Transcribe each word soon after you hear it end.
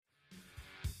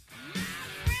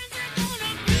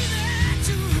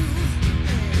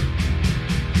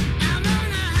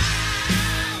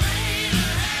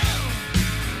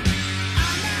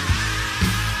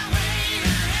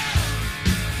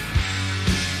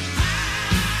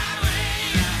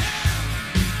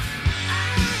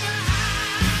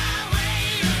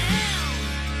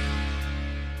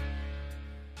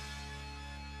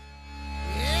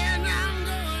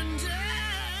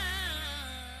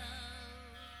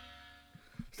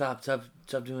Stop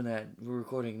doing that. We're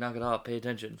recording. Knock it off. Pay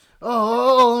attention.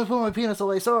 Oh, let me put my penis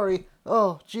away. Sorry.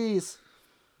 Oh, jeez.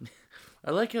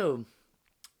 I like how.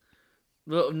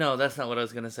 Well, no, that's not what I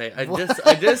was gonna say. I What?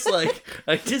 just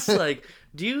like.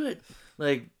 Do you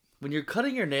like when you're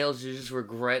cutting your nails? You just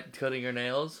regret cutting your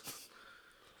nails?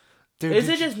 Dude, Is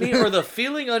it just me, or the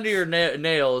feeling under your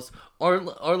nails are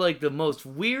like the most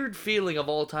weird feeling of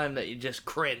all time that you just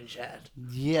cringe at?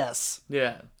 Yes.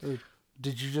 Yeah.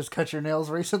 Did you just cut your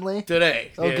nails recently?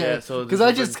 Today. Okay. Yeah, so Because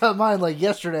I just cut mine like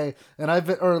yesterday, and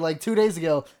or like 2 days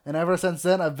ago, and ever since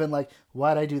then I've been like,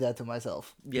 why'd I do that to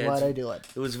myself? Yeah, Why'd I do it?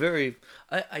 It was very.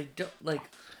 I don't like.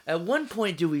 At one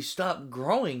point, do we stop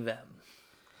growing them?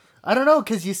 I don't know,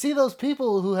 because you see those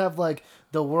people who have like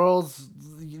the world's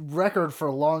record for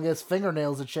longest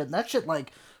fingernails and shit, and that shit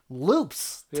like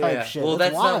loops type shit. Well,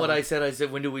 That's that's wild. not what I said. I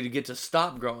said, when do we get to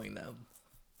stop growing them?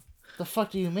 The fuck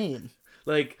do you mean?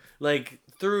 Like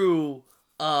through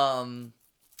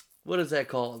what is that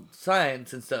called?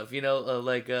 Science and stuff,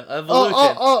 like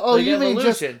evolution. Oh! Like You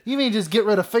evolution. mean just get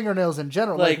rid of fingernails in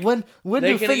general? Like when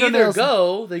they do can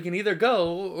fingernails they can either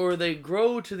go or they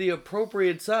grow to the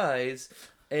appropriate size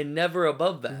and never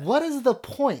above that. What is the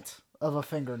point of a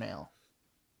fingernail?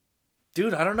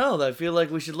 Dude, I don't know. I feel like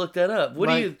we should look that up. What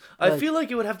do you? I feel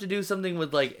like it would have to do something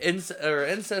with like our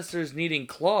ancestors needing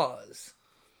claws.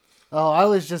 Oh, I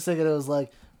was just thinking it was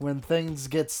like when things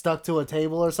get stuck to a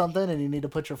table or something, and you need to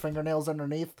put your fingernails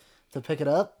underneath to pick it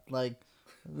up. Like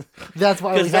that's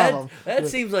why we have them. That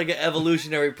seems like an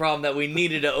evolutionary problem that we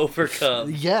needed to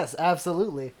overcome. Yes,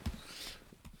 absolutely.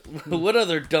 What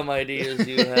other dumb ideas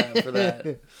do you have for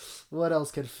that? What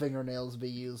else could fingernails be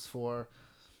used for?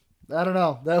 I don't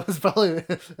know. That was probably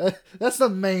that's the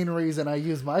main reason I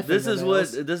use my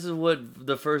fingernails. This is what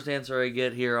the first answer I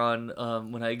get here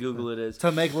on when I Google it is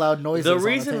to make loud noises. The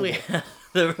reason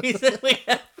we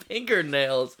have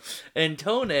fingernails and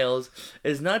toenails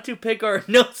is not to pick our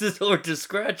noses or to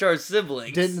scratch our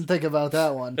siblings. Didn't think about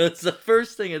that one. That's the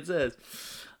first thing it says.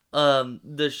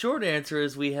 The short answer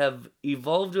is we have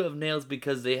evolved to have nails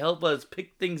because they help us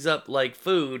pick things up like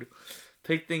food,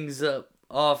 pick things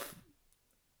off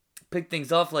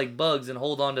like bugs and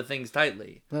hold on to things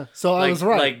tightly. So I was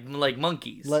right. Like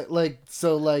monkeys.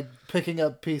 Like picking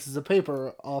up pieces of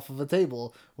paper off of a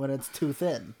table when it's too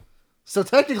thin. So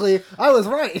technically, I was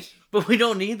right. But we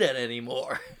don't need that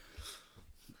anymore.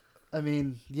 I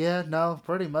mean, yeah, no,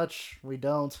 pretty much we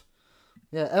don't.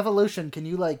 Yeah, evolution, can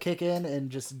you like kick in and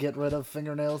just get rid of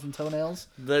fingernails and toenails?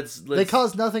 They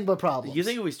cause nothing but problems. You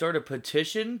think if we start a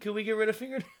petition, could we get rid of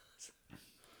fingernails?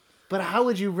 But how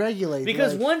would you regulate?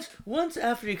 Because once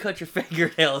after you cut your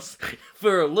fingernails,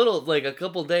 for a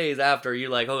couple days after, you're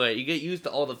like, okay, you get used to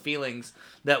all the feelings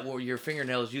that your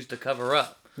fingernails used to cover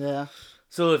up. Yeah.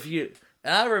 So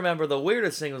I remember the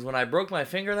weirdest thing was when I broke my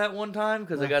finger that one time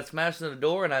because I got smashed in the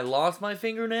door and I lost my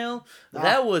fingernail.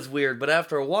 That was weird, but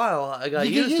after a while, I got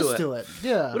used to it.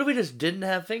 Yeah. What if we just didn't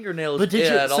have fingernails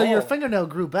at all? So your fingernail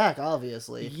grew back,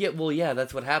 obviously. Yeah, well, yeah,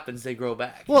 that's what happens. They grow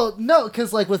back. Well, no,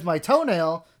 because like with my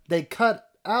toenail, they cut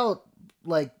out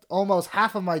like almost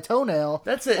half of my toenail.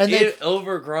 That's an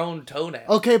overgrown toenail.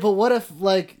 Okay, but what if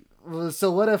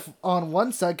what if on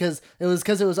one side, because it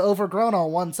was overgrown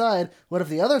on one side, what if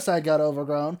the other side got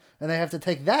overgrown and they have to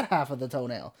take that half of the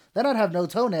toenail? Then I'd have no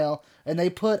toenail, and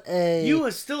they put a...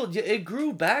 It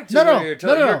grew back to your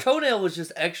toenail. Your toenail was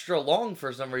just extra long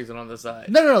for some reason on the side.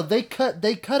 No, they cut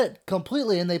it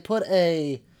completely, and they put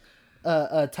a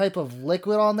type of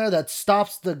liquid on there that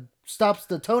stops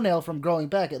the toenail from growing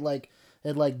back.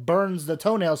 It burns the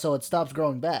toenail so it stops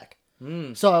growing back.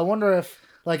 So I wonder if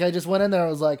I just went in there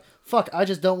and was like, fuck, I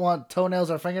just don't want toenails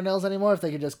or fingernails anymore, if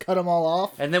they could just cut them all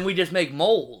off. And then we just make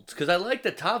molds, because I like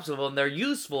the tops of them. They're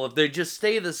useful if they just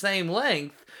stay the same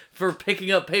length for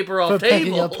picking up paper off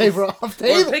tables.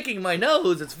 Or picking my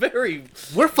nose. It's very...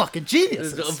 We're fucking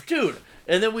geniuses. Dude.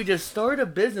 And then we just start a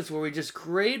business where we just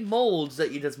create molds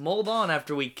that you just mold on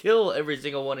after we kill every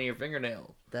single one of your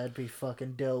fingernails. That'd be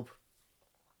fucking dope.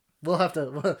 We'll have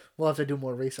to do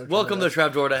more research. Welcome to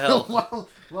Trapdoor to Hell.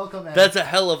 Welcome. Man. That's a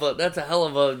hell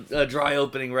of a dry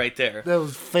opening right there. That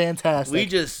was fantastic. We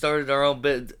just started our own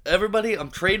bit. Everybody, I'm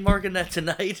trademarking that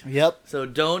tonight. Yep. So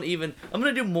don't even. I'm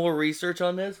gonna do more research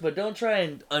on this, but don't try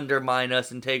and undermine us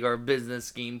and take our business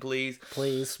scheme, please.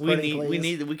 Please.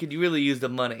 We could really use the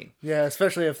money. Yeah,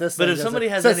 especially if this. But if somebody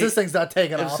has this thing's not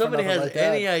taking off. If somebody has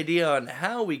any idea on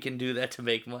how we can do that to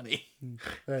make money,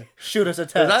 shoot us a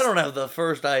text. Because I don't have the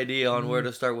first idea on where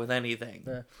to start with anything.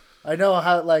 Yeah. I know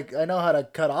how to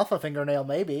cut off a fingernail,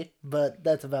 maybe, but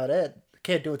that's about it.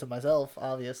 Can't do it to myself,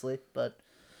 obviously, but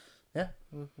yeah,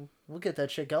 we'll get that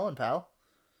shit going, pal.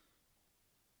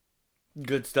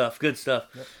 Good stuff. Good stuff.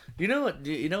 Yep. You know what?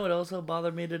 You know what also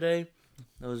bothered me today?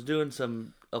 I was doing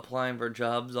some applying for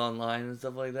jobs online and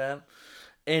stuff like that.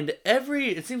 And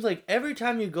it seems like every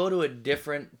time you go to a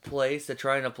different place to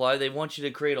try and apply, they want you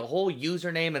to create a whole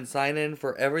username and sign in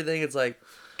for everything. It's like,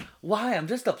 why? I'm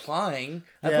just applying.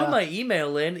 I Yeah. put my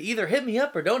email in. Either hit me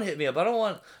up or don't hit me up. I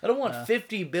don't want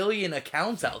 50 billion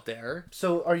accounts out there.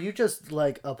 So are you just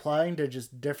like applying to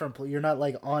just different? You're not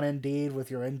like on Indeed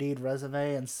with your Indeed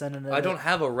resume and sending it. I don't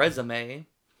have a resume.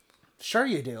 Sure,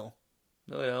 you do.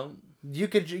 No, I don't. You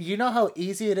could. You know how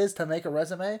easy it is to make a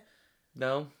resume?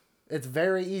 No. It's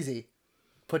very easy.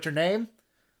 Put your name,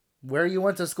 where you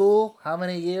went to school, how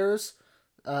many years,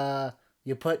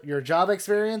 you put your job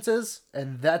experiences,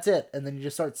 and that's it. And then you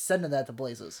just start sending that to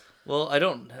places. Well, I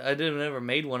never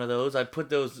made one of those. I put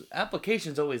those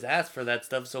applications always ask for that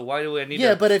stuff. So why do I need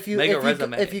to but if you make if a you,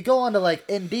 resume? if you go onto like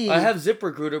Indeed, I have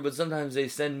ZipRecruiter, but sometimes they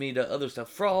send me to other stuff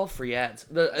for all free ads.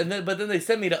 But then they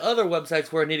send me to other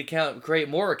websites where I need to create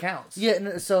more accounts.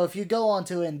 Yeah, so if you go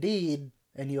onto Indeed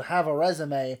and you have a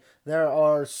resume, there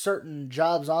are certain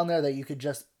jobs on there that you could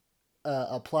just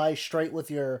apply straight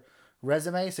with your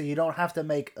resume, so you don't have to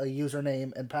make a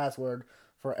username and password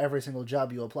for every single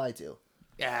job you apply to.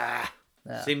 Yeah.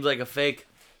 Yeah. Seems like a fake.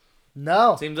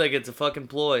 No. Seems like it's a fucking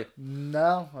ploy.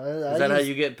 No. Is that how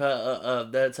you get?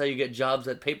 That's how you get jobs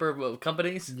at paper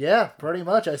companies. Yeah, pretty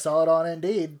much. I saw it on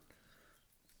Indeed.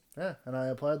 Yeah, and I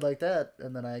applied like that,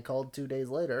 and then I called 2 days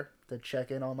later to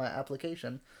check in on my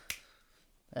application,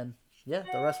 and yeah,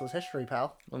 the rest was history,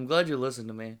 pal. I'm glad you listened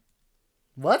to me.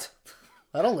 What?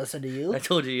 I don't listen to you. I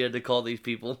told you had to call these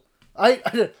people.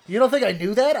 You don't think I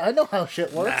knew that? I know how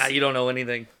shit works. Nah, you don't know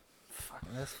anything.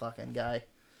 Fucking this fucking guy.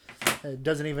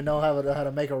 Doesn't even know how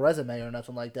to make a resume or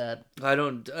nothing like that. I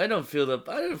don't feel that.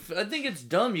 I think it's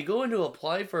dumb. You go in to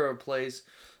apply for a place,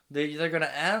 they're gonna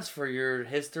ask for your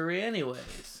history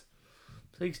anyways.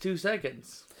 Takes 2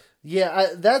 seconds. Yeah,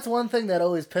 that's one thing that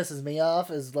always pisses me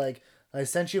off is like I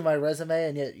sent you my resume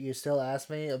and yet you still ask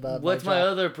me about what's my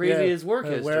other previous work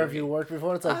history. Where have you worked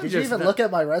before? It's like, I'm did you just even not- look at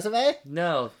my resume?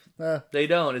 No, they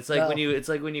don't. It's like No.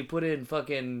 when you put in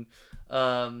fucking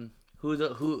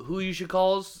who you should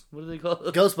calls. What do they call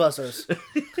it? Ghostbusters.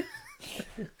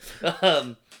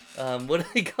 What do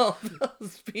they call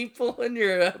those people in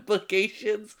your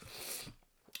applications?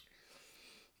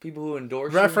 People who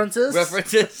endorse References? You?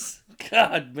 References.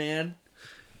 God, man.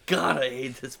 God, I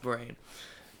hate this brain.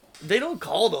 They don't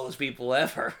call those people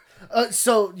ever.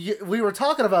 We were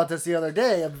talking about this the other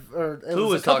day. Who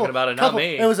was talking about it? Not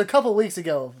me. It was a couple weeks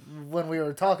ago when we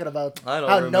were talking about I don't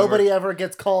how remember. nobody ever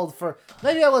gets called for.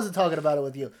 Maybe I wasn't talking about it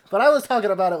with you, but I was talking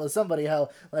about it with somebody. How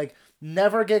like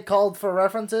never get called for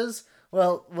references.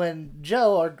 Well, when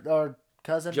Joe, our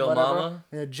cousin, Joe whatever, Mama?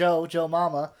 yeah, Joe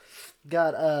Mama,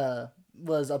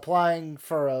 was applying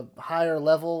for a higher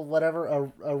level,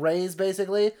 whatever, a raise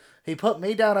basically. He put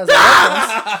me down as a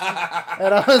reference,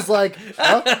 and I was like,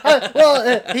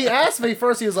 he asked me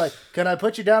first. He was like, "Can I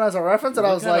put you down as a reference?" And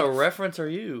I was what kind like, of reference are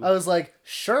you? I was like,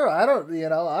 "Sure, I don't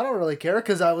really care,"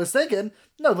 because I was thinking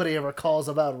nobody ever calls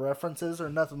about references or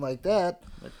nothing like that.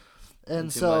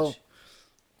 And so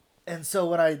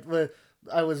when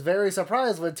I was very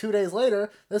surprised when 2 days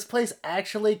later this place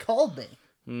actually called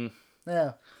me.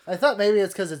 Yeah, I thought maybe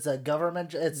it's because it's a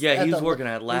government. He was working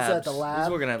at labs. He's at the lab.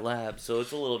 He's working at labs, so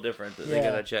it's a little different. They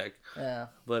Yeah. gotta check. Yeah.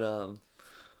 But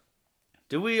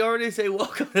did we already say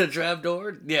welcome to the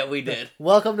Trapdoor? Yeah, we did.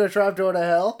 Welcome to Trapdoor to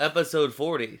Hell. Episode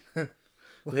 40.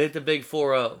 We hit the big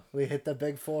 4-0. We hit the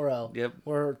big 4-0. Yep.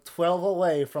 We're 12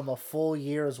 away from a full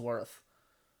year's worth.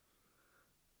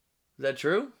 Is that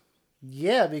true?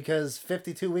 Yeah, because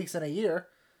 52 weeks in a year.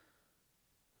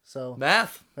 So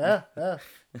Math. yeah.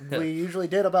 We usually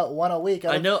did about one a week.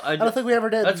 I know. I don't think we ever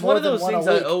did. That's more one of those than things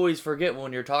one a I week. always forget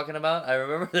when you're talking about. I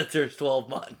remember that there's 12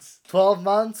 months. 12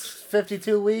 months,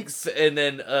 52 weeks, And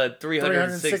then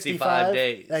 365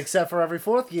 days. Except for every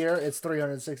fourth year, it's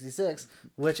 366,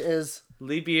 which is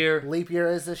Leap year. leap year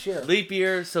is this year. Leap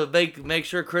year, so make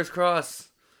sure crisscross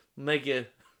make you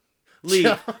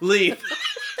leap.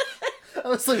 I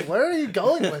was like, where are you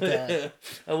going with that?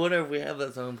 I wonder if we have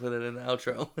that song, put it in the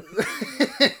outro.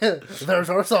 There's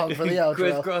our song for the outro.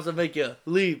 Crisscross will make you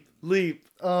leap.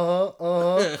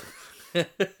 Uh-huh.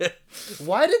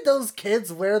 Why did those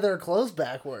kids wear their clothes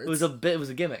backwards? It was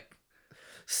a gimmick.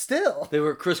 Still. They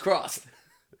were crisscrossed.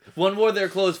 One wore their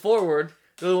clothes forward,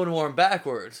 the other one wore them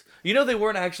backwards. You know they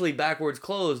weren't actually backwards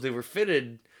clothes, they were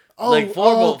fitted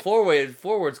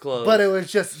forwards clothes. But it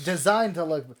was just designed to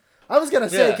look... I was going to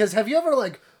say, Yeah. because have you ever,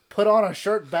 like, put on a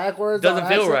shirt backwards? Doesn't on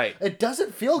feel accident? right. It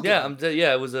doesn't feel good.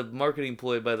 Yeah, it was a marketing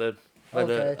ploy by the Or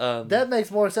Okay, the, that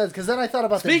makes more sense because then I thought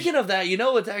about Speaking of that, you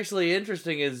know what's actually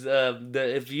interesting is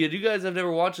if you guys have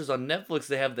never watched this on Netflix,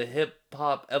 they have the Hip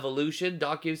Hop Evolution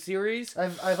docu-series.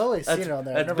 I've always seen it on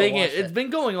there. I've never watched It's it. been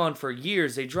going on for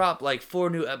years. They drop like 4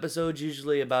 new episodes,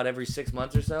 usually about every 6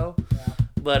 months or so. Yeah.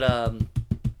 But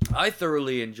I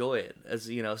thoroughly enjoy it. As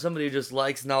you know, somebody who just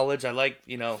likes knowledge. I like,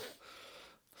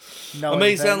 I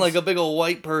may sound like a big old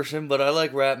white person, but I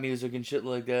like rap music and shit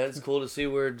like that. It's cool to see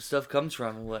where stuff comes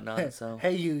from and whatnot. So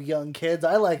Hey, you young kids,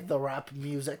 I like the rap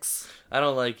musics. I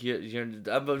don't like you.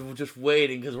 I'm just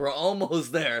waiting because we're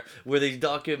almost there. Where these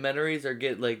documentaries are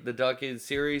the docu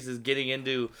series is getting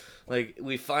into, like,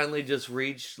 we finally just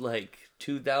reached like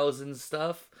 2000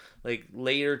 stuff, like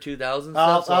later 2000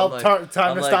 stuff. So time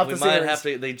to stop the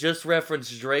series. They just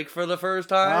referenced Drake for the first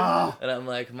time, and I'm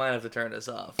like, might have to turn this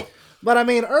off. But I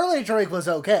mean, early Drake was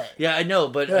okay. Yeah, I know,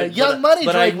 but Young Money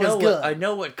Drake was good. I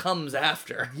know what comes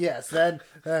after. Yes, then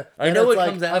I know what like,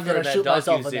 comes after I'm gonna that shoot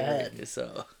myself in the docu-series. head.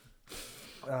 So,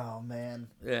 oh man,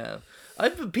 yeah,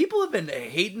 people have been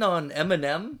hating on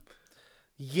Eminem.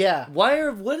 Yeah.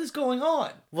 What is going on?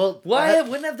 Well,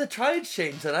 when have the tides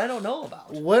changed that I don't know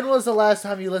about? When was the last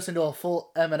time you listened to a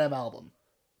full Eminem album?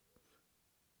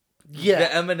 Yeah.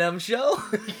 The Eminem Show?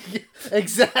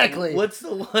 Exactly. What's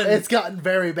the one? It's gotten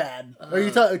very bad. Are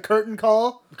you talking Curtain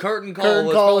Call? Curtain Call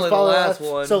was probably the last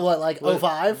one. So what, like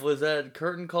 05? Was that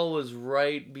Curtain Call was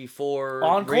right before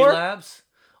Encore? Relapse?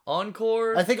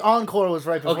 Encore? I think Encore was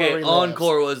right before Relapse.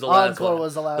 Encore was the last one. Encore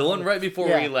was the last one. The one right before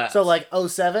Relapse. So like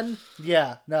 07?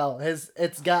 Yeah, no.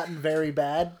 It's gotten very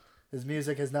bad. His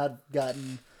music has not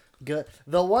gotten good.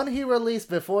 The one he released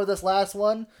before this last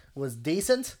one was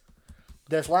decent.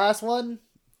 This last one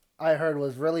I heard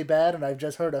was really bad, and I've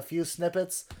just heard a few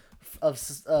snippets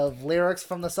of lyrics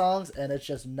from the songs, and it's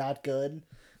just not good.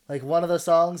 Like one of the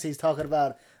songs, he's talking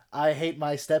about, I hate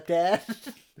my stepdad,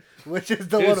 which is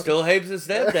the Dude one. Still hates his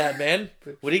stepdad, man.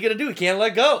 What are you gonna do? He can't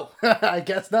let go. I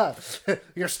guess not.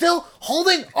 You're still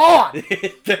holding on.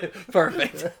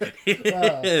 Perfect.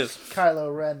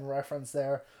 Kylo Ren reference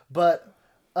there, but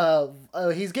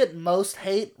he's getting most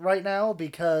hate right now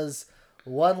because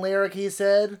one lyric he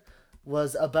said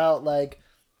was about like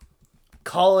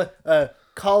calling a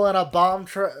bomb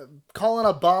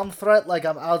threat like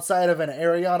I'm outside of an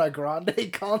Ariana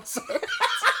Grande concert.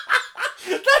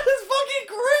 That is fucking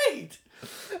great.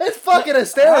 It's fucking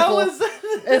hysterical. How is that?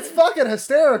 It's fucking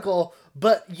hysterical,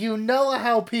 but you know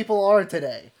how people are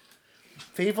today.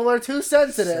 People are too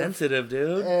sensitive. Sensitive,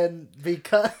 dude. And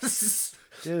because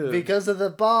of the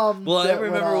bomb. Well, I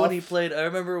remember when he played.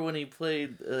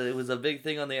 It was a big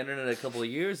thing on the internet a couple of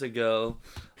years ago.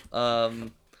 I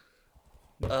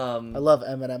love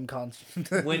Eminem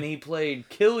concert. When he played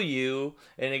 "Kill You"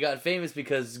 and it got famous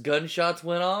because gunshots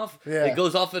went off. Yeah. It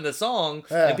goes off in the song,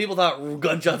 Yeah. and people thought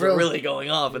gunshots were really going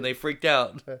off, and they freaked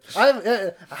out.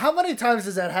 How many times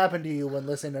does that happen to you when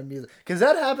listening to music? Because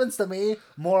that happens to me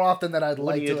more often than I'd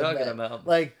like to admit. What are you talking about?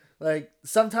 Like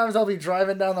sometimes I'll be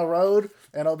driving down the road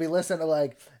and I'll be listening to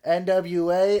like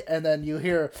NWA, and then you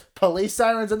hear police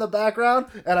sirens in the background,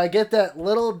 and I get that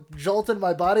little jolt in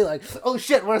my body like, oh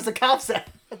shit, where's the cops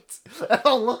at? And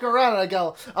I'll look around and I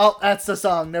go, oh, that's the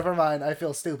song, never mind, I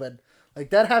feel stupid. Like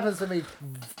that happens to me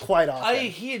quite often.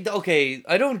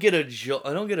 I don't get a jolt.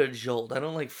 I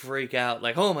don't like freak out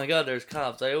like, oh my god, there's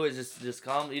cops. I always just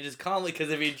calmly,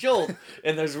 because if you jolt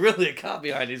and there's really a cop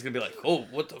behind you, he's gonna be like, oh,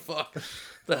 what the fuck?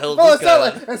 The hell is this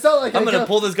guy? It's not like I'm gonna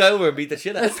pull this guy over and beat the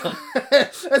shit out of him.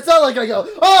 It's not like I go,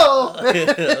 oh,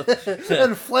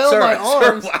 and flail my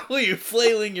arms. Sir, why are you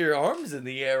flailing your arms in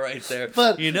the air right there?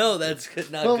 But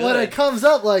that's not but good. when it comes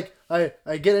up, like I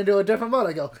get into a different mode.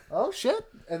 I go, oh shit,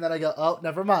 and then I go, oh,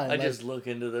 never mind. I just look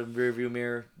into the rearview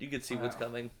mirror. You can see what's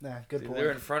coming. Nah, good point.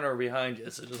 They're in front or behind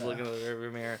you, so just look into the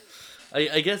rearview mirror.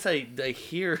 I guess I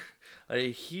hear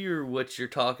what you're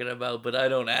talking about, but I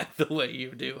don't act the way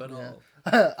you do at all.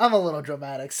 I'm a little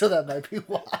dramatic, so that might be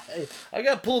why. I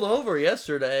got pulled over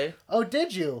yesterday. Oh,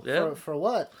 did you? Yeah. For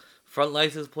what? Front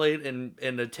license plate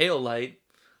and a tail light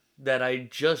that I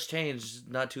just changed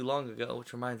not too long ago,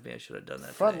 which reminds me I should have done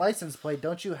that Front today. license plate,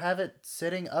 don't you have it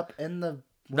sitting up in the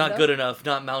window? Not good enough,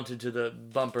 not mounted to the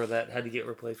bumper that had to get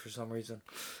replaced for some reason.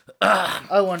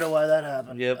 I wonder why that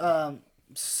happened. Yep.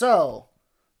 So,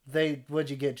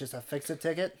 what'd you get, just a fix-it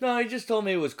ticket? No, he just told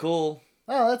me it was cool.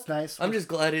 Oh, that's nice. I'm just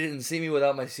glad he didn't see me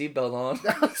without my seatbelt on.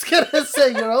 I was gonna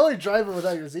say, you're only driving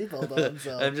without your seatbelt on,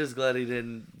 so. I'm just glad he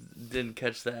didn't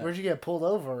catch that. Where'd you get pulled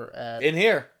over at? In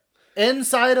here.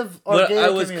 Inside of our gated I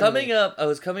was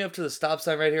community. coming up to the stop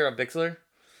sign right here on Bixler.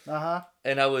 Uh-huh.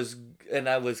 And I was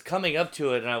coming up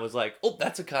to it, and I was like, "Oh,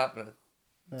 that's a cop!" And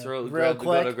I Real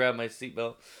quick. to grab my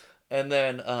seatbelt,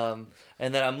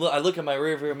 I look in my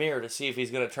rearview mirror to see if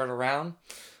he's gonna turn around.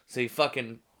 So he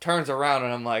fucking turns around,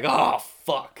 and I'm like, oh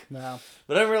fuck. No.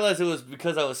 But I realized it was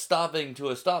because I was stopping to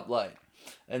a stoplight.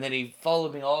 And then he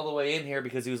followed me all the way in here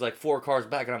because he was like 4 cars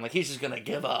back, and I'm like, he's just gonna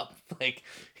give up. Like,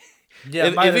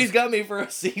 Yeah, if he's got me for a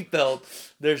seatbelt,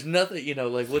 there's nothing,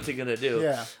 like, what's he gonna do?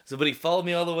 Yeah. So, but he followed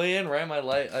me all the way in, ran my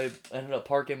light. I ended up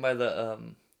parking by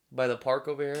the park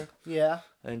over here, Yeah.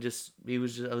 and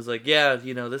I was like, yeah,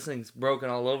 this thing's broken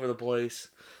all over the place.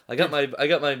 I got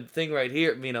my thing right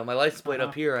here, my license plate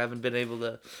up here. I haven't been able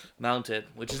to mount it,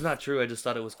 which is not true. I just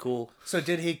thought it was cool. So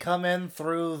did he come in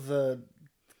through the?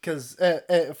 Because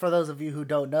for those of you who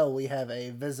don't know, we have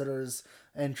a visitor's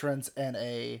entrance and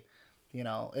a,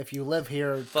 if you live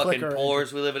here, Fucking clicker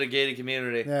poors. We live in a gated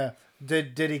community. Yeah.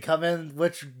 Did he come in?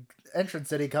 Which entrance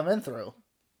did he come in through?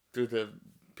 Through the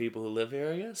people who live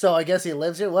here, I guess. So I guess he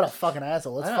lives here. What a fucking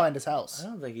asshole! Let's find his house. I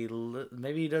don't think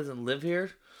maybe he doesn't live here.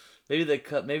 Maybe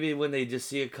maybe when they just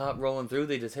see a cop rolling through,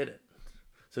 they just hit it,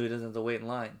 so he doesn't have to wait in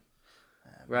line.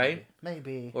 Right?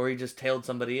 Maybe. Or he just tailed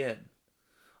somebody in.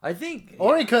 I think.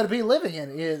 Or he could be living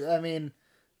in it. I mean,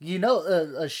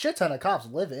 a shit ton of cops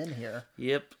live in here.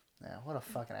 Yep. Yeah, what a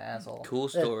fucking asshole. Cool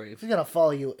story. If he's gonna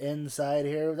follow you inside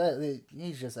here,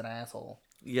 he's just an asshole.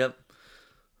 Yep.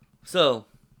 So,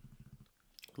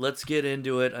 let's get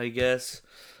into it, I guess.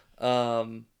 What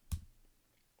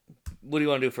do you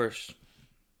want to do first?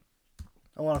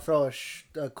 I want to throw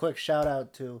a quick shout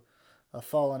out to a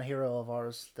fallen hero of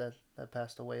ours that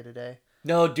passed away today.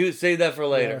 No, dude, save that for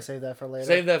later. Save that for later?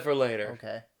 Save that for later.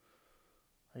 Okay.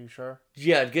 Are you sure?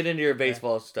 Yeah, get into your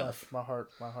baseball stuff. My heart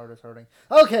is hurting.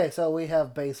 Okay, so we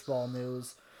have baseball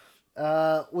news.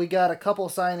 We got a couple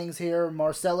signings here.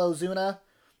 Marcell Ozuna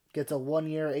gets a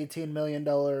 1-year, $18 million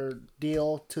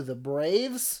deal to the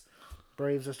Braves.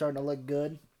 Braves are starting to look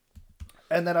good.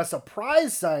 And then a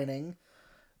surprise signing.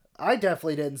 I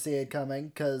definitely didn't see it coming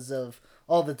because of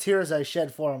all the tears I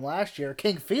shed for him last year.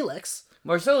 King Felix.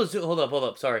 Marcell Ozuna, hold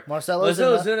up, sorry. Marcell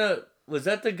Ozuna, was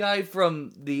that the guy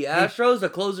from the Astros, the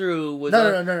closer who was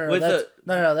No.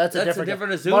 That's a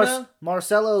different Ozuna?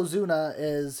 Marcell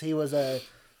Ozuna he was a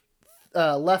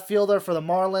left fielder for the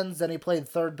Marlins, then he played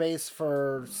third base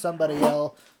for somebody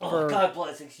else. God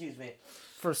bless, excuse me.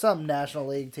 For some National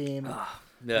League team.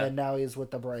 Yeah. And now he's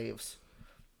with the Braves.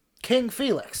 King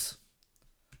Felix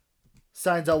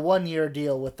signs a 1-year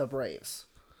deal with the Braves.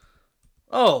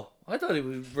 Oh, I thought he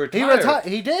was retired.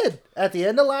 He did. At the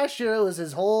end of last year, that was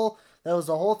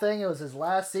the whole thing. It was his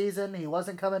last season. He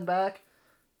wasn't coming back.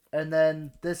 And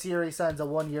then this year he signs a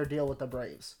 1-year deal with the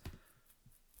Braves.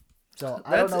 So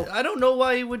I don't know. I don't know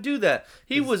why he would do that.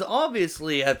 He was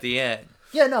obviously at the end.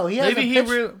 Yeah, no, he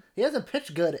hasn't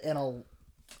pitched good in a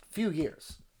few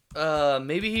years.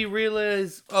 Maybe he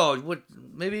realized.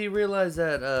 Maybe he realized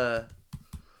that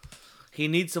he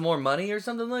needs some more money or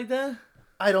something like that.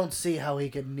 I don't see how he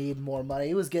could need more money.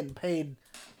 He was getting paid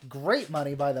great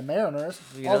money by the Mariners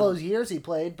all those years he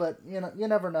played, but you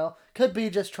never know. Could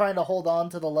be just trying to hold on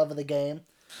to the love of the game.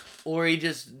 Or he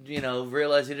just,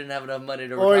 realized he didn't have enough money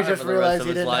to retire. Or he just realized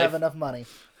he didn't have enough money.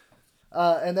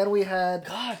 And then we had...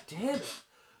 God damn it.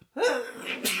 Fuck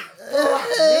me,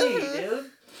 dude.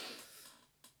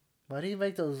 Why do you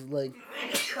make those, like...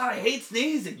 God, I hate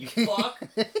sneezing, you fuck.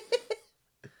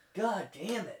 God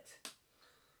damn it.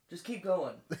 Just keep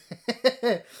going.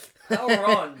 Power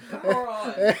on.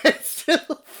 It's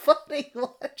still funny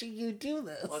watching you do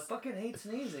this. Well, I fucking hate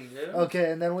sneezing, dude.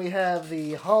 Okay, and then we have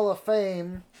the Hall of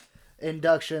Fame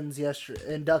inductees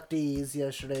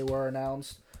yesterday were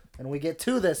announced. And we get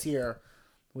 2 this year.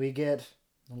 We get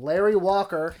Larry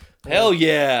Walker. Hell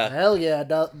yeah. Hell yeah,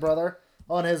 brother.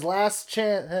 On his last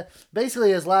chance,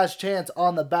 basically his last chance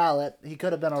on the ballot. He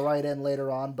could have been a write-in later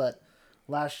on, but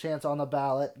last chance on the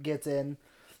ballot, gets in.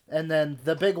 And then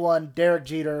the big one, Derek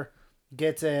Jeter,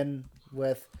 gets in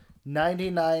with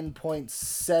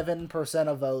 99.7%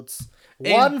 of votes.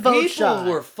 One vote shy.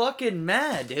 People were fucking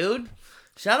mad, dude.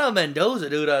 Shout out Mendoza,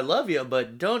 dude. I love you,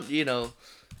 but don't, he's a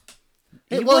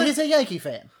Yankee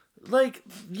fan. Like,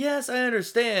 yes, I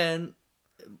understand.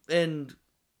 And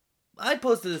I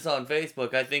posted this on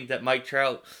Facebook. I think that Mike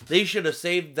Trout, they should have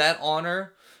saved that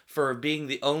honor for being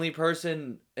the only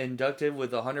person inducted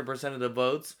with 100% of the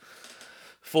votes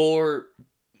for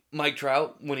Mike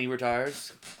Trout when he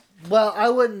retires. Well, I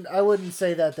wouldn't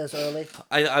say that this early.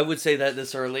 I would say that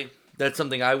this early. That's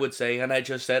something I would say, and I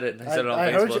just said it. I said it on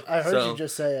Facebook. I heard you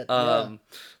just say it.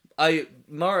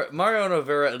 Mariano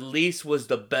Rivera at least was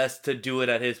the best to do it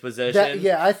at his position.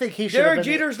 I think he should. Derek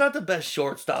Jeter's not the best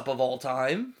shortstop of all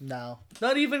time. No,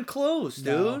 not even close, dude.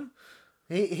 No.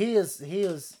 He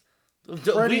is.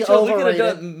 pretty We could overrated.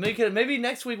 have done. Maybe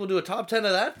next week we'll do a top 10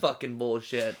 of that fucking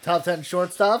bullshit. Top 10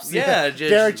 shortstops? Yeah, just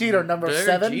Derek Jeter, number Derek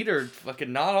 7. Jeter,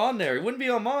 fucking not on there. He wouldn't be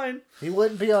on mine. He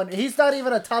wouldn't be on. He's not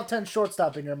even a top 10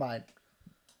 shortstop in your mind.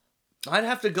 I'd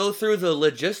have to go through the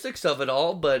logistics of it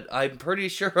all, but I'm pretty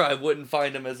sure I wouldn't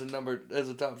find him as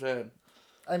a top 10.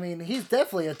 I mean, he's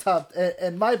definitely a top,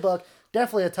 in my book,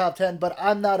 definitely a top 10, but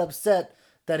I'm not upset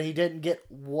that he didn't get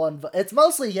one. It's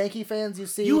mostly Yankee fans you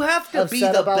see. You have to be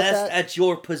upset the about best that. at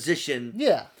your position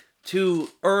Yeah. to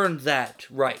earn that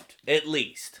right, at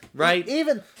least, right?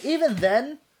 Even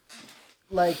then,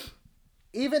 like,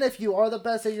 even if you are the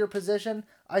best at your position,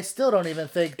 I still don't even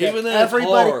think that Even then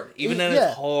everybody. it's hard. Even then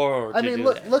it's hard. I to mean, do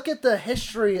look that. look at the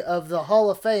history of the Hall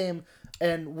of Fame,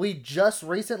 and we just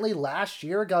recently last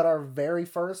year got our very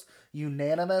first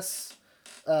unanimous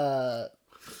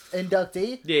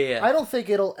inductee. Yeah. I don't think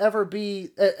it'll ever be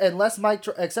unless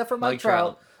except for Mike Mike Trout.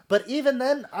 Trout. But even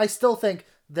then, I still think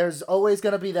there's always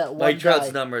going to be that one Mike Trout's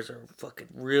guy. numbers are fucking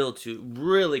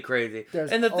really crazy.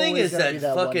 There's And the thing always is gonna that be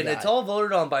that one fucking guy. it's all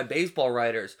voted on by baseball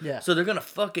writers. Yeah. So they're gonna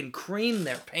fucking cream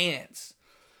their pants.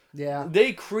 Yeah.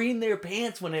 They cream their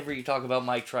pants whenever you talk about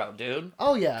Mike Trout, dude.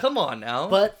 Oh yeah. Come on now.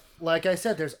 But like I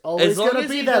said, there's always as long going to as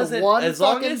be he that doesn't, one as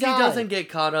long fucking as guy. he doesn't get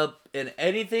caught up in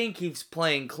anything, keeps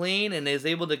playing clean, and is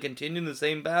able to continue the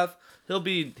same path, he'll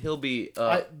be.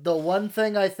 The one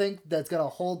thing I think that's going to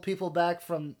hold people back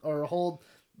from, or hold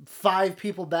 5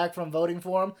 people back from voting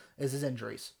for him, is his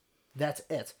injuries. That's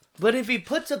it. But if he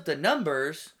puts up the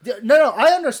numbers, No, I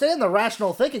understand the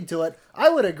rational thinking to it. I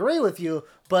would agree with you,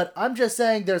 but I'm just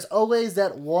saying there's always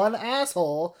that one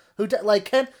asshole who, like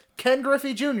Ken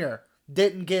Griffey Jr.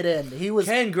 didn't get in. He was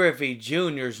Ken Griffey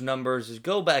Jr.'s numbers,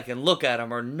 go back and look at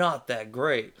them, are not that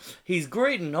great. He's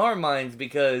great in our minds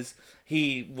because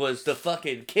he was the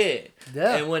fucking kid.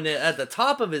 Yeah. And when at the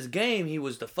top of his game, he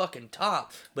was the fucking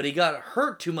top. But he got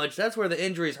hurt too much. That's where the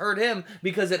injuries hurt him,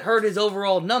 because it hurt his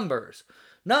overall numbers.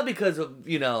 Not because of,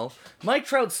 Mike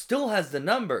Trout still has the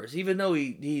numbers, even though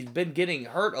he's been getting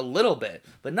hurt a little bit,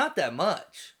 but not that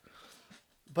much.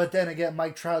 But then again,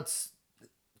 Mike Trout's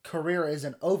career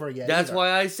isn't over yet. That's either.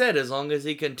 why I said as long as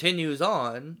he continues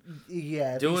on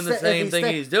Yeah, if doing he the sta- if same he thing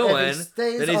sta- he's if doing, he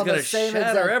stays then he's on the going to same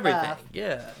shatter exact everything. path.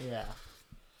 Yeah. Yeah.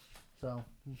 So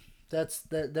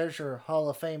there's your Hall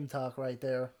of Fame talk right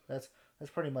there. That's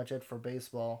pretty much it for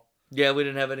baseball. Yeah, we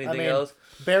didn't have anything else.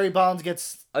 Barry Bonds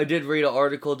gets. I did read an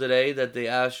article today that the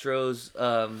Astros,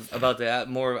 about the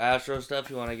more Astro stuff.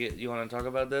 You want to talk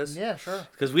about this? Yeah, sure.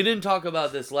 Because we didn't talk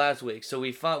about this last week. So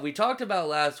we talked about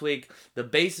last week the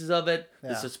basis of it, the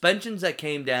Yeah. suspensions that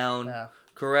came down, Yeah.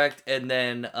 correct, and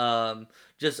then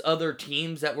just other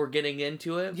teams that were getting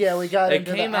into it. Yeah, we got It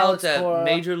into came the out Alex that Cora.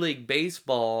 Major League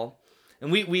Baseball,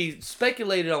 and we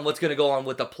speculated on what's going to go on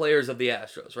with the players of the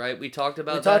Astros, right? We talked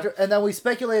about that. And then we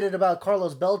speculated about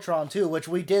Carlos Beltran too, which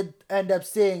we did end up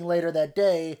seeing later that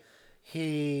day.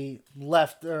 He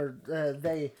left, or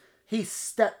he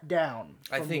stepped down.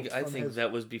 I think his-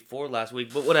 that was before last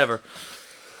week, but whatever.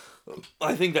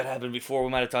 I think that happened before.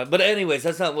 We might have talked, but anyways,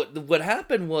 that's not what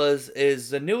happened. Is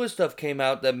the newest stuff came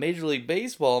out that Major League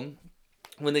Baseball,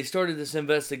 when they started this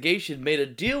investigation, made a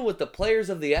deal with the players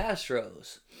of the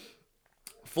Astros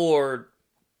for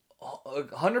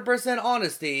 100%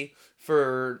 honesty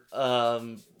for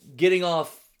getting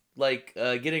off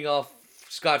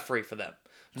scot-free for them.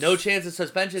 No chance of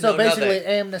suspension. So no basically, nothing.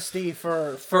 amnesty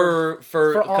for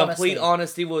complete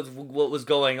honesty was what was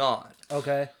going on.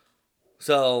 Okay.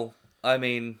 So I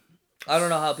mean, I don't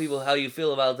know how you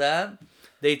feel about that.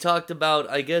 They talked about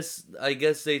I guess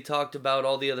they talked about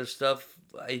all the other stuff.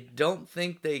 I don't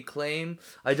think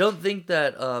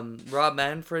that Rob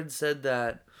Manfred said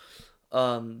that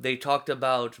they talked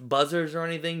about buzzers or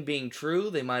anything being true.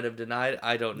 They might have denied.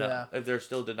 I don't know if they're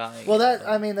still denying. Well, it.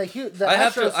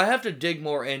 I have to dig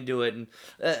more into it, and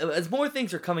as more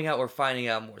things are coming out, we're finding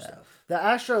out more stuff. The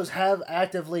Astros have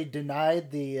actively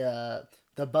denied the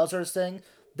buzzers thing.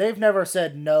 They've never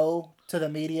said no to the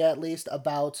media, at least,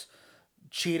 about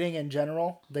cheating in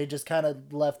general. They just kind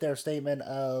of left their statement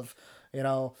of,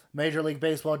 Major League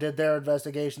Baseball did their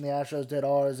investigation, the Astros did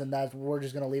ours, and we're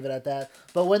just going to leave it at that.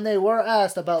 But when they were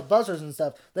asked about buzzers and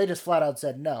stuff, they just flat out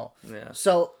said no. Yeah.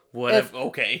 So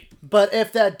okay. But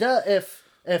if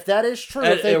that is true,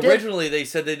 if they originally they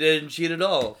said they didn't cheat at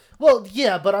all. Well,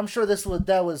 yeah, but I'm sure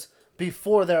that was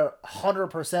before their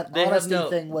 100% honesty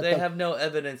thing with they have no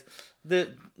evidence.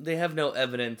 They have no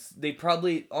evidence. They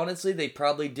probably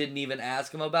didn't even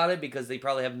ask him about it because they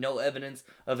probably have no evidence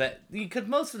of it. Because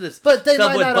most of this But they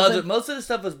stuff might with not have been... most of the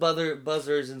stuff was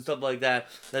buzzers and stuff like that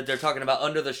they're talking about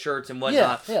under the shirts and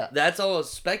whatnot. Yeah. That's all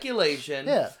speculation.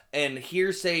 Yeah. And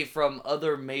hearsay from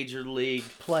other major league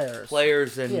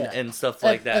players and stuff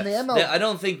like that. And the MLB, I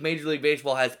don't think Major League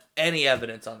Baseball has any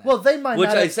evidence on that. Well, they might which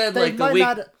not. I Have, said they like the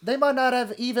might week. They might not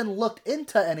have even looked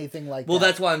into anything like that. Well,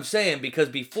 that's why I'm saying, because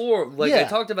before, like I Yeah.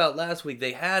 talked about last week,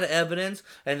 they had evidence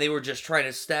and they were just trying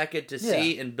to stack it to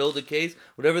see and build a case,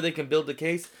 whatever they can build a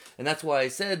case. And that's why I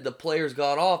said the players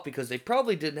got off, because they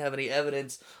probably didn't have any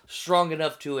evidence strong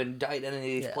enough to indict any of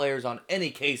these players on any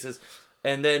cases.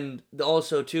 And then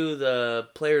also, too, the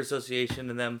Player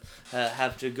Association and them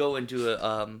have to go into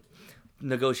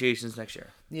negotiations next year.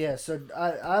 Yeah, so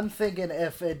I'm thinking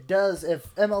if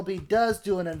MLB does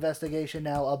do an investigation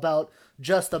now about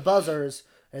just the buzzers,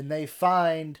 and they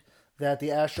find that the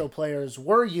Astro players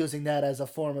were using that as a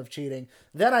form of cheating,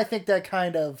 then I think that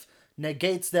kind of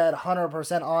negates that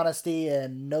 100% honesty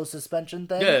and no suspension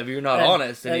thing. Yeah, if you're not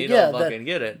honest, then you don't fucking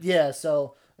get it. Yeah,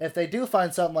 so if they do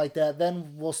find something like that,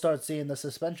 then we'll start seeing the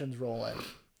suspensions roll in.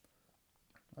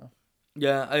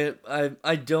 Yeah,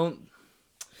 I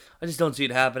just don't see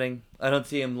it happening. I don't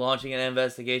see him launching an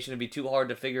investigation. It'd be too hard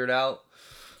to figure it out.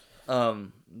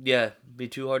 Be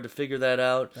too hard to figure that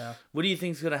out. Yeah. What do you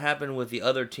think is going to happen with the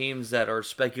other teams that are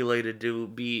speculated to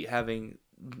be having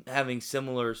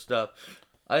similar stuff?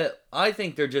 I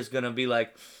think they're just going to be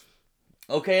like,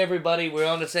 okay, everybody, we're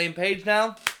on the same page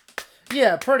now.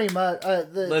 Yeah, pretty much.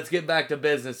 Let's get back to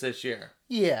business this year.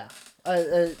 Yeah.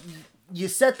 You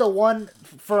set the one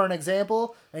for an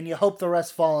example, and you hope the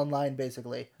rest fall in line,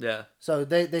 basically. Yeah. So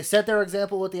they set their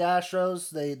example with the Astros.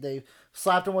 They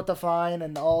slapped them with the fine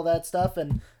and all that stuff,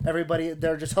 and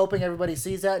they're just hoping everybody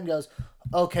sees that and goes,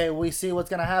 okay, we see what's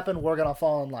going to happen, we're going to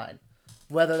fall in line.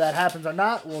 Whether that happens or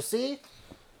not, we'll see,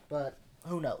 but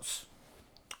who knows?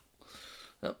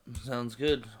 Yep, sounds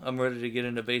good. I'm ready to get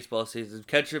into baseball season.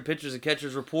 Pitchers and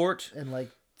catchers report. In like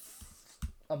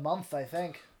a month, I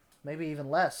think. Maybe even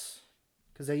less.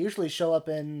 Because they usually show up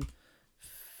in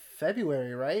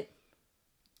February, right?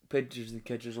 Pitchers and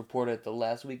catchers report at the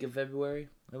last week of February,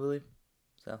 I believe.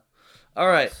 So, all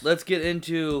right, let's get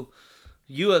into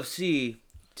UFC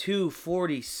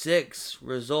 246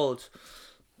 results.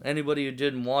 Anybody who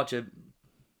didn't watch it,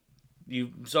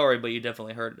 sorry, but you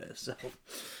definitely heard this. So,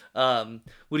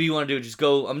 what do you want to do? Just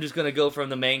go. I'm just gonna go from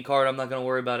the main card. I'm not gonna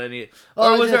worry about any.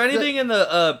 Or was there anything in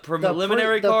the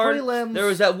preliminary card? Prelims, there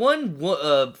was that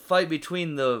one fight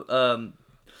between the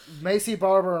Macy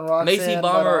Barber and Roxanne. Macy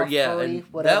Barber, yeah, Furry, and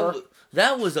whatever.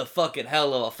 that was a fucking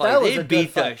hell of a fight. They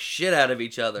beat the shit out of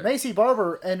each other. Macy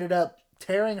Barber ended up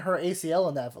tearing her ACL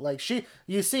in that. Like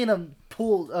you seen him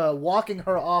walking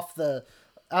her out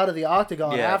of the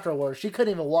octagon afterwards. She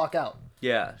couldn't even walk out.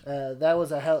 Yeah. That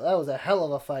was a hell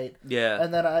of a fight. Yeah.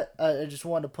 And then I just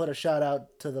wanted to put a shout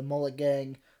out to the mullet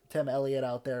gang. Tim Elliott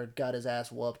out there got his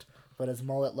ass whooped, but his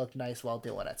mullet looked nice while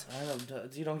doing it.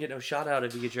 You don't get no shout out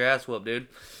if you get your ass whooped, dude.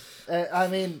 I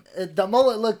mean, the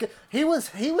mullet looked. He was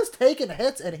taking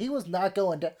hits and he was not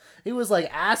going down. He was like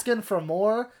asking for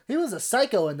more. He was a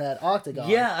psycho in that octagon.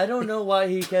 Yeah, I don't know why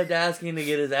he kept asking to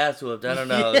get his ass whooped. I don't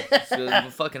know. Yeah.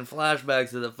 It's fucking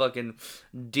flashbacks to the fucking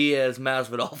Diaz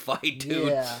Masvidal fight, dude.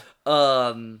 Yeah.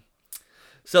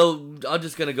 So I'm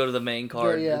just gonna go to the main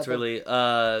card. Yeah, it's really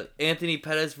Anthony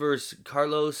Pettis versus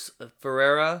Carlos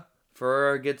Ferreira.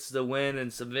 Ferreira gets the win in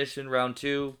submission, round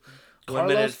 2. 1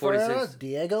 minute 46. Ferreira?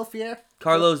 Diego Ferreira?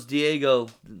 Carlos Diego.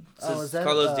 Is that,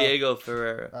 Carlos Diego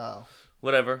Ferreira. Oh.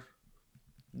 Whatever.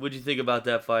 What'd you think about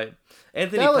that fight?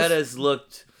 Anthony Pettis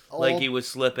looked like he was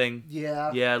slipping.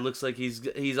 Yeah. Yeah, it looks like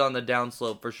he's on the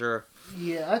downslope for sure.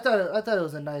 Yeah, I thought it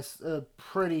was a nice,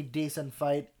 pretty decent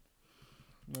fight.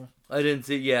 Yeah.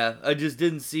 I just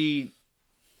didn't see.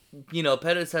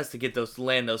 Pettis has to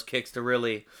land those kicks to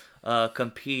really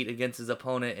compete against his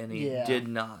opponent, and he did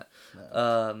not.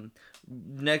 No.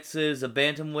 Next is a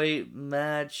bantamweight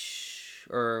match,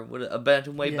 or a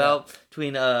bantamweight bout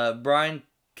between Brian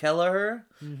Kelleher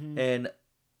and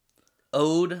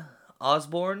Ode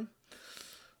Osborne.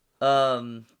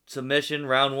 Submission,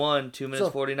 round 1, 2 minutes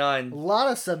 49. A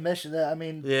lot of submission. I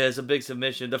mean, yeah, it's a big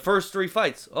submission. All the first three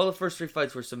fights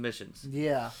were submissions.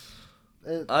 Yeah.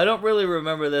 I don't really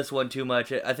remember this one too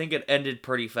much. I think it ended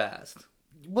pretty fast.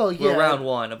 Well, yeah. Round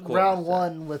 1, of course. Round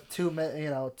 1 with 2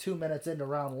 minutes into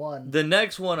round 1. The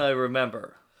next one I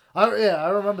remember. I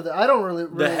remember that. I don't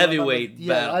really heavyweight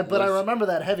battle. But I remember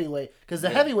that heavyweight because the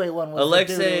heavyweight one was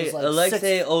Alexei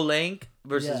Olenk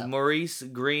versus Maurice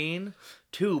Green.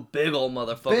 Two big old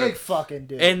motherfuckers. Big fucking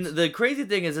dudes. And the crazy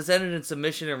thing is, this ended in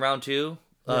submission in round 2.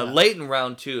 Late in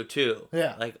round 2 too.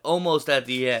 Yeah. Like almost at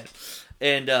the end.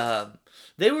 And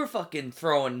they were fucking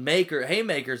throwing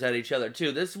haymakers at each other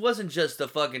too. This wasn't just a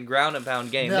fucking ground and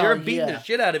pound game. They were beating the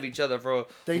shit out of each other for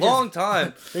a long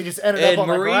time. They just ended up on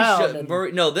the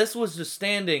ground. No, this was just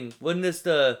standing. Wasn't this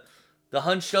the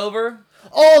hunched over?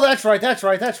 Oh, that's right.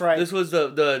 This was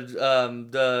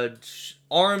the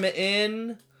arm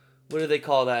in. What do they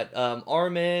call that?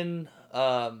 Arm in.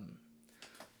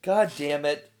 God damn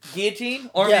it. Guillotine?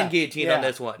 Arm in guillotine on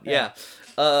this one. Yeah.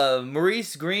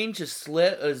 Maurice Green just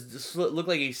looked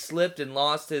like he slipped and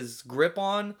lost his grip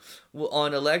on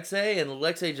Alexei, and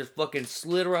Alexei just fucking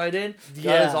slid right in,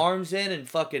 got his arms in, and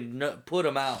fucking put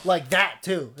him out. Like that,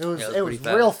 too. It was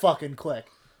real fucking quick.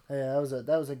 Yeah,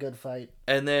 that was a good fight.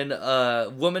 And then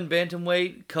woman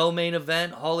bantamweight co-main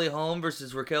event: Holly Holm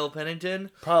versus Raquel Pennington.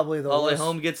 Probably the Holly worst,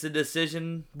 Holm gets the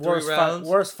decision. Worst 3 rounds.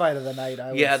 Worst fight of the night.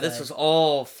 I would say. This was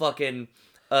all fucking.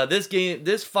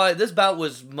 This bout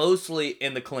was mostly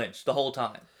in the clinch the whole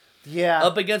time. Yeah.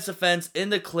 Up against the fence in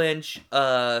the clinch.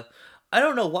 I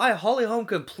don't know why Holly Holm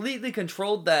completely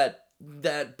controlled that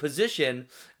position,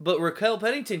 but Raquel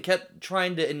Pennington kept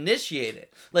trying to initiate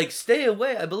it. Like, stay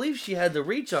away. I believe she had the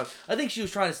reach on. I think she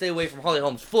was trying to stay away from Holly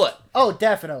Holm's foot. Oh,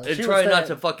 definitely. And trying not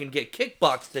to fucking get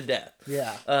kickboxed to death.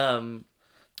 Yeah.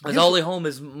 As Holly Holm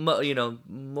is,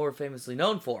 more famously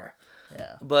known for.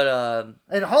 Yeah. But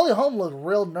and Holly Holm looked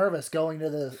real nervous going to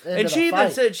the end and of the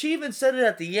fight. she even said it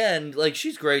at the end. Like,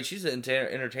 she's great. She's an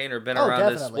entertainer, been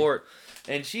around this sport.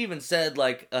 And she even said,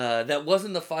 like, that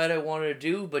wasn't the fight I wanted to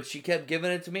do, but she kept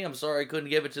giving it to me. I'm sorry I couldn't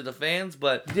give it to the fans,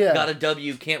 but got a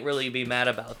W. Can't really be mad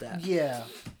about that. Yeah.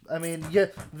 I mean,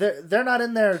 they're not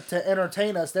in there to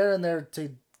entertain us. They're in there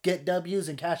to get W's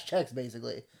and cash checks,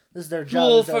 basically. This is their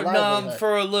job. Well,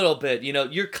 for a little bit,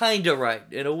 you're kind of right.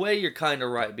 In a way, you're kind of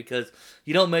right, because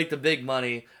you don't make the big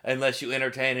money unless you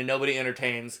entertain, and nobody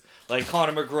entertains. Like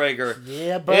Conor McGregor.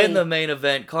 Yeah, buddy. In the main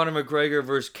event, Conor McGregor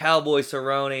versus Cowboy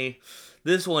Cerrone.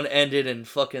 This one ended in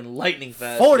fucking lightning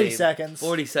fast. 40 seconds.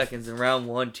 40 seconds in round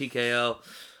 1, TKO.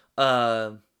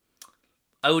 I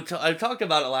talked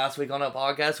about it last week on a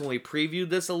podcast when we previewed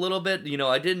this a little bit.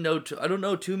 I don't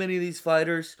know too many of these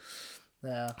fighters.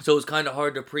 Yeah. So it was kind of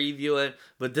hard to preview it,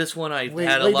 but this one I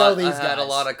had a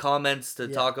lot of comments to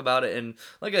talk about it, and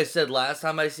like I said last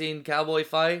time I seen Cowboy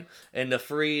fight and the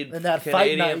freed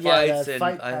Canadian fights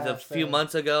a few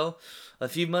months ago. I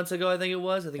think it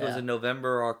was. I think it was in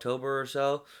November or October or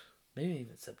so. Maybe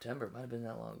even September. It might have been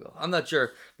that long ago. I'm not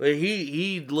sure. But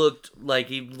he looked like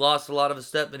he lost a lot of a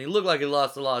step, and he looked like he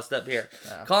lost a lot of step here.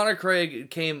 Yeah. Conor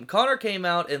came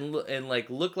out and like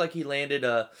looked like he landed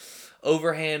a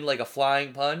overhand, like a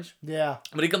flying punch. Yeah.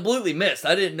 But he completely missed.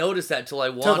 I didn't notice that till I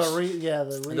watched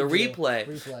the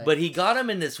replay. But he got him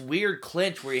in this weird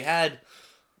clinch where he had,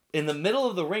 in the middle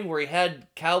of the ring, where he had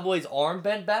Cowboy's arm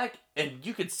bent back, and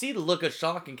you could see the look of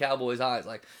shock in Cowboy's eyes.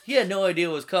 Like, he had no idea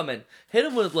what was coming. Hit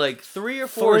him with like 3 or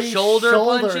 4 shoulder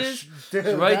punches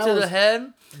right to the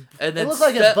head. And then it looked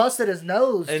like it busted his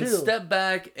nose, and stepped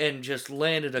back and just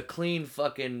landed a clean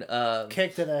fucking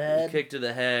kick to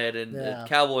the head. And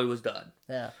Cowboy was done.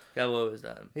 Yeah. Cowboy was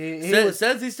done.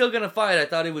 Says he's still gonna fight. I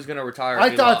thought he was gonna retire.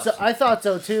 I thought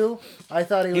so too. I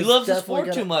thought he was. He loves the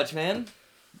sport too much, man.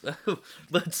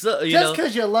 But just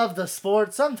because you love the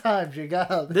sport, sometimes you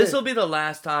gotta. This will be the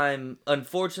last time.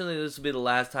 Unfortunately, this will be the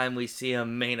last time we see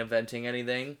him main eventing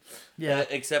anything. Yeah.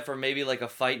 Except for maybe like a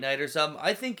fight night or something.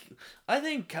 I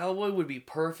think Cowboy would be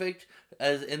perfect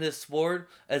as in this sport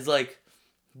as like,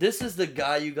 this is the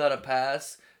guy you gotta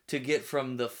pass to get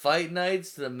from the fight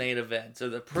nights to the main event. So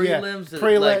the prelims,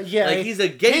 he's a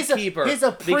gatekeeper. He's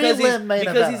a prelim main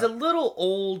event. Because he's a little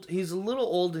old. He's a little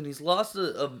old, and he's lost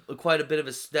quite a bit of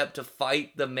a step to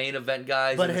fight the main event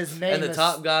guys and the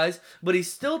top guys. But he's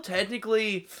still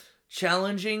technically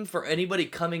challenging for anybody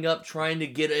coming up trying to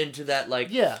get into that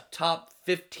top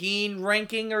 15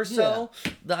 ranking or so.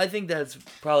 Yeah. I think that's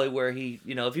probably where he,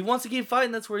 if he wants to keep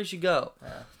fighting, that's where he should go.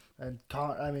 Yeah.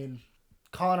 And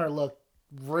Conor looked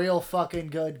real fucking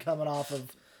good coming off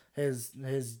of his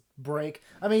break.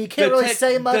 I mean, you can't really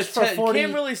say much for 40.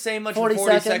 Can't really say much for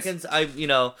 40 seconds.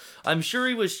 I'm sure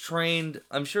he was trained.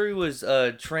 I'm sure he was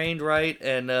trained right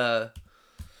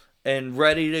and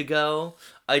ready to go.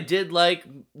 I did like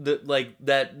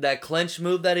that clench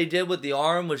move that he did with the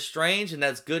arm was strange, and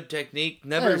that's good technique.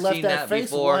 Never left seen that that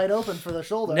face before. wide open for the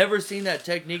shoulder. Never seen that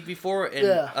technique before, and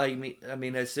Yeah. I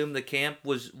mean, I assume the camp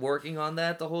was working on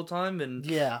that the whole time, and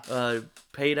Yeah.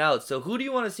 paid out. So who do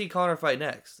you want to see Connor fight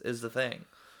next? Is the thing.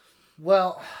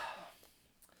 Well,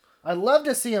 I'd love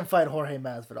to see him fight Jorge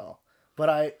Masvidal, but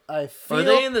I feel Are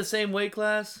they in the same weight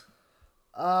class?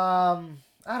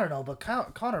 I don't know, but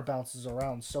Connor bounces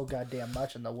around so goddamn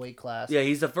much in the weight class. Yeah,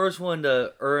 he's the first one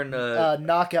to earn a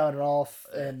knockout and all,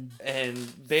 and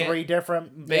three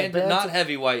different not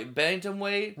heavyweight,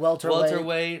 bantamweight,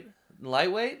 welterweight,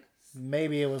 lightweight.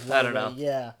 Maybe it was lightweight. I don't know.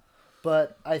 Yeah,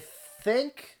 but I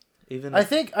think Even I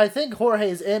think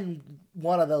Jorge's in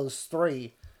one of those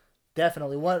three.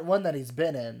 Definitely one that he's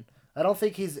been in. I don't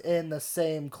think he's in the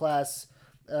same class.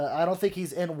 I don't think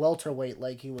he's in welterweight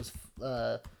like he was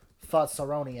fought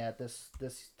Cerrone at this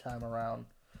time around.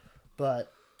 But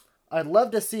I'd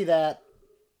love to see that.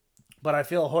 But I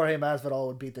feel Jorge Masvidal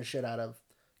would beat the shit out of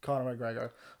Conor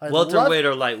McGregor. Welterweight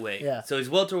or lightweight? Yeah. So he's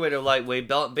welterweight or lightweight.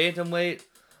 Bantamweight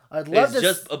I'd love is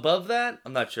just above that?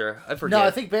 I'm not sure. I forget. No,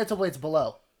 I think bantamweight's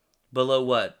below. Below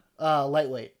what?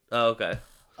 Lightweight. Oh, okay.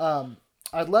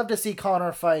 I'd love to see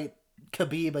Conor fight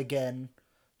Khabib again,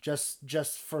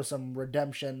 just for some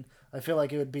redemption. I feel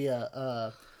like it would be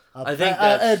it'd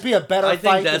be a better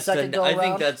fight the second go around. I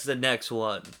think that's the next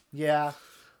one. Yeah.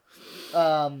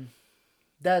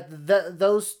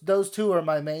 Those two are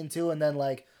my main two, and then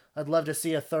like I'd love to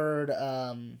see a third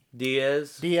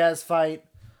Diaz fight,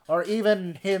 or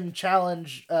even him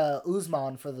challenge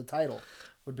Usman for the title.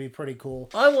 Would be pretty cool.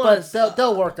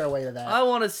 They'll work their way to that. I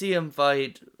want to see him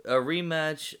fight a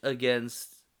rematch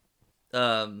against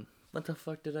what the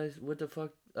fuck?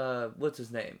 What's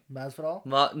his name? Masvidal?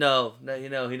 No,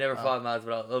 he never fought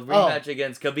Masvidal. A rematch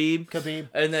against Khabib.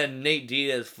 And then Nate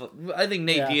Diaz. I think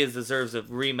Nate Diaz deserves a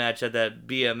rematch at that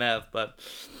BMF, but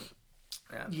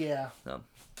yeah. No.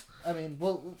 I mean,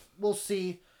 we'll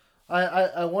see.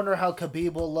 I wonder how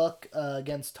Khabib will look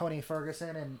against Tony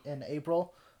Ferguson in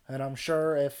April. And I'm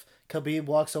sure if Khabib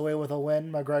walks away with a win,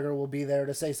 McGregor will be there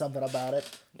to say something about it.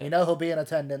 Yep. You know he'll be in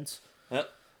attendance. Yep.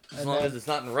 As long as it's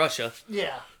not in Russia.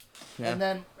 Yeah. And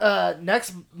then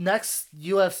next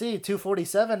UFC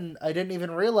 247, I didn't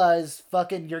even realize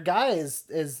fucking your guy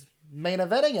is main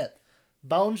eventing it.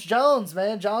 Bones Jones,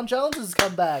 man. John Jones has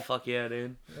come back. Fuck yeah,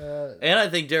 dude. And I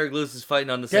think Derek Lewis is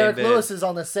fighting on the same Derek Lewis is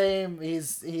on the same.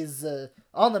 He's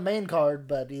on the main card,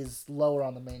 but he's lower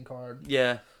on the main card.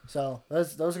 Yeah. So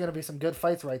those are gonna be some good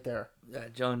fights right there. Yeah,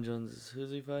 John Jones.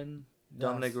 Who's he fighting?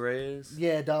 Dominic Reyes.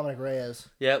 Yeah, Dominic Reyes.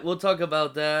 Yeah, we'll talk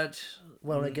about that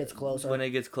when it gets closer. When it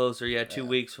gets closer, yeah, 2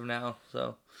 weeks from now.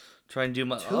 So try and do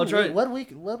my. What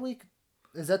week?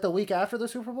 Is that the week after the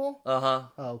Super Bowl? Oh,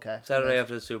 okay. Saturday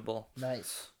after the Super Bowl.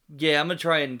 Nice. Yeah, I'm gonna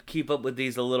try and keep up with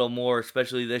these a little more,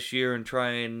 especially this year, and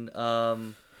try and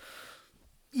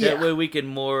that way we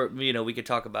can we can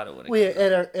talk about it when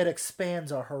it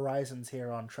expands our horizons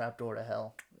here on Trapdoor to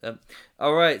Hell.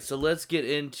 All right, so let's get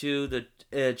into the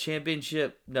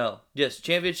championship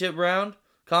round,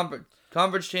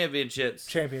 conference championships.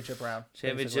 Championship round.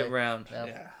 Yep.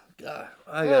 Yeah. God,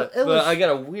 I got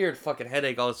a weird fucking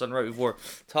headache all of a sudden right before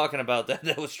talking about that.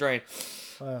 That was strange.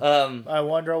 I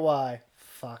wonder why.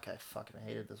 Fuck, I fucking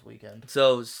hated this weekend.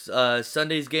 So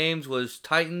Sunday's games was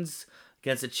Titans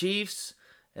against the Chiefs.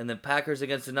 And then Packers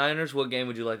against the Niners. What game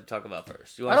would you like to talk about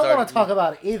first? I don't want to talk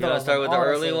about either. You want to start with the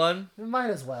early one? Might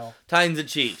as well. Titans and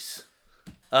Chiefs.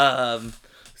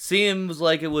 Seems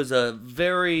like it was a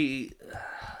very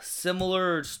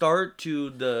similar start to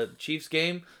the Chiefs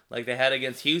game, like they had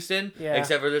against Houston. Yeah.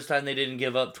 Except for this time they didn't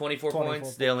give up 24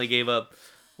 points. They only gave up,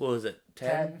 what was it,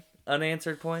 10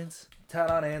 unanswered points? 10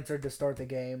 unanswered to start the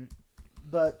game.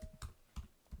 But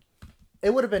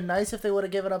it would have been nice if they would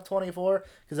have given up 24,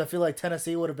 because I feel like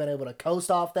Tennessee would have been able to coast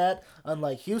off that,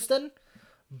 unlike Houston.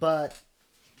 But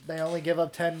they only give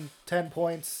up 10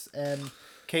 points, and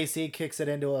KC kicks it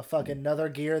into a fucking another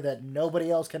gear that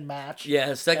nobody else can match.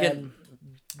 Yeah, second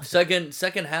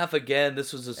half again.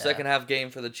 This was a second half game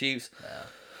for the Chiefs. Yeah.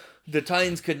 The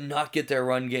Titans could not get their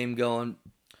run game going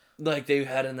like they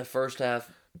had in the first half.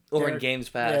 Or in games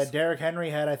past. Yeah, Derrick Henry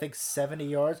had, I think, 70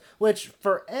 yards, which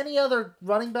for any other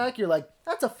running back, you're like,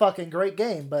 that's a fucking great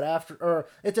game. But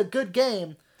it's a good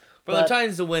game. For the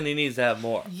Titans to win, he needs to have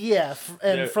more. Yeah,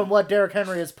 and from what Derrick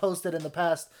Henry has posted in the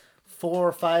past 4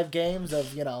 or 5 games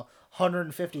of,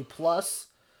 150 plus,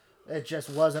 it just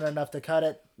wasn't enough to cut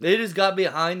it. They just got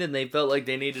behind and they felt like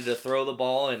they needed to throw the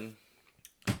ball, and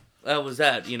that was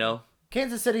that,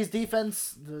 Kansas City's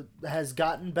defense has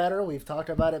gotten better. We've talked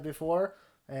about it before.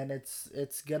 And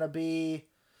it's gonna be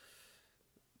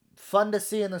fun to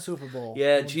see in the Super Bowl.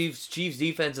 Yeah, Chiefs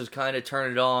defense has kind of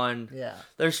turned it on. Yeah.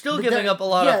 They're still But giving they're- up a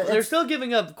lot yeah, of. They're it's- still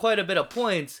giving up quite a bit of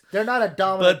points, They're not a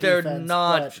dominant but they're defense,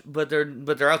 not. But they're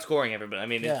outscoring everybody. I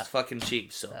mean, Yeah. it's fucking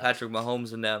Chiefs. So Patrick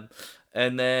Mahomes and them.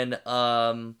 And then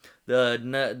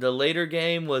the later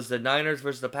game was the Niners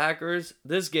versus the Packers.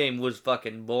 This game was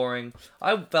fucking boring.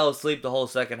 I fell asleep the whole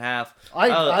second half.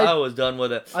 I was done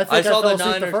with it. I think I saw fell the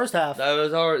asleep the Niners first half.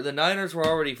 the Niners were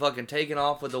already fucking taking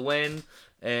off with the win.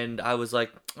 And I was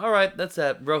like, all right, that's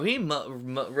that. Raheem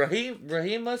Raheem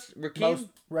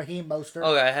Mostert.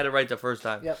 Okay, I had it right the first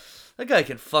time. Yep. That guy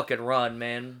can fucking run,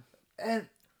 man. And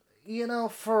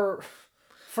for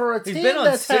a team He's been on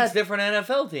that's 6 different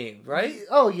NFL teams, right?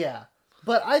 Oh yeah,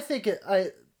 but I think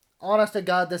honest to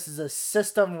God, this is a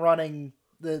system running.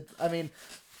 Oh,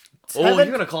 you're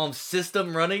gonna call him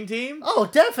system running team? Oh,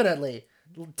 definitely.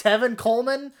 Tevin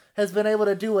Coleman has been able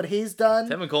to do what he's done.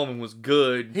 Tevin Coleman was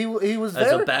good. He was as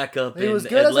a backup. He was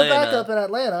good Atlanta. as a backup in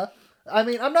Atlanta. I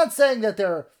mean, I'm not saying that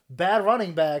they're bad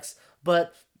running backs,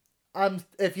 but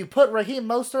if you put Raheem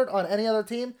Mostert on any other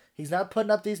team, he's not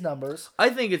putting up these numbers. I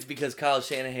think it's because Kyle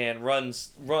Shanahan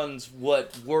runs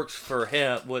what works for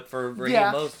him, for Raheem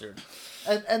Mostert.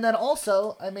 And then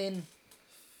also, I mean,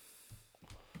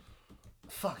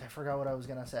 fuck, I forgot what I was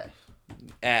gonna say.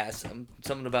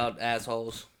 Something about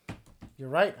assholes. You're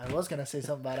right. I was gonna say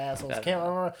something about assholes. Can't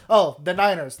remember. Oh, the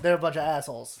Niners. They're a bunch of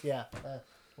assholes. Yeah.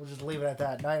 We'll just leave it at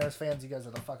that. Niners fans, you guys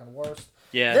are the fucking worst.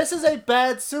 Yeah. This is a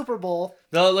bad Super Bowl.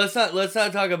 No, let's not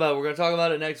talk about it. We're gonna talk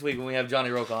about it next week when we have Johnny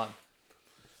Roque on.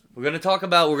 We're gonna talk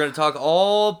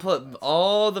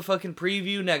all the fucking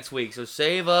preview next week. So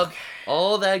save up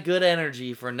all that good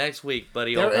energy for next week,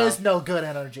 buddy. There is no good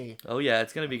energy. Oh yeah,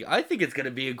 it's gonna be. I think it's gonna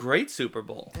be a great Super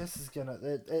Bowl. This is gonna.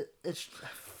 It's.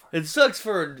 It sucks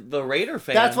for the Raider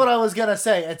fan. That's what I was gonna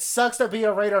say. It sucks to be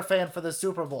a Raider fan for the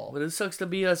Super Bowl. But it sucks to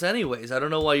be us anyways. I don't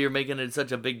know why you're making it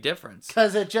such a big difference.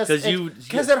 Because it hurts a little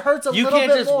bit more. You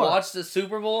can't just watch the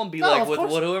Super Bowl and be like, with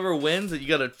whoever wins, that you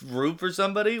gotta root for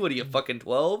somebody. What are you, fucking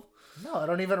 12? No, I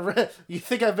don't even. You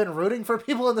think I've been rooting for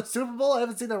people in the Super Bowl? I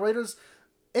haven't seen the Raiders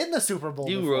in the Super Bowl.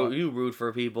 You root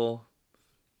for people.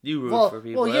 You root for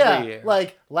people. Well, yeah. Every year.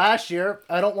 Like last year,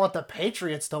 I don't want the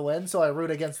Patriots to win, so I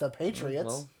root against the Patriots.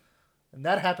 Well, and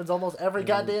that happens almost every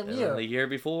goddamn year. The year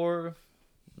before,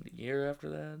 the year after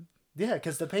that. Yeah,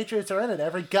 because the Patriots are in it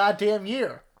every goddamn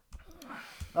year.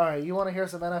 All right, you want to hear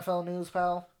some NFL news,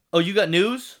 pal? Oh, you got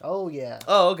news? Oh, yeah.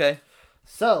 Oh, okay.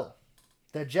 So,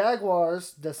 the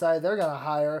Jaguars decide they're going to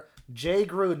hire Jay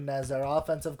Gruden as their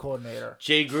offensive coordinator.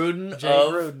 Jay Gruden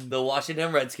of the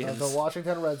Washington Redskins. The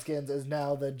Washington Redskins is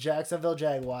now the Jacksonville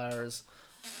Jaguars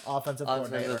offensive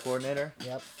coordinator.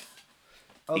 Yep.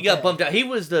 Okay. He got bumped out. He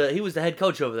was the head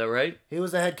coach over there, right? He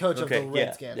was the head coach of the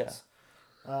Redskins.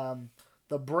 Yeah.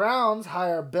 The Browns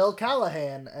hire Bill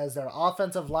Callahan as their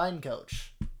offensive line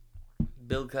coach.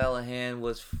 Bill Callahan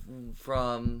was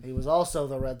from. He was also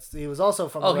from the Redskins. He was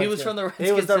from the Redskins.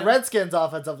 He was the Redskins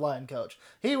offensive line coach.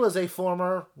 He was a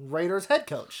former Raiders head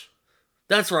coach.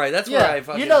 That's right. That's where I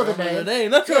fucking remember the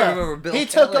name. That's where I remember Bill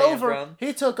Callahan from.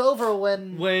 He took over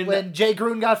when Jay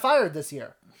Gruden got fired this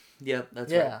year. Yep,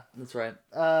 that's right. That's right.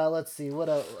 Let's see what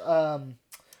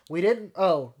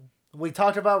we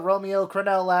talked about Romeo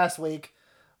Crennel last week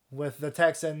with the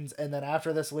Texans, and then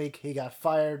after this week he got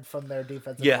fired from their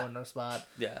defensive coordinator spot.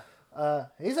 Yeah.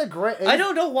 He's a great. I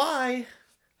don't know why.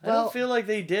 I don't feel like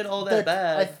they did all that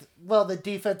bad. The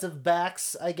defensive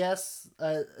backs, I guess.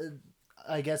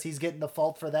 I guess he's getting the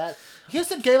fault for that.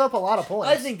 Houston gave up a lot of points.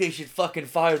 I think they should fucking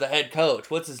fire the head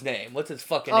coach. What's his name? What's his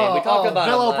fucking name? We talked about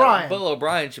Bill O'Brien. Bill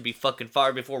O'Brien should be fucking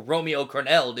fired before Romeo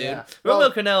Crennel, dude. Yeah.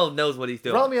 Romeo Crennel knows what he's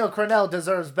doing. Romeo Crennel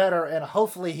deserves better, and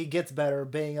hopefully he gets better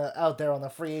being out there on the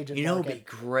free agent market. It would be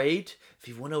great if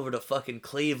he went over to fucking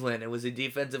Cleveland and was a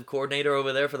defensive coordinator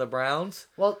over there for the Browns.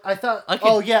 Well, I thought...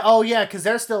 Oh, yeah, because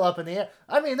they're still up in the air.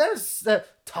 I mean, there's...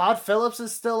 Todd Phillips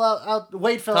is still out.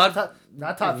 Wade Phillips.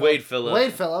 Wade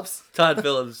Phillips. Todd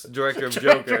Phillips, director of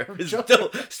Joker. Is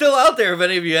still out there if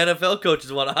any of you NFL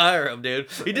coaches want to hire him, dude.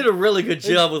 He did a really good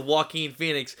job with Joaquin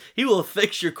Phoenix. He will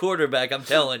fix your quarterback, I'm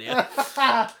telling you.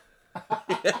 That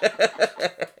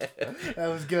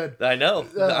was good. I know.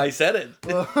 I said it.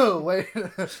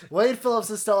 Wade Phillips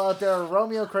is still out there.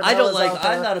 Romeo Crennel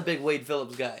I'm not a big Wade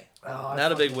Phillips guy.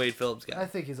 Not a big Wade Phillips guy. I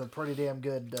think he's a pretty damn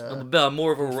good... I'm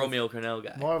more of a Romeo Crennel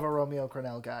guy. More of a Romeo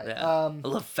Crennel guy. Yeah. I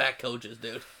love fat coaches,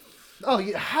 dude. Oh,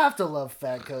 you have to love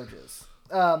fat coaches.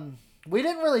 We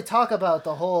didn't really talk about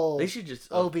the whole they should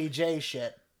just, OBJ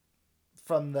shit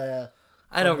from the...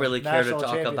 I don't really care to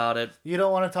talk about it. You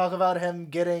don't want to talk about him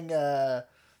getting...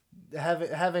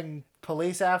 having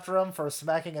police after him for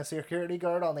smacking a security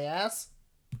guard on the ass?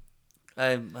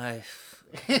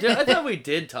 Dude, I thought we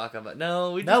did talk about.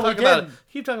 No, we just No, we talk about. didn't.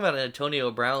 Keep talking about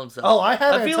Antonio Brown stuff. Oh, I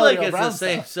have I feel Antonio like it's Brown the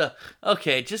same stuff. stuff.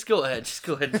 Okay, just go ahead. Just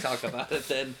go ahead and talk about it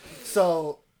then.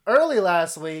 So early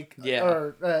last week,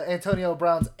 Yeah. Antonio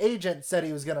Brown's agent said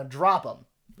he was gonna drop him,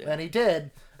 and he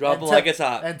did. Drop him like it's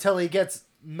hot. until he gets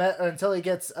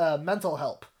mental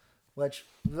help, which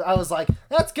I was like,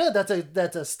 that's good.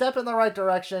 That's a step in the right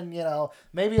direction. You know,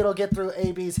 maybe it'll get through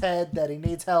AB's head that he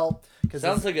needs help.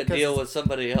 Sounds like a deal with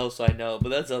somebody else I know, but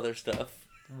that's other stuff.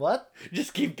 What?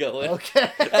 Just keep going.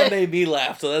 Okay. That made me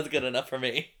laugh, so that's good enough for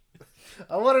me.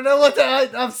 I want to know what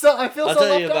that. I feel I'll so.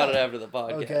 tell you left about out. it after the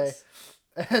podcast. Okay.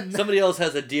 And Somebody else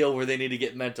has a deal where they need to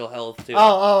get mental health too.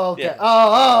 okay.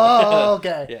 Yeah.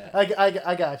 Okay. Yeah.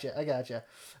 I got you.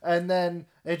 And then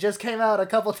it just came out a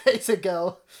couple days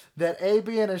ago that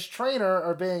AB and his trainer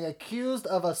are being accused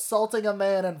of assaulting a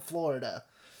man in Florida.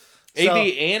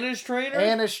 AB and his trainer?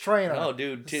 And his trainer. Oh,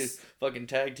 dude, two fucking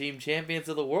tag team champions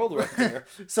of the world right there.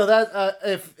 So that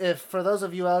if for those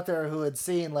of you out there who had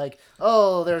seen like,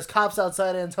 oh, there's cops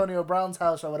outside Antonio Brown's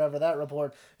house or whatever that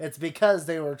report, it's because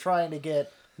they were trying to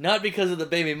get. Not because of the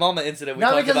baby mama incident we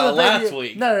talked about last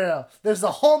week. No. There's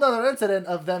a whole nother incident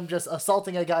of them just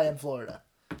assaulting a guy in Florida.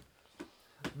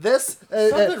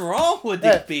 Something wrong with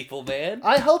these people, man.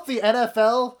 I hope the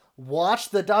NFL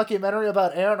watched the documentary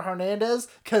about Aaron Hernandez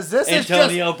because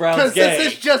Antonio Brown's gay.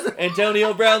 This is just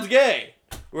Antonio Brown's gay,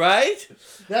 right?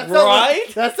 that's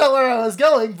Right? Not where I was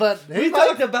going, but We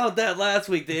talked about that last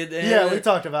week. Yeah, we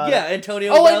talked about it. Yeah,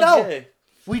 Antonio Oh wait, Brown's no, gay.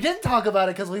 we didn't talk about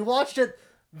it because we watched it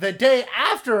the day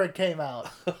after it came out,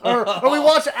 or we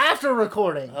watched it after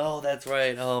recording. Oh, that's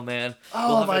right. Oh man. Oh,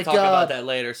 we'll have my to talk God. about that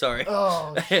later. Sorry.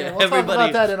 Oh shit! We'll talk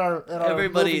about that in our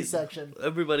movie section.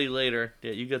 Everybody later.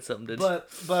 Yeah, you got something to.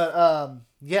 But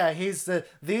yeah,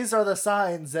 these are the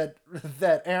signs that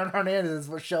Aaron Hernandez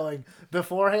was showing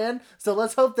beforehand. So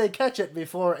let's hope they catch it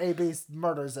before AB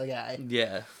murders a guy.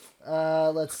 Yeah.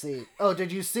 Let's see. Oh,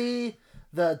 did you see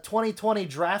the 2020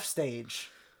 draft stage?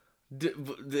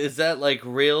 Is that like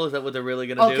real? Is that what they're really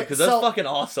gonna do? Because that's fucking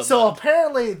awesome. So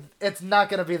apparently, it's not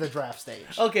gonna be the draft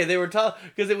stage. Okay, they were talking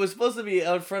because it was supposed to be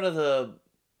out front of the.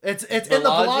 It's in the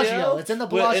Bellagio. It's in the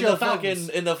Bellagio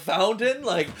in the fountain.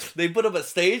 Like they put up a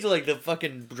stage. Like the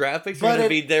fucking draft picks are gonna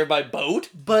be there by boat.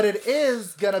 But it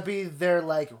is gonna be their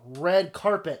like red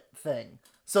carpet thing.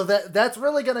 So that's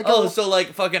really gonna go. Oh, so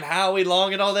like fucking Howie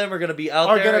Long and all them are gonna be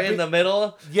out there in the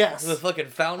middle. Yes. With the fucking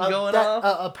fountain going off.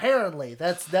 Apparently,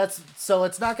 that's so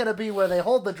it's not gonna be where they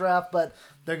hold the draft, but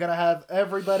they're gonna have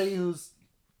everybody who's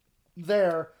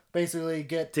there basically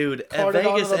get. Dude, at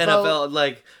Vegas NFL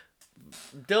like.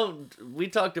 We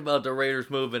talked about the Raiders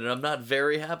moving, and I'm not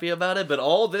very happy about it. But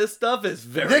all this stuff is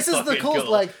very. This is the cool.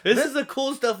 Like this is the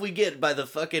cool stuff we get by the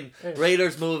fucking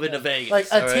Raiders moving to Vegas. Like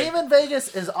a team in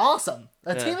Vegas is awesome.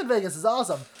 Team in Vegas is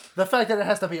awesome. The fact that it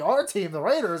has to be our team, the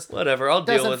Raiders. Whatever, I'll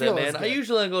deal with it, man. I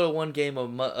usually go to one game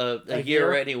a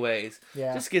year, anyways.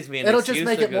 Yeah, just gives me an. It'll just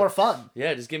make it more fun.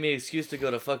 Yeah, just give me an excuse to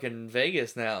go to fucking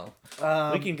Vegas now.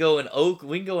 We can go in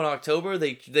October.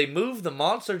 They moved the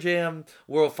Monster Jam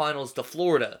World Finals to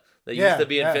Florida. That used to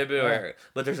be in February.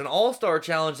 But there's an All-Star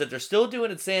Challenge that they're still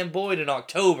doing at Sam Boyd in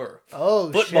October.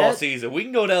 Oh, Football season. We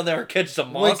can go down there and catch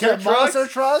some monster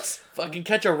trucks. Fucking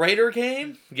catch a Raider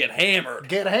game. Get hammered.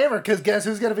 Because guess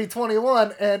who's going to be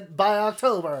 21 and by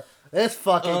October? This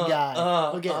fucking guy.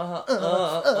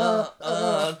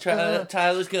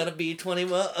 Tyler's going to be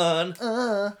 21.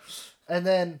 And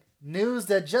then news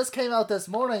that just came out this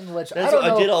morning, which I don't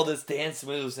know. I did all this dance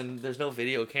moves and there's no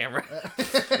video camera.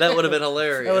 That would have been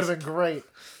hilarious. That would have been great.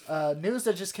 News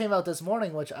that just came out this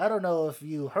morning, which I don't know if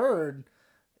you heard.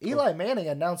 Eli Manning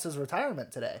announced his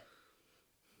retirement today.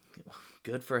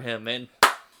 Good for him, man.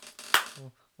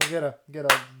 We'll get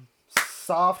a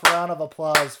soft round of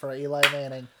applause for Eli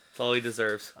Manning. That's all he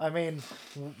deserves. I mean,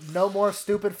 no more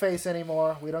stupid face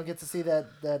anymore. We don't get to see that.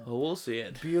 We'll see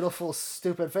it. Beautiful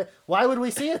stupid face. Why would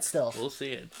we see it still? We'll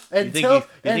see it. Until, you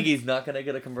think he's not gonna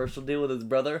get a commercial deal with his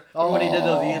brother? Or when he did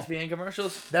those ESPN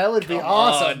commercials? That would be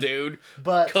awesome, on, dude.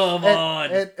 But come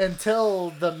on. Until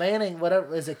the Manning,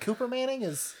 whatever is it? Cooper Manning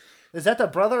Is that the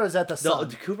brother or is that the son?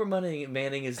 No, Cooper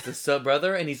Manning is the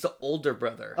sub-brother, and he's the older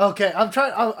brother. Okay, I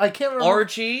can't remember.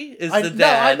 Archie is the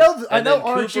dad. No, I know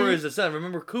Archie. Cooper is the son.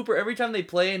 Remember, Cooper, every time they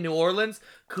play in New Orleans,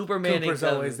 Cooper Manning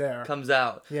always there. Comes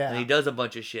out. Yeah. And he does a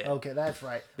bunch of shit. Okay, that's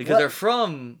right. Because they're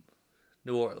from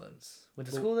New Orleans. Went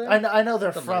to school there? I know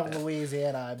they're from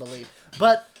Louisiana, I believe.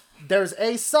 But there's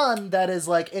a son that is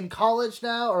like in college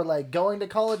now or like going to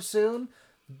college soon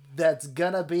that's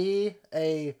gonna be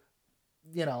a...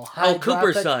 high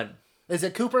Cooper's son. Is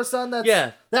it Cooper's son?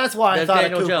 Yeah. That's why I That's thought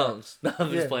Daniel of Cooper. Jones. No,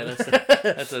 I'm just Yeah. playing.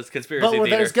 That's a conspiracy But theater.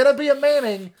 there's gonna be a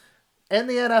Manning in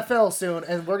the NFL soon,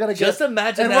 and we're gonna get Just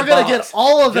imagine and that we're gonna box. get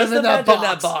all of them Just in that imagine box.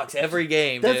 that box every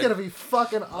game. That's dude. gonna be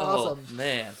fucking awesome. Oh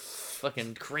man,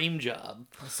 fucking cream job.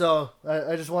 So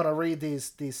I just want to read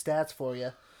these stats for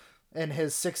you. In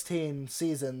his 16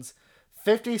 seasons,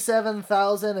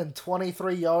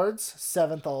 57,023 yards,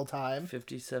 7th all time.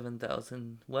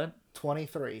 57,000. What?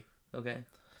 23. Okay.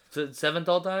 So 7th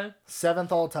all time.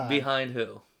 7th all time. Behind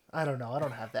who? I don't know. I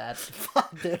don't have that.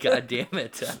 Fuck, dude. God damn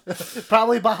it.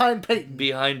 Probably behind Peyton.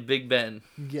 Behind Big Ben.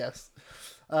 Yes.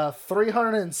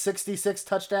 366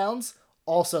 touchdowns,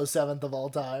 also 7th of all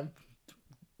time.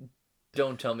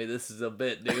 Don't tell me this is a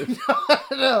bit, dude.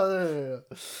 No.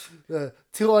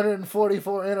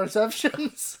 244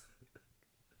 interceptions.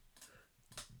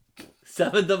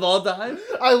 7th of all time.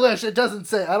 I wish. It doesn't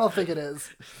say. I don't think it is.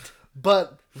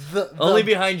 But Only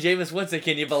behind Jameis Winston.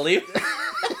 Can you believe?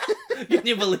 Can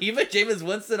you believe it? Jameis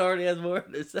Winston already has more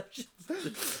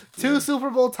interceptions. 2 Super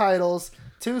Bowl titles,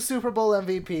 2 Super Bowl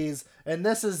MVPs, and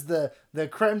this is the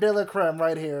creme de la creme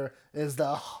right here is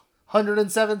the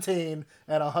 117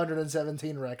 and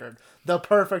 117 record. The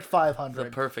perfect 500. The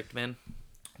perfect, man.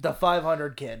 The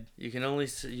 500 kid. You can only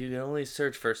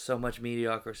search for so much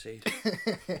mediocrity.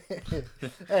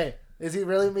 Hey, is he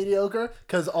really mediocre?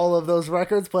 Because all of those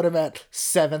records put him at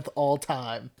 7th all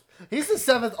time. He's the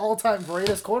 7th all time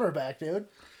greatest quarterback, dude.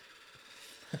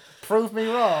 Prove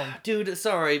me wrong. Dude,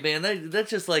 sorry, man. That's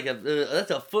just like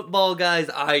that's a football guy's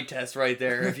eye test right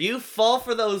there. If you fall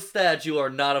for those stats, you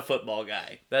are not a football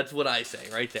guy. That's what I say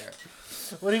right there.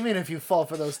 What do you mean if you fall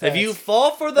for those stats? If you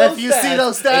fall for those If you stats, see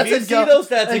those stats if you and see go- those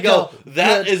stats and and go, go,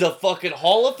 that good. is a fucking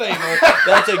Hall of Famer.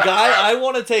 That's a guy I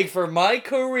want to take for my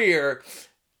career.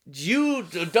 You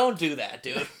don't do that,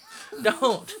 dude.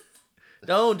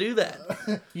 Don't do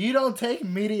that. You don't take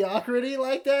mediocrity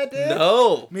like that, dude?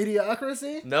 No.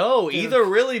 Mediocrity? No, either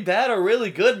really bad or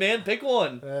really good, man. Pick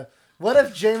one. What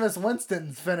if Jameis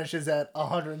Winston finishes at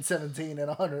 117 and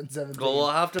 117? Well,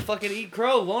 I'll have to fucking eat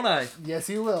crow, won't I? Yes,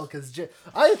 you will, because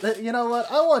you know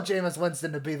what? I want Jameis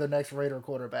Winston to be the next Raider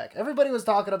quarterback. Everybody was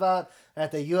talking about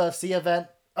at the UFC event.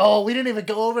 Oh, we didn't even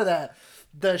go over that.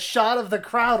 The shot of the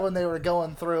crowd when they were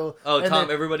going through. Oh, and Tom!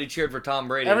 then Everybody cheered for Tom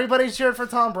Brady. Everybody cheered for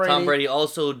Tom Brady. Tom Brady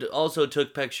also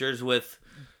took pictures with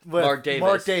Mark Davis.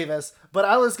 Mark Davis. But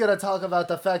I was gonna talk about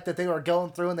the fact that they were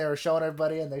going through and they were showing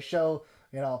everybody, and they show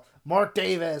Mark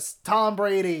Davis, Tom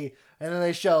Brady, and then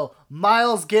they show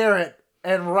Myles Garrett,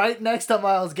 and right next to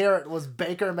Myles Garrett was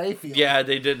Baker Mayfield. Yeah,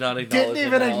 they did not acknowledge Didn't him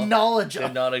even at all. acknowledge Did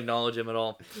him. not acknowledge him at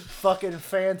all. Fucking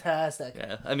fantastic.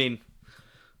 Yeah, I mean,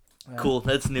 cool.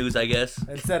 That's news, I guess.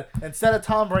 Instead of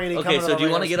Tom Brady. Okay, coming so to the do you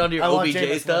want to Raiders, get onto your I want OBJ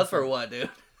Jameis stuff Winston. or what, dude?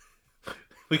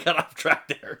 We got off track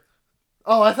there.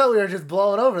 Oh, I thought we were just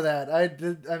blowing over that.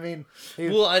 I mean,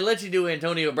 Well, I let you do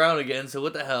Antonio Brown again, so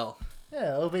what the hell?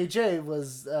 yeah, OBJ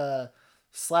was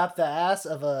slapped the ass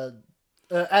of a.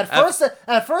 At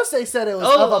first they said it was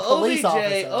of a police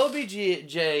officer.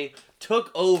 OBJ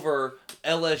took over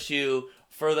LSU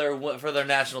for their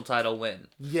national title win.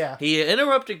 Yeah. He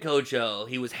interrupted Coach O.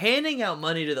 He was handing out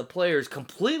money to the players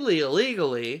completely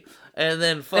illegally, and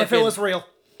then fucking If it was real.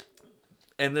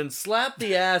 and then slapped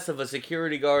the ass of a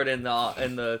security guard in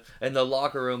the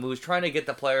locker room who was trying to get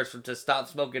the players to stop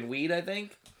smoking weed, I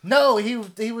think. No,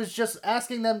 he was just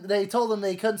asking them. They told them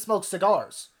they couldn't smoke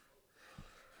cigars.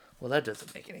 Well, that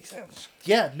doesn't make any sense.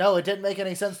 Yeah, no, it didn't make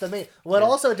any sense to me. What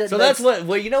also didn't. So make that's what.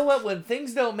 Well, you know what? When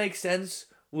things don't make sense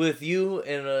with you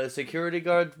and a security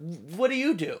guard, what do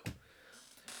you do?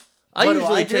 I What do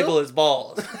usually I do? tickle his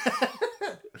balls.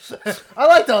 I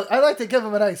like to give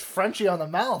him a nice Frenchie on the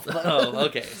mouth. But Oh,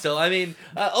 okay. So I mean,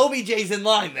 OBJ's in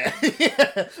line then.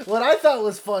 yeah. What I thought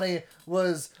was funny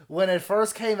was when it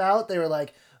first came out, they were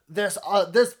like, this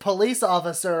police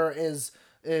officer is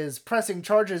pressing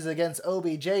charges against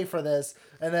OBJ for this,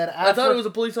 and then after, I thought it was a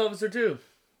police officer too.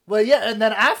 well, yeah, and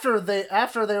then after they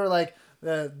were like,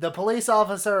 the police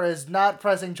officer is not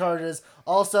pressing charges.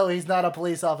 Also, he's not a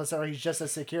police officer. He's just a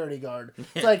security guard.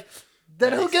 It's like,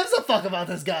 then who gives a fuck about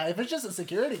this guy if it's just a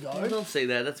security guard? Don't say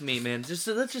that. That's me, man. That's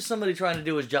just somebody trying to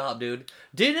do his job, dude.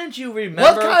 Didn't you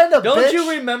remember? What kind of Don't bitch? you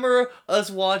remember us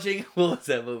watching? What was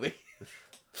that movie?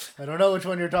 I don't know which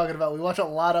one you're talking about. We watch a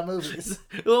lot of movies.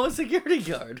 What was security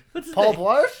guard? What's his Paul name?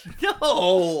 Blart?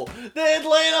 No, the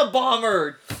Atlanta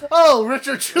bomber, Oh,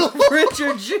 Richard Jewell.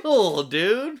 Richard Jewell,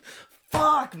 dude.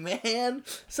 Fuck, man.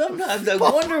 Sometimes I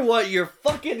wonder what your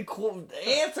fucking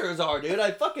answers are, dude. I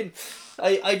you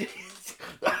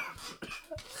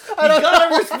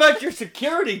gotta respect your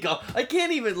security guard. I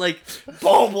can't even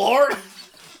Paul Blart.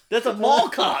 That's a mall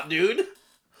cop, dude.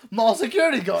 mall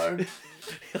security guard.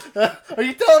 Are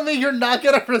you telling me you're not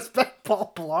gonna respect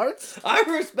Paul Blart? I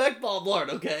respect Paul Blart,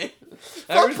 okay?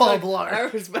 Fuck Paul Blart. I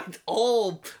respect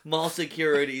all mall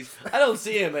securities. I don't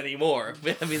see him anymore.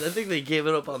 I mean, I think they gave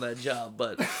it up on that job,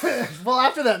 but... Well,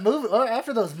 after that movie, or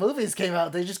after those movies came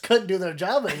out, they just couldn't do their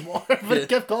job anymore. But it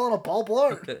kept calling him Paul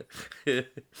Blart.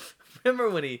 Remember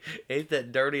when he ate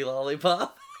that dirty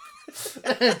lollipop?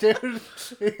 Dude,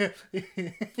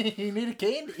 he needed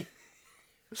candy.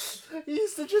 He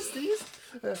used to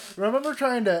remember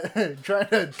trying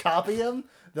to copy him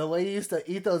the way he used to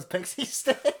eat those pixie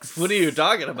sticks. What are you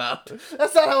talking about?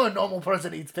 That's not how a normal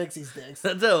person eats pixie sticks.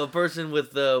 That's how a person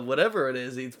with whatever it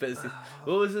is eats pixie.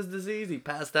 What was his disease? He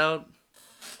passed out.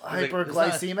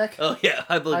 Hyperglycemic. Oh yeah,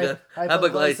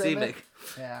 hypoglycemic.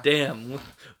 Yeah. Damn.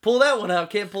 Pull that one out.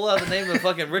 Can't pull out the name of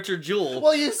fucking Richard Jewell.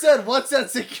 Well, you said, what's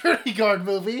that security guard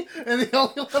movie? And the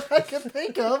only one I could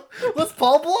think of was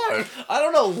Paul Blart. I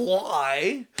don't know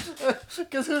why.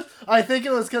 I think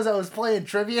it was because I was playing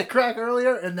Trivia Crack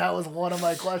earlier, and that was one of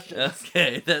my questions.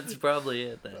 Okay, that's probably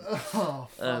it then. Oh,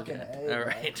 fucking A, all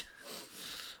right.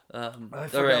 All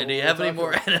forgot right. what Do you we have were any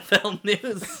more talking NFL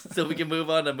news so we can move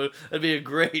on to That'd be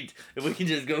great if we can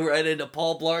just go right into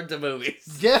Paul Blart to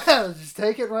movies. Yeah, just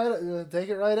take it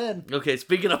right in. Okay,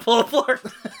 speaking of Paul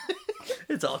Blart,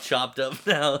 it's all chopped up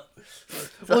now.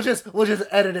 We'll just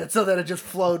edit it so that it just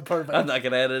flowed perfect. I'm not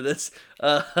gonna edit this.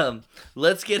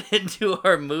 Let's get into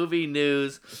our movie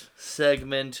news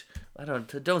segment.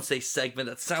 Don't say segment.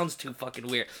 That sounds too fucking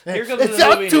weird. Here comes it's the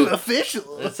not movie too news.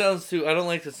 official. It sounds too. I don't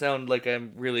like to sound like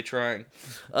I'm really trying.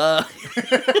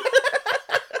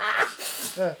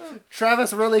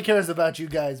 Travis really cares about you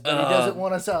guys, but he doesn't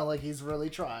want to sound like he's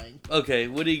really trying. Okay,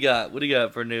 what do you got? What do you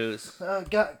got for news?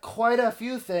 Got quite a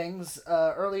few things.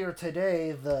 Earlier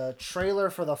today, the trailer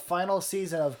for the final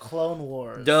season of Clone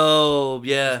Wars Dope,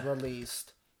 yeah. was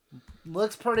released.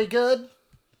 Looks pretty good.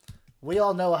 We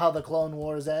all know how the Clone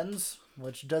Wars ends,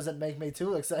 which doesn't make me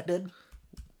too excited.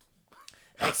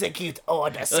 Execute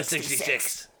Order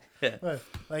 66. Yeah.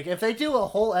 Like, if they do a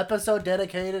whole episode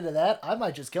dedicated to that, I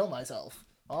might just kill myself.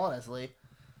 Honestly.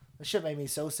 This shit made me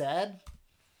so sad.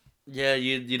 Yeah,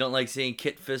 you don't like seeing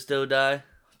Kit Fisto die?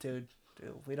 Dude,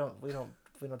 we don't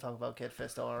talk about Kit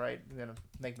Fisto, alright? You're gonna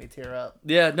make me tear up.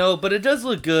 Yeah, no, but it does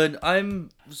look good. I've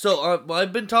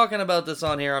been talking about this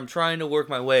on here. I'm trying to work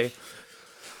my way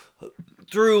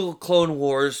through Clone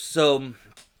Wars, so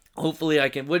hopefully I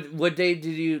can. What date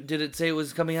did it say it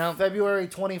was coming out? February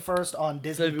 21st on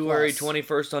Disney+. February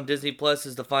 21st on Disney Plus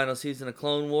is the final season of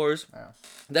Clone Wars. Yeah.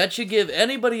 That should give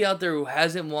anybody out there who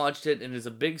hasn't watched it and is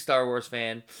a big Star Wars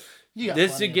fan,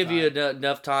 this should give you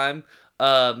enough time.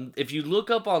 If you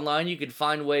look up online, you can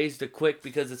find ways to quick,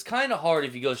 because it's kind of hard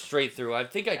if you go straight through. I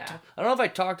don't know if I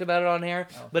talked about it on here,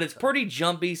 but it's pretty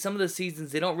jumpy. Some of the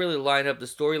seasons, they don't really line up. The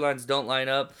storylines don't line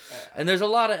up, and there's a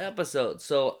lot of episodes.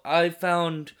 So I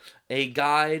found a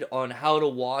guide on how to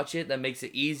watch it that makes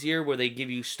it easier, where they give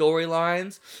you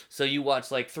storylines. So you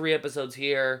watch like 3 episodes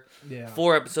here,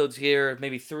 4 episodes here,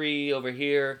 maybe 3 over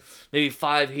here, maybe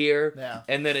 5 here,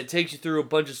 and then it takes you through a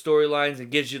bunch of storylines and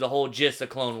gives you the whole gist of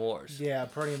Clone Wars. Yeah,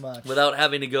 pretty much. Without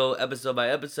having to go episode by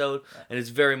episode, and it's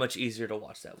very much easier to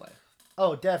watch that way.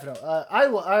 Oh, definitely.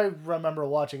 I remember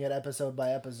watching it episode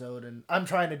by episode, and I'm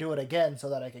trying to do it again so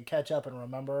that I can catch up and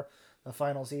remember the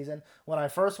final season. When I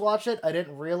first watched it, I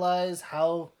didn't realize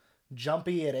how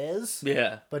jumpy it is.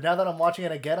 Yeah. But now that I'm watching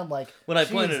it again, I'm like, when I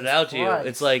pointed it out to you,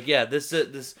 it's like, yeah, this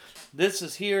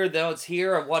is here, now it's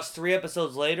here. I watched 3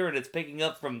 episodes later, and it's picking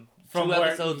up from 2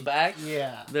 episodes back.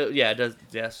 Yeah. Yeah, it does.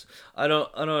 Yes. I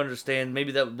don't understand.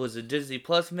 Maybe that was a Disney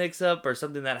Plus mix-up or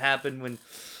something that happened when.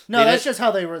 No, that's just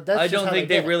how they were. I don't think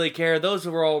they really care. Those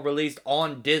were all released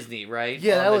on Disney, right?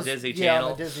 Yeah, on the Disney Channel.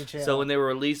 on the Disney Channel. So when they were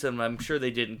releasing them, I'm sure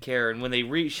they didn't care. And when they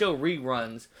show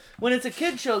reruns, when it's a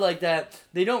kid show like that,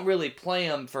 they don't really play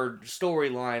them for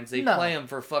storylines. They play them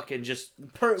for fucking just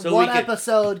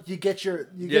episode. You get your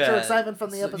excitement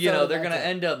from the episode. You know, they're gonna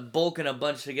end up bulking a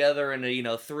bunch together in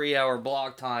a 3-hour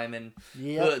block time, and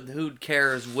who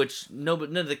cares which?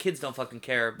 None of the kids don't fucking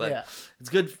care, but it's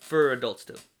good for adults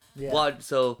too. Yeah.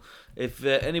 So if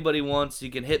anybody wants, you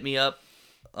can hit me up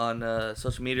on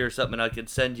social media or something, and I can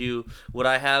send you what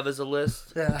I have as a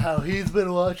list. Yeah, how he's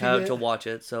been watching how to watch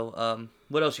it. So,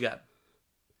 what else you got?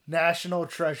 National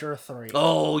Treasure 3.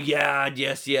 Oh, yeah.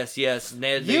 Yes.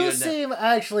 You seem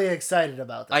actually excited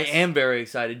about this. I am very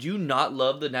excited. Do you not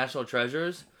love the National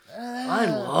Treasures? I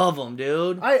love them,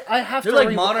 dude. I have they're to.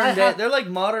 Like modern day. They're like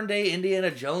modern day Indiana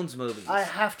Jones movies. I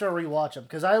have to rewatch them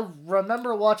because I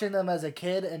remember watching them as a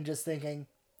kid and just thinking,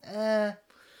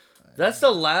 That's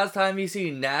the last time you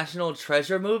see National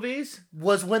Treasure movies?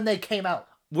 Was when they came out.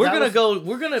 We're That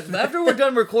gonna after we're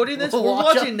done recording this, We'll we're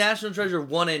watch watching National Treasure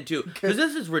 1 and 2 because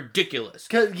this is ridiculous.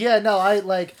 I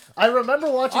remember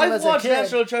watching them I've as a watched kid.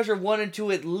 National Treasure 1 and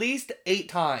 2 at least 8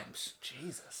 times.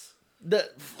 Jesus.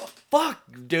 Fuck,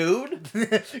 dude.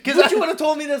 Because Would you would have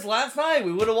told me this last night?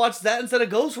 We would have watched that instead of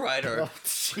Ghost Rider. Oh,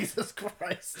 Jesus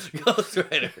Christ. Ghost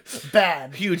Rider.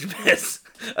 Bad. Huge miss.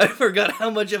 I forgot how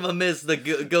much of a miss the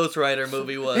Ghost Rider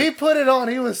movie was. He put it on.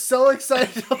 He was so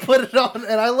excited to put it on.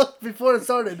 And I looked before it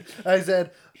started. I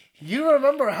said, you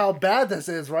remember how bad this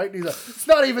is, right? And he's like, it's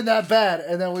not even that bad.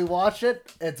 And then we watched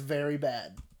it. It's very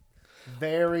bad.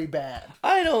 Very bad.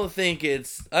 I don't think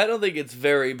it's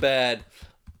very bad.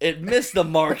 It missed the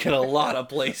mark in a lot of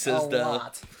places, though.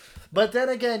 Lot. But then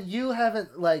again, you haven't,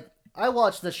 I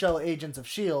watched the show Agents of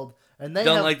S.H.I.E.L.D. And they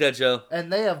Don't like that show.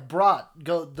 And they have brought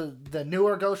the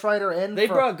newer Ghost Rider in. They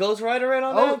brought Ghost Rider in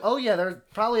on that? Oh, yeah. There's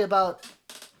probably about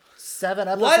 7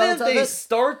 episodes Why didn't of they it.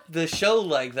 start the show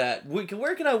like that?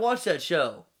 Where can I watch that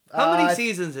show? How many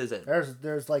seasons is it?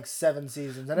 There's like 7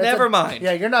 seasons. And Never mind.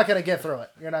 Yeah, you're not gonna get through it.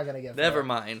 Never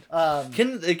mind. Um,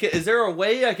 Is there a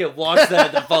way I can watch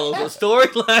that to follow the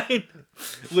storyline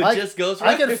with just Ghost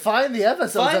Rider? I can find the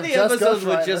episodes. Find the episodes Ghost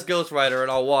with Rider. just Ghost Rider, and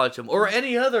I'll watch them, or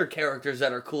any other characters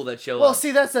that are cool that show Well, up.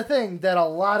 see, that's the thing that a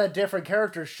lot of different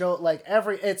characters show.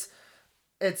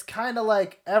 It's kind of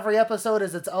like every episode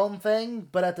is its own thing,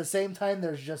 but at the same time,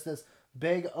 there's just this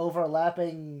big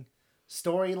overlapping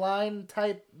storyline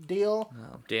type deal.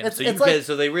 Oh, damn!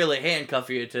 So they really handcuff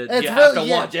you to have to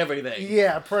watch everything.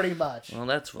 Yeah, pretty much. Well,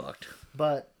 that's fucked.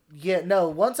 But yeah,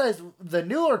 no. The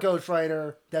newer Ghost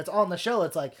Rider that's on the show,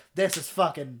 it's like this is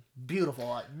fucking beautiful.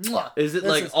 Like, mwah. Is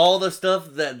it all the stuff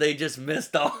that they just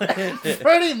missed on?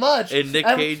 Pretty much. In Nick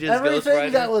Cage's Ghost Rider?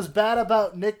 Everything that was bad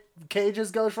about Nick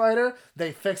Cage's Ghost Rider,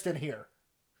 they fixed in here.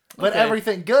 But Okay.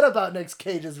 everything good about Nick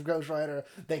Cage's Ghost Rider,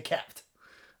 they kept.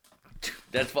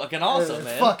 That's fucking awesome,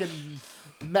 man. Fucking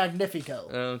magnifico.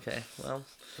 Okay, well,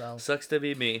 So, sucks to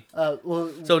be me.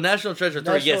 well, So National Treasure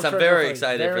 3, National yes, I'm Treasure very 3,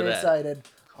 excited for very that. excited.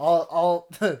 I'll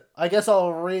I guess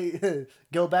I'll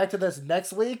go back to this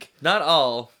next week. Not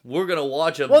all. We're gonna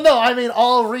watch them. Well, no, I mean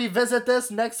I'll revisit this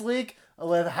next week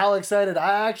with how excited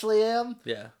I actually am.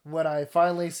 Yeah. When I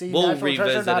finally see We'll National Treasure,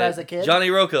 revisit not it. as a kid.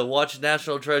 Johnny Roca, watch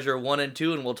National Treasure 1 and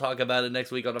 2, and we'll talk about it next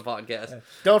week on the podcast.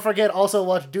 Don't forget, also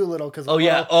watch Doolittle. Oh,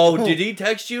 yeah. Oh, did he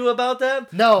text you about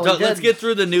that? No, So, he let's didn't. get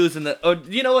through the news and the... Oh,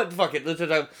 you know what? Fuck it. Let's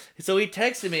talk. So he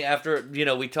texted me after,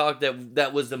 we talked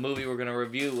that was the movie we're going to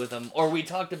review with him. Or we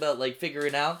talked about,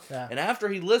 figuring out. Yeah. And after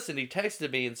he listened, he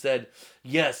texted me and said,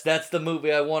 yes, that's the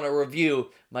movie I want to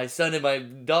review. My son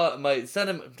and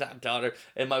daughter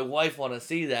and my wife want to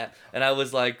see that. And I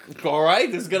was like, all right,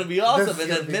 this is going to be awesome. This is And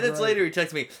gonna then be minutes great. later, he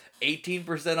texts me, 18%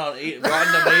 on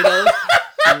Rotten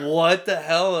Tomatoes. What the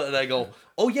hell? And I go,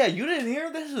 oh yeah, you didn't hear?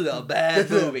 This is a bad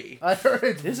movie. I heard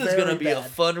it's This is very going to be a bad.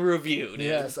 fun review, dude.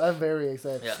 Yes, I'm very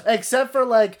excited. Yeah. Except for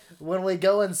when we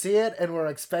go and see it and we're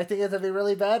expecting it to be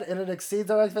really bad and it exceeds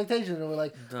our expectations and we're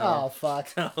like, oh fuck.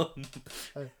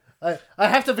 I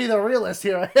have to be the realist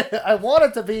here. I want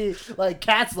it to be like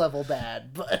Cats level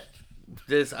bad, but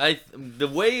The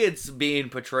way it's being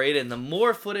portrayed, and the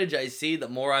more footage I see, the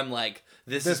more I'm like,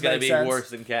 this is going to makes be sense. worse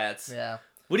than Cats. yeah.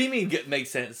 What do you mean makes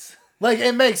sense? Like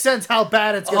it makes sense how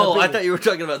bad it's gonna Oh, be. I thought you were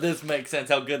talking about this makes sense,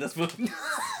 how good this movie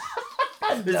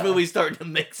This movie's starting to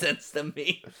make sense to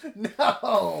me.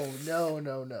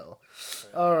 No.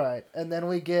 All right, and then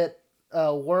we get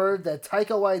a word that Taika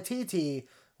Waititi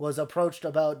was approached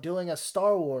about doing a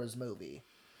Star Wars movie.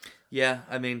 Yeah,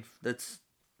 I think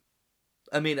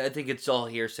it's all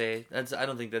hearsay. I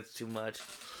don't think that's too much.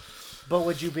 But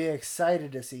would you be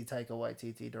excited to see Taika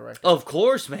Waititi direct? Of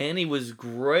course, man. He was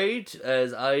great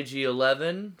as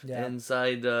IG-11 Yeah.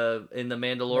 inside in The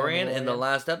Mandalorian. And the Mandalorian.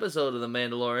 last episode of The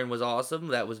Mandalorian was awesome.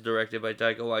 That was directed by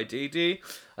Taika Waititi.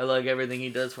 I like everything he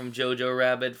does, from Jojo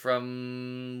Rabbit,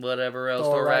 from whatever else,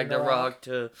 Thor Thor Ragnarok Ragnarok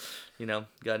to,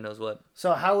 God knows what.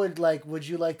 So how would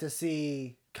you like to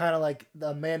see kind of like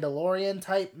the Mandalorian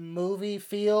type movie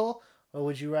feel, or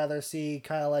would you rather see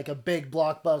kind of like a big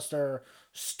blockbuster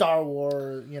Star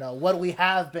Wars, what we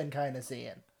have been kind of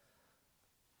seeing?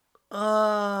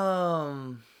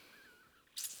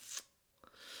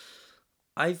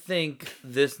 I think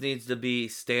this needs to be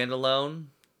standalone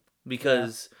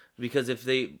because if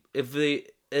they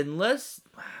unless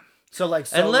So like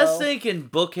Solo, unless they can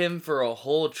book him for a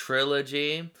whole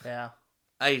trilogy, yeah.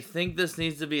 I think this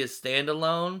needs to be a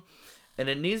standalone, and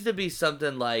it needs to be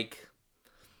something like,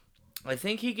 I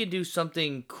think he could do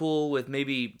something cool with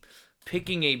maybe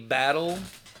picking a battle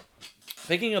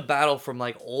from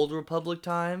like old Republic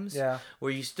times. Yeah.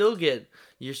 Where you're still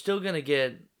gonna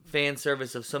get fan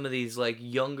service of some of these like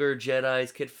younger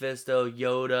Jedi's, Kit Fisto,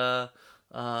 Yoda,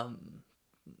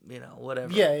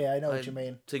 whatever. Yeah, I know what you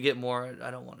mean. To get more, I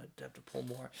don't want to have to pull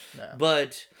more. No.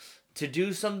 But to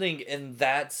do something in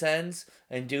that sense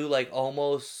and do like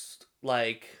almost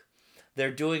like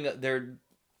they're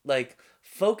like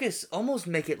focus, almost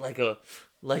make it like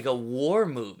a war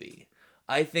movie.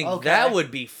 I think that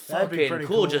would be fucking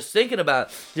cool. Just thinking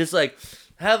about just like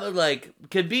have it like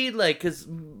could be like because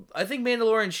I think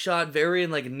Mandalorian shot very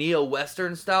in like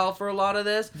neo-Western style for a lot of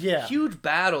this. Yeah, huge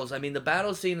battles. I mean, the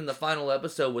battle scene in the final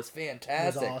episode was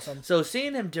fantastic. It was awesome. So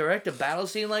seeing him direct a battle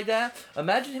scene like that,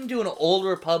 imagine him doing an Old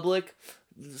Republic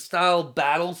style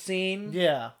battle scene.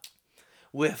 Yeah,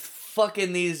 with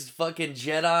fucking these fucking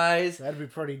Jedis. That'd be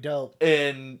pretty dope.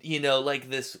 And like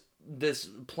this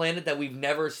planet that we've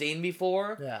never seen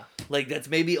before. Yeah. Like that's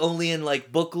maybe only in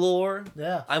like book lore.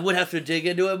 Yeah. I would have to dig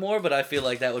into it more, but I feel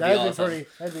like that would be awesome.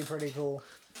 That'd be pretty cool.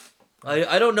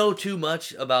 I don't know too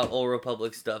much about Old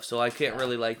Republic stuff, so I can't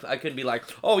really I couldn't be like,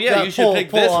 oh yeah, you should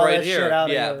pick this right here.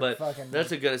 Yeah, but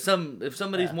that's a good. If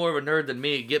somebody's more of a nerd than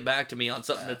me, get back to me on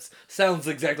something that sounds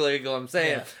exactly like what I'm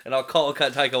saying, and I'll call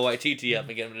Taika Waititi up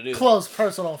and get him to do. Close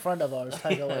personal friend of ours,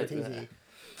 Taika Waititi.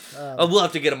 We'll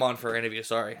have to get him on for an interview.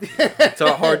 Sorry, it's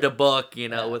hard to book,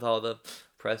 with all the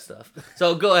press stuff.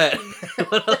 So go ahead.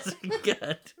 What else you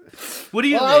got? What do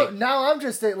you think? Now I'm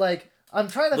just like I'm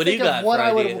trying to think of what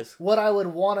I would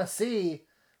want to see.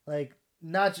 Like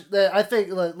I think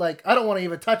like I don't want to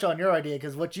even touch on your idea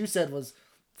because what you said was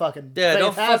fucking fantastic.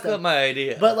 Don't fuck up my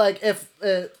idea. But like if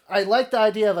I like the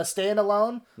idea of a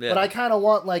standalone, but I kind of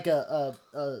want like a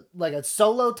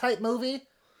solo type movie.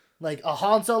 Like a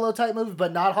Han Solo type movie,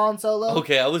 but not Han Solo.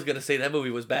 Okay, I was gonna say that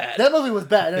movie was bad. That movie was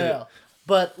bad. No.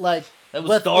 But like that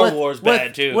was Star Wars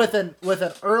bad too. With an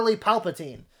early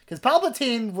Palpatine, because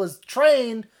Palpatine was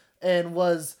trained and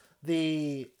was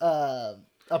the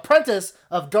apprentice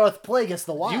of Darth Plagueis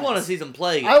the Wise. You want to see some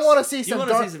Plagueis? I want to see some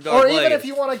Darth or Plagueis. Even if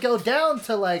you want to go down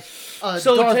to like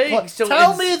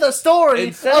tell me the story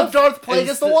of Darth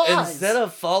Plagueis the Wise. Instead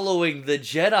of following the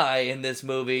Jedi in this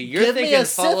movie, you're thinking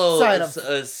follow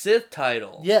a Sith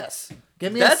title. Yes.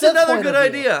 Give me That's another good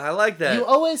idea. I like that. You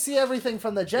always see everything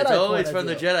from the Jedi. It's always from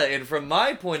the Jedi, and from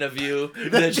my point of view,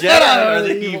 the Jedi are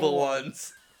the evil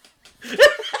ones.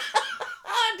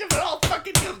 It all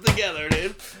fucking comes together,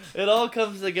 dude. It all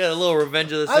comes together. A little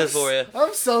Revenge of the Sith for you.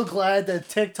 I'm so glad that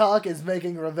TikTok is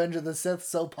making Revenge of the Sith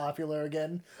so popular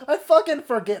again. I fucking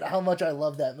forget how much I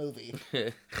love that movie.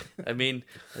 I mean,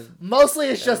 mostly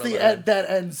it's just that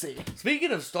end scene.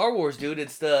 Speaking of Star Wars, dude,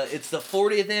 it's the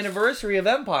 40th anniversary of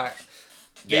Empire.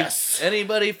 Yes.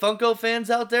 Anybody Funko fans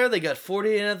out there? They got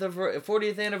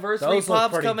 40th anniversary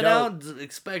pops coming out.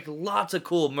 Expect lots of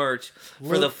cool merch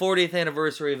for the 40th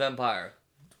anniversary of Empire.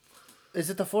 Is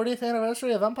it the 40th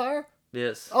anniversary of Empire?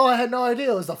 Yes. Oh, I had no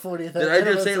idea it was the 40th anniversary. Did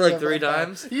I just say it like 3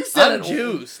 times? You said I'm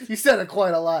juiced. You said it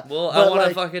quite a lot. Well, I want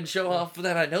to fucking show off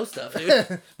that I know stuff,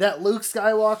 dude. That Luke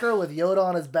Skywalker with Yoda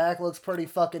on his back looks pretty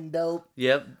fucking dope.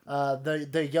 Yep.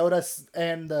 The Yoda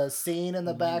and the scene in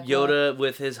the back. Yoda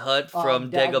with his hut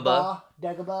from Dagobah.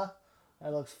 Dagobah.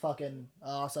 That looks fucking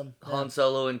awesome. Han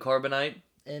Solo in Carbonite.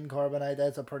 In Carbonite,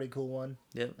 that's a pretty cool one.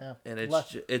 Yep. Yeah. And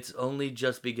it's only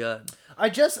just begun. I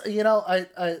just, I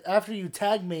after you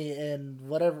tagged me in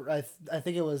whatever, I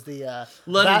think it was the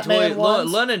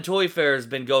London Toy Fair has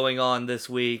been going on this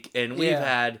week, and we've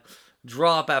had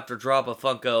drop after drop of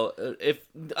Funko. If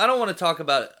I don't want to talk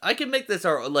about it, I can make this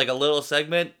a little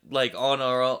segment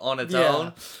on its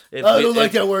own. I don't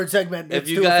like that word segment.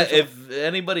 If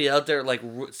anybody out there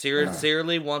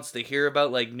seriously wants to hear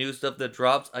about new stuff that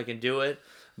drops, I can do it.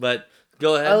 But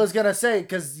go ahead. I was gonna say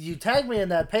because you tagged me in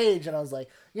that page, and I was like,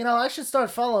 I should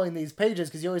start following these pages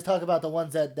because you always talk about the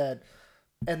ones that,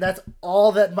 and that's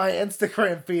all that my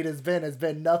Instagram feed has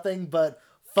been nothing but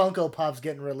Funko Pops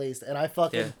getting released, and I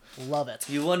fucking love it.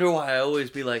 You wonder why I always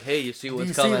be like, hey, you see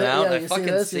what's coming out? I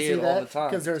fucking see it all the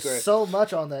time. Because there's so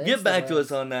much on that. Get back to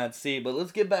us on that, but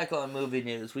let's get back on movie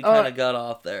news. We kind of got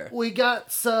off there. We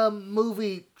got some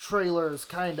movie trailers,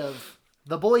 kind of.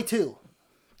 The Boy 2.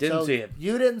 Didn't see it.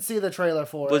 You didn't see the trailer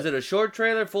for it. Was it a short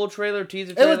trailer, full trailer,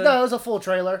 teaser trailer? It was a full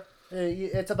trailer.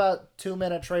 It's about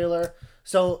 2-minute trailer.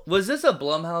 So was this a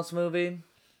Blumhouse movie?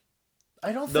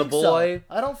 I don't think so. The Boy?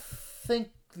 I don't think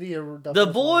the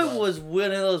Boy was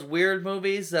one of those weird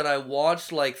movies that I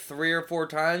watched 3 or 4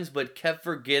 times, but kept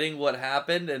forgetting what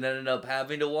happened and ended up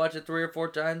having to watch it 3 or 4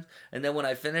 times. And then when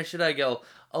I finish it, I go,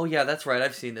 "Oh yeah, that's right.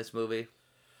 I've seen this movie."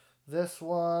 This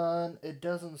one, it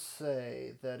doesn't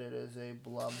say that it is a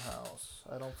Blumhouse.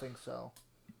 I don't think so.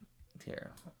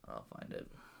 Here, I'll find it.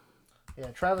 Yeah,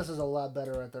 Travis is a lot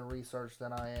better at the research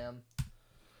than I am.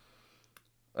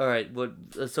 All right.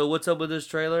 So what's up with this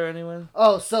trailer anyway?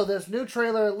 Oh, so this new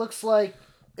trailer looks like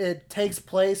it takes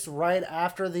place right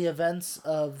after the events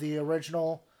of the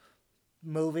original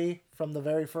movie from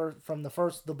the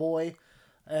first The Boy,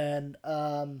 and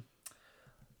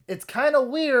it's kind of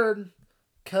weird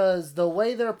because the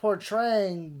way they're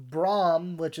portraying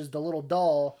Brahm, which is the little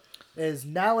doll, is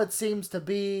now it seems to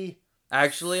be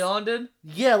Actually haunted?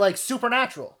 like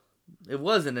supernatural. It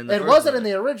wasn't in the. It wasn't in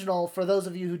the original. For those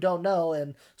of you who don't know,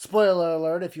 and spoiler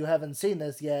alert if you haven't seen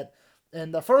this yet,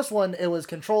 in the first one it was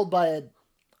controlled by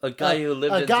a guy who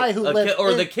lived.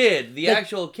 the kid, the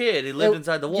actual kid. He lived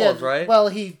inside the walls, right? Well,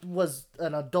 he was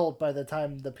an adult by the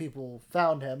time the people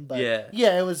found him, but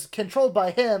it was controlled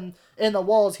by him in the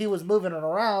walls. He was moving it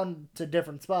around to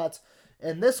different spots.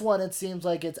 In this one, it seems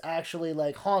like it's actually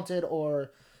like haunted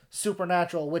or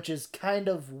supernatural, which is kind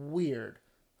of weird.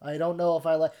 I don't know if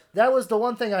I like. That was the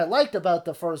one thing I liked about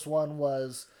the first one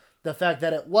was the fact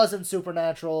that it wasn't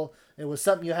supernatural. It was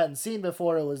something you hadn't seen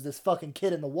before. It was this fucking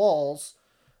kid in the walls.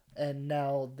 And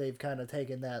now they've kind of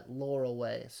taken that lore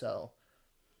away, so.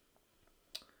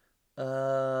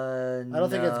 I don't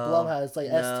think it's Blumhouse. It's like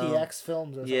STX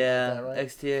Films or something like that, right?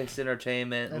 XTX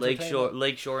Entertainment.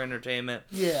 Lakeshore Entertainment.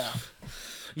 Yeah.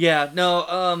 Yeah,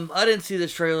 no, I didn't see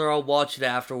this trailer. I'll watch it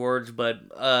afterwards,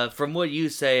 but from what you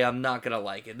say, I'm not gonna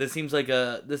like it. This seems like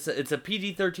it's a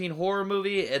PG-13 horror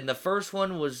movie, and the first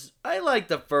one was. I liked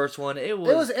the first one. It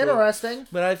was interesting,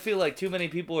 but I feel like too many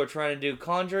people are trying to do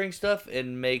Conjuring stuff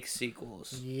and make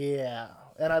sequels. Yeah,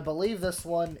 and I believe this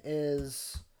one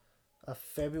is a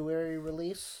February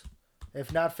release.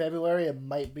 If not February, it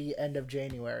might be end of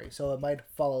January, so it might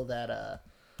follow that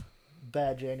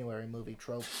bad January movie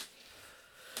trope.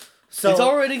 So, it's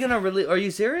already gonna release. Are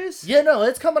you serious? Yeah, no,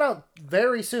 it's coming out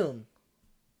very soon.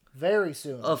 Very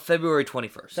soon. February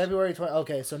 21st. February 20.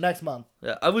 Okay, so next month.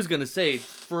 Yeah, I was gonna say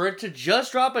for it to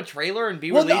just drop a trailer and be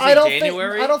released in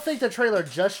January. I don't think the trailer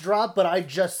just dropped, but I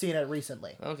just seen it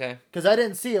recently. Okay. Because I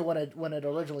didn't see it when it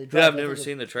originally dropped. Yeah, I've never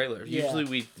seen the trailer. Yeah.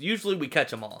 Usually we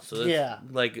catch them all. So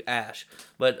it's like Ash.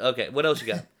 But okay, what else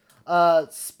you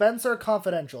got? Spencer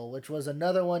Confidential, which was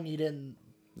another one you didn't.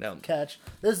 No. Catch.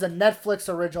 This is a Netflix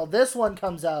original. This one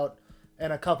comes out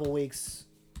in a couple weeks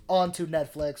onto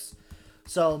Netflix.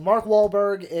 So Mark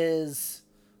Wahlberg is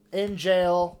in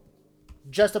jail,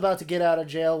 just about to get out of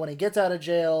jail. When he gets out of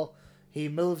jail, he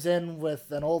moves in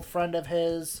with an old friend of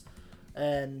his,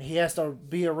 and he has to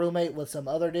be a roommate with some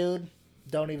other dude.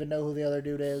 Don't even know who the other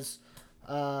dude is.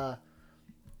 And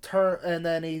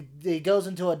then he goes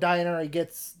into a diner. He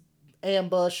gets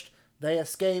ambushed. They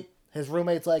escape. His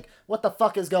roommate's like, what the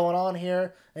fuck is going on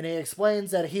here? And he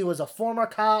explains that he was a former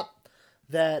cop,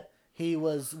 that he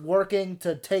was working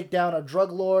to take down a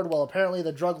drug lord. Well, apparently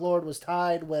the drug lord was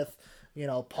tied with,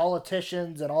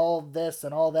 politicians and all this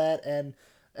and all that and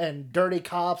dirty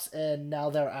cops, and now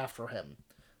they're after him.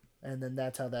 And then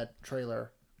that's how that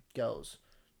trailer goes.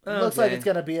 It looks like it's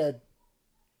going to be a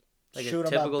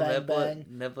shoot 'em up, bang, bang.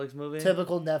 Netflix movie?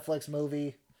 Typical Netflix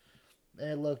movie.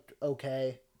 It looked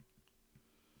okay.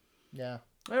 Yeah.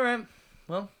 All right.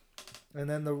 Well. And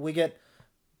then we get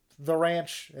The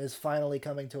Ranch is finally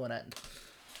coming to an end.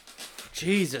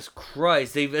 Jesus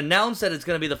Christ. They've announced that it's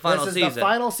going to be the final season. This is the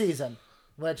final season,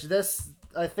 which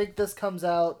I think this comes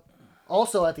out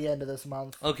also at the end of this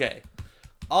month. Okay.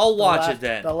 I'll watch it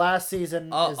then. The last season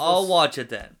I'll watch it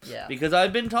then. Yeah. Because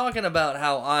I've been talking about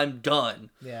how I'm done.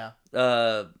 Yeah.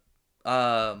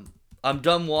 I'm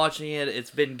done watching it. It's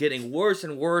been getting worse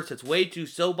and worse. It's way too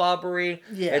soap opera-y.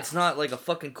 Yeah. It's not like a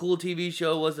fucking cool TV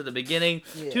show was at the beginning.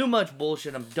 Yeah. Too much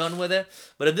bullshit. I'm done with it.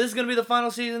 But if this is going to be the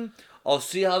final season, I'll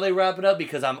see how they wrap it up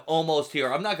because I'm almost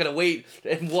here. I'm not going to wait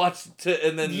and watch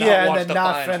and then not watch the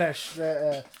final. Finish.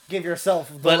 Give yourself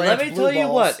the But let me blue tell you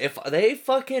balls. what, if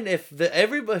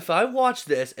I watch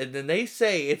this and then they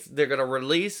say they're gonna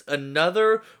release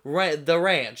another The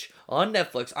Ranch on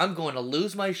Netflix, I'm going to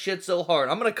lose my shit so hard.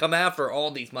 I'm gonna come after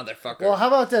all these motherfuckers. Well, how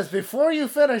about this? Before you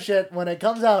finish it, when it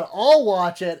comes out, I'll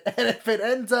watch it, and if it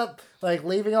ends up like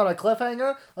leaving on a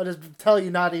cliffhanger, I'll just tell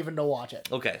you not even to watch it.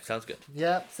 Okay, sounds good.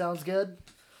 Yeah, sounds good.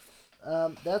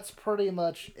 That's pretty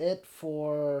much it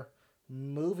for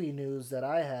movie news that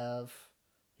I have.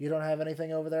 You don't have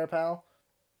anything over there, pal?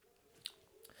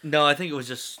 No, I think it was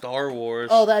just Star Wars.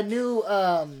 Oh, that new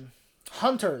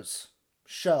Hunters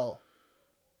show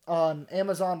on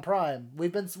Amazon Prime.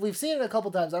 We've seen it a couple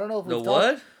times. I don't know if we've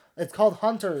what? It's called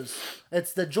Hunters.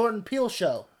 It's the Jordan Peele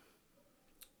show.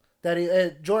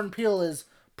 Jordan Peele is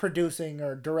producing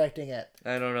or directing it.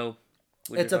 I don't know.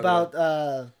 It's about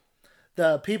the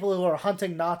people who are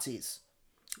hunting Nazis.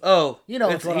 Oh, You know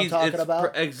what I'm talking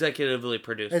about. Executively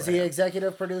produced. Is by he him.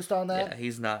 executive produced on that? Yeah,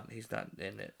 he's not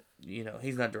in it. You know,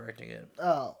 he's not directing it.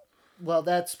 Oh, well,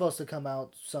 that's supposed to come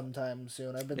out sometime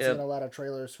soon. I've been Yep. seeing a lot of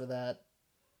trailers for that.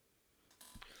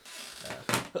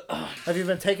 Have you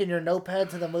been taking your notepad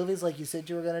to the movies like you said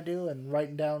you were gonna do and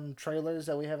writing down trailers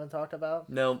that we haven't talked about?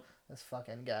 No. This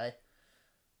fucking guy.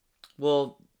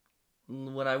 Well,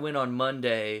 when I went on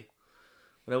Monday,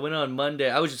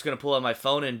 I was just gonna pull out my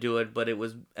phone and do it, but it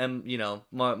was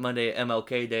Monday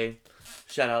MLK Day.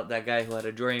 Shout out that guy who had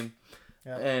a dream,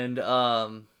 and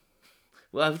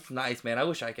well, it's nice, man. I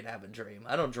wish I could have a dream.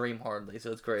 I don't dream hardly,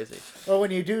 so it's crazy. Well,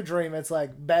 when you do dream, it's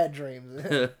like bad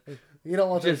dreams. You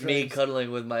don't want just those me dreams. cuddling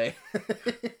with my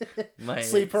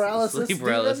sleep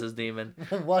paralysis demon.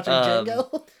 Watching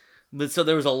Django. But so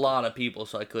there was a lot of people,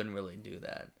 so I couldn't really do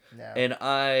that. Yeah. And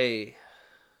I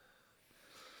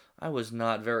was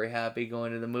not very happy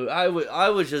going to the movie. I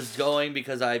was just going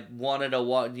because I wanted to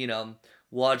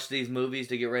watch these movies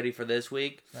to get ready for this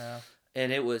week. Yeah.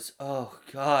 And it was, oh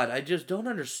God, I just don't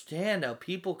understand how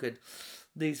people could,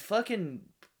 these fucking,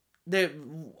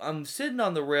 I'm sitting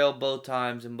on the rail both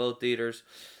times in both theaters.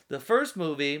 The first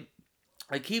movie,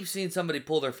 I keep seeing somebody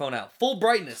pull their phone out full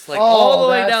brightness, like all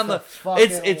the way down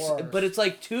but it's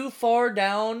like too far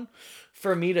down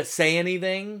for me to say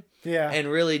anything, and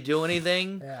really do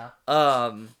anything.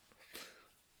 And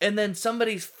then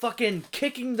somebody's fucking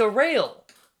kicking the rail,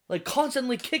 like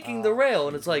constantly kicking the rail,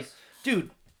 and it's like,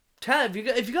 dude, tap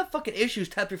if you got fucking issues,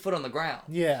 tap your foot on the ground.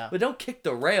 Yeah, but don't kick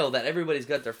the rail that everybody's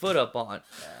got their foot up on.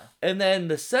 And then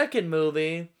the second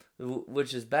movie,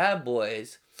 which is Bad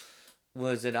Boys,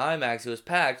 was in IMAX. It was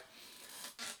packed.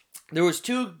 There was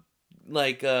two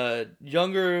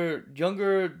younger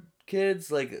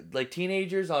kids, like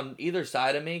teenagers on either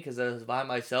side of me, because I was by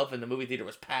myself and the movie theater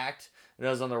was packed and I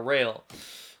was on the rail.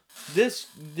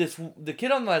 The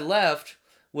kid on my left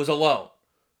was alone.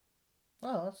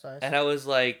 Oh, that's nice. And I was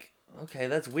like, okay,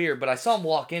 that's weird, but I saw him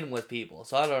walk in with people,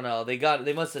 so I don't know.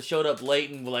 They must have showed up late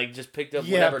and just picked up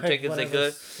whatever tickets they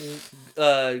could.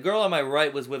 Girl on my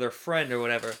right was with her friend or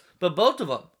whatever, but both of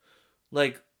them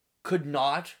could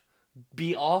not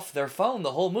be off their phone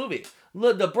the whole movie.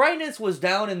 Look, the brightness was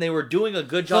down and they were doing a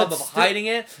good job of hiding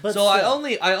it. So I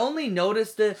only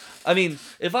noticed it. I mean,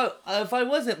 if I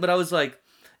wasn't, but I was like,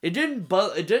 it didn't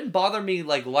bother me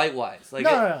light wise.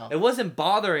 No. It wasn't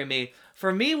bothering me.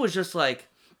 For me, it was just like,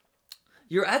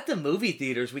 you're at the movie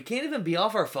theaters. We can't even be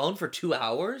off our phone for 2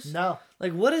 hours. No.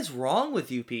 What is wrong with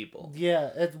you people? Yeah.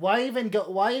 Why even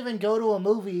go to a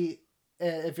movie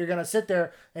if you're gonna sit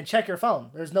there and check your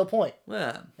phone? There's no point.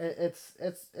 Yeah.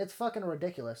 It's fucking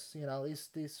ridiculous. You know,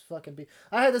 these fucking people.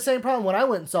 I had the same problem when I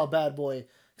went and saw Bad Boy,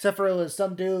 except for it was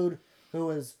some dude who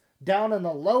was down in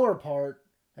the lower part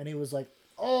and he was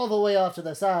all the way off to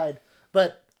the side,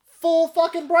 but full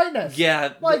fucking brightness. Yeah.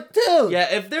 Dude. Yeah,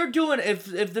 if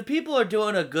the people are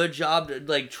doing a good job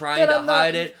trying to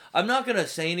hide it, I'm not gonna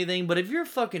say anything, but if you're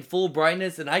fucking full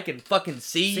brightness and I can fucking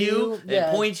see you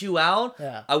and point you out,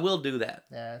 I will do that.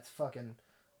 Yeah, it's fucking...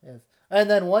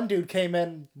 And then one dude came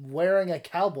in wearing a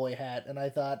cowboy hat, and I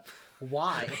thought,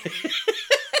 why?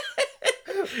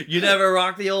 You never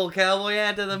rocked the old cowboy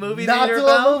hat to the movie theater? Not to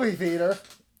a movie theater.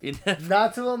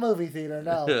 Not to a movie theater,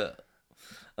 no.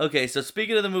 Okay, so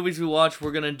speaking of the movies we watched,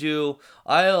 we're gonna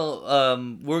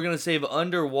save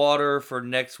Underwater for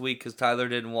next week because Tyler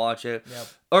didn't watch it. Yep.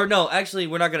 Or no, actually,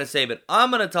 we're not gonna save it. I'm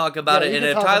gonna talk about it, and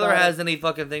if Tyler has any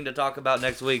fucking thing to talk about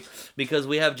next week, because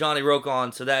we have Johnny Roque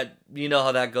on, so that you know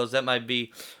how that goes. That might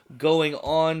be going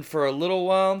on for a little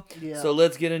while. Yeah. So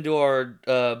let's get into our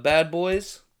Bad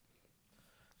Boys.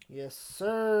 Yes,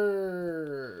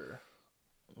 sir.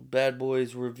 Bad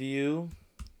Boys review.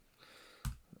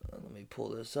 Let me pull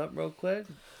this up real quick.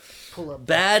 Pull up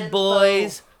Bad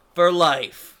Boys for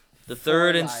Life. The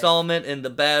third installment in the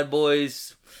Bad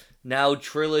Boys now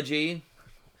trilogy.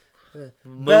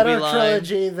 Better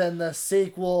trilogy than the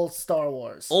sequel Star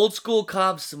Wars. Old school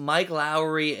cops Mike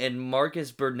Lowry and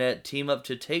Marcus Burnett team up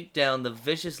to take down the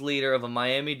vicious leader of a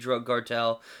Miami drug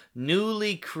cartel.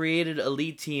 Newly created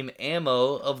elite team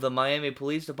Ammo of the Miami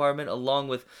Police Department, along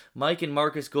with Mike and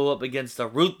Marcus, go up against the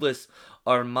ruthless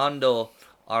Armando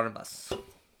Armas.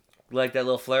 Like that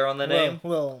little flair on the name?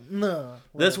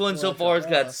 This one so far has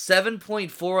got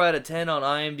 7.4 out of 10 on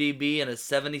IMDb and a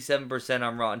 77%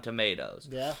 on Rotten Tomatoes.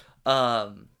 Yeah.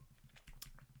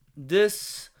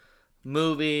 This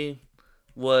movie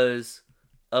was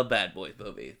a Bad Boys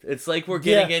movie. It's like we're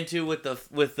getting into with the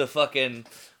fucking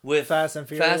Fast and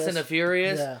the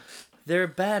Furious. Yeah. They're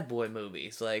Bad Boy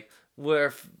movies.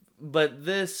 But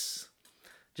this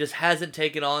just hasn't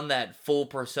taken on that full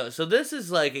persona. So this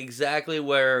is exactly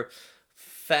where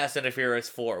Fast and the Furious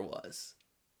 4 was.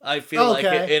 I feel like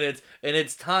Okay. in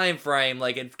its time frame,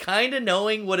 like it's kind of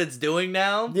knowing what it's doing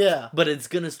now. Yeah. But it's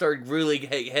gonna start really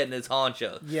hitting its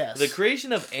honcho. Yes. The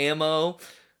creation of ammo,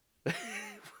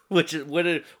 which what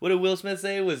did Will Smith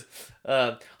say was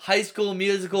High School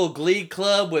Musical Glee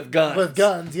Club with guns. With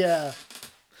guns, yeah.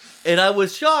 And I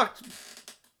was shocked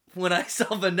when I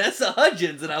saw Vanessa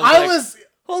Hudgens, and I was like,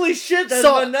 holy shit, that's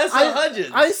Vanessa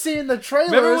Hudgens. I seen the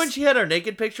trailers. Remember when she had her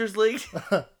naked pictures leaked?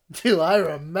 Dude, I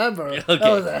remember. Okay.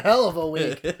 That was a hell of a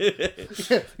week.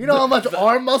 You know how much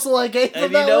arm muscle I gained from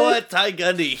And that you know week? what? Ty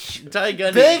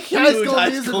Gundy, Big huge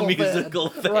High School Musical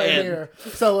fan. Right here.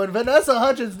 So when Vanessa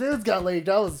Hudgens' news got leaked,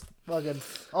 I was fucking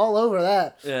all over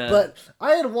that. Yeah. But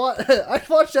I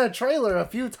watched that trailer a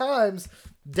few times,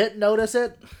 didn't notice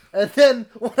it, and then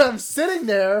when I'm sitting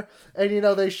there and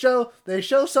they show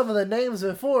some of the names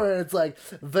before, and it's like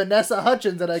Vanessa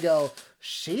Hudgens, and I go,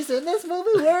 she's in this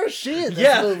movie? Where is she in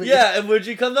this movie? Yeah, and when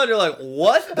she comes out, you're like,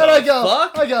 what the And I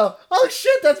fuck? go, oh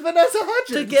shit, that's Vanessa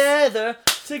Hudgens.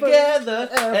 Together,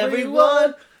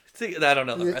 everyone. I don't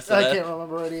know the rest of I that. can't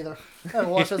remember it either. I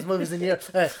haven't watched those movies in years.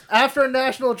 Hey, after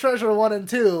National Treasure 1 and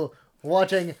 2,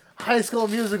 watching High School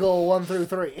Musical 1 through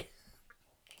 3.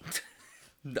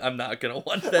 I'm not gonna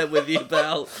watch that with you,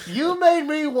 pal. You made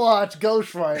me watch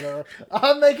Ghost Rider.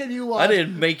 I'm making you watch. I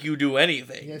didn't make you do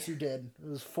anything. Yes, you did. It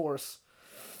was force.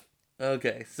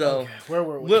 Okay, so where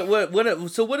were we? what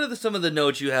are some of the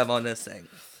notes you have on this thing?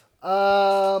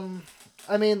 I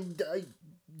mean,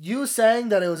 you saying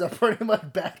that it was a pretty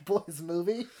much Bad Boys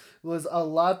movie was a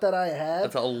lot that I had.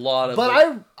 That's a lot of. But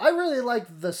I really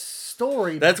liked the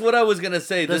story. That's what I was gonna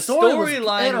say. The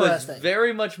storyline was interesting.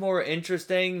 very much more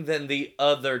interesting than the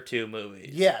other two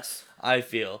movies. Yes. I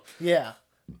feel. Yeah.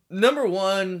 Number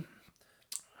one,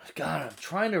 God, I'm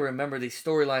trying to remember these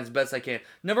storylines best I can.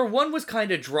 Number one was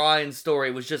kind of dry in story.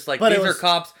 It was just like, these are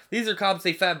cops. These are cops.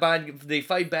 They fight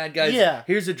bad guys. Yeah.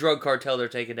 Here's a drug cartel they're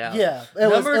taking down. Yeah. It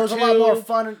was a lot more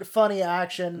funny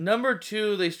action. Number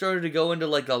two, they started to go into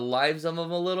like the lives of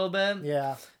them a little bit.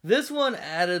 Yeah. This one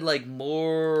added like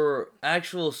more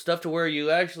actual stuff to where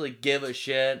you actually give a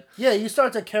shit. Yeah, you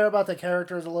start to care about the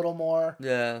characters a little more.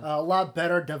 Yeah. A lot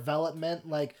better development.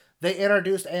 Like, they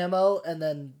introduced Ammo, and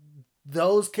then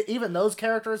even those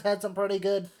characters had some pretty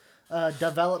good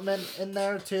development in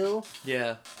there too.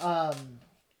 Yeah.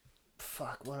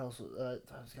 Fuck, what else? I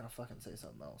was gonna fucking say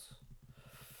something else.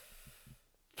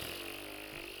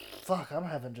 Fuck, I'm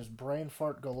having just brain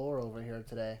fart galore over here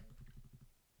today.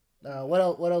 What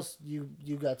else you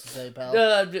got to say,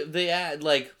 pal? They add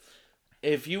like,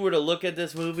 if you were to look at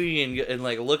this movie and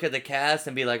like look at the cast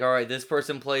and be like, all right, this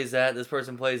person plays that, this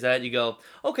person plays that, you go,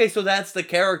 okay, so that's the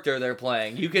character they're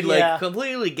playing. You could like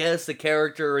completely guess the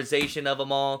characterization of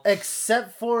them all,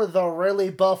 except for the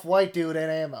really buff white dude in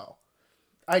Ammo.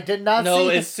 I did not see... No,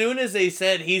 as soon as they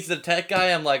said he's the tech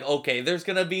guy, I'm like, okay, there's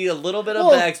going to be a little bit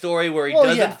of backstory where he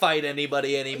doesn't fight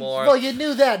anybody anymore. Well, you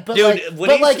knew that, but dude,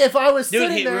 if I was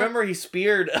sitting there... remember he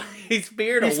speared a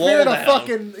wall a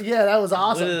fucking... Yeah, that was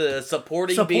awesome. A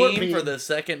supporting beam for the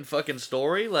second fucking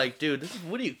story? Like, dude,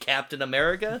 what are you, Captain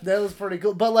America? That was pretty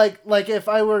cool. But like if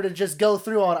I were to just go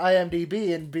through on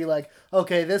IMDb and be like,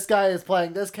 okay, this guy is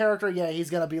playing this character, yeah, he's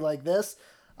going to be like this,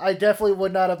 I definitely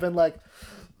would not have been like...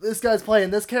 This guy's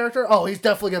playing this character? Oh, he's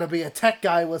definitely going to be a tech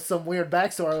guy with some weird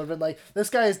backstory. I would have been like,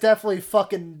 this guy is definitely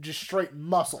fucking just straight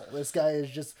muscle. This guy is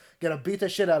just going to beat the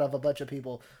shit out of a bunch of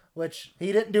people. Which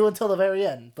he didn't do until the very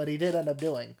end, but he did end up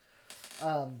doing.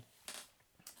 I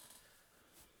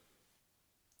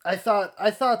thought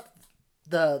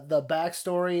the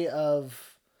backstory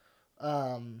of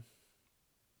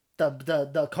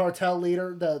the cartel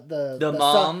leader, the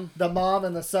mom, the mom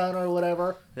and the son or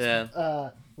whatever,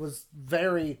 was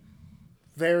very,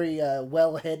 very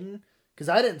well hidden because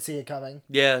I didn't see it coming.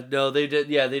 Yeah, no, they did.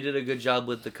 Yeah, they did a good job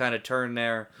with the kind of turn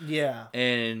there. Yeah,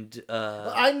 and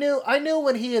I knew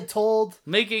when he had told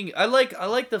I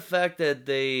like the fact that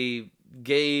they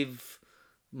gave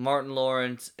Martin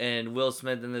Lawrence and Will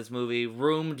Smith in this movie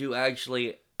room to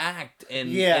actually act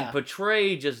and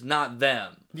portray just not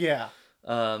them. Yeah.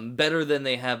 Better than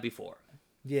they have before.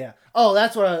 Yeah. Oh,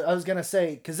 that's what I was gonna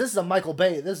say. Because this is a Michael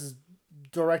Bay. This is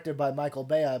directed by Michael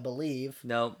Bay, I believe.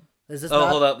 No. Is this? Oh,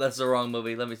 hold up. That's the wrong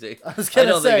movie. Let me see. I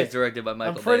don't think it's directed by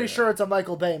Michael Bay. I'm pretty sure it's a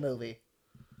Michael Bay movie.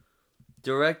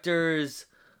 Directors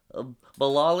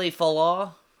Bilali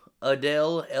Fallah,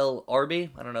 Adele El Arbi.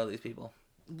 I don't know these people.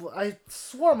 I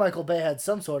swore Michael Bay had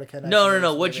some sort of connection.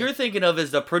 No. What you're thinking of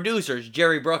is the producers,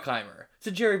 Jerry Bruckheimer. It's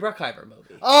a Jerry Bruckheimer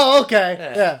movie. Oh,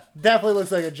 okay. Yeah. Definitely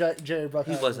looks like a Jerry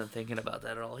Bruckheimer. He wasn't thinking about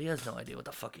that at all. He has no idea what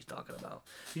the fuck he's talking about.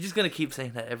 You're just going to keep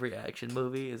saying that every action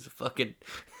movie is fucking...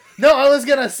 No, I was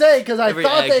gonna say because I Every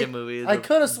thought action movie is I a-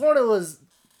 could have sworn it was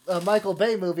a Michael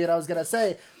Bay movie, and I was gonna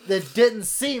say that didn't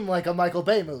seem like a Michael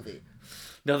Bay movie.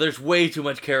 No, there's way too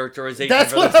much characterization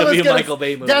That's for what this I to was be a gonna. Michael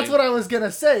Bay movie. That's what I was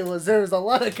gonna say. Was there was a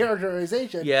lot of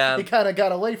characterization? Yeah. It kind of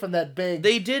got away from that big.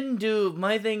 They didn't do.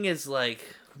 My thing is like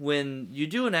when you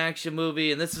do an action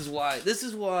movie, and this is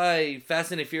why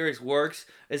Fast and the Furious works,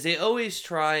 is they always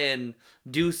try and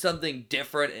do something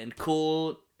different and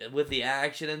cool with the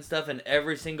action and stuff in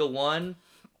every single one.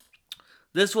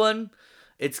 This one,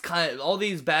 it's kind of, all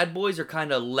these bad boys are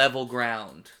kind of level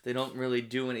ground. They don't really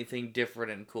do anything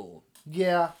different and cool.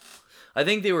 Yeah. I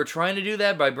think they were trying to do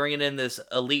that by bringing in this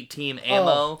elite team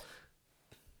ammo.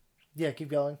 Yeah. Keep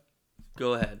going.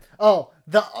 Go ahead. Oh,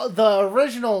 the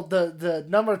original the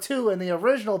number 2 and the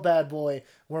original Bad Boy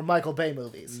were Michael Bay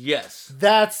movies. Yes.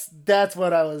 That's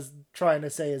what I was trying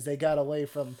to say is they got away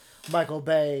from Michael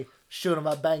Bay shoot 'em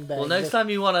up bang bang. Well, next time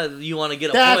you wanna get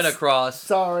a point across.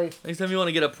 Sorry. Next time you want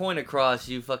to get a point across,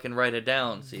 you fucking write it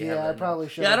down. So you Yeah, have I probably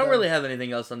should. Yeah, I don't really have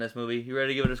anything else on this movie. You ready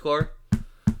to give it a score?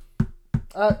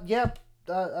 Yep.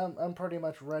 I'm pretty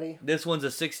much ready. This one's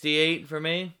a 68 for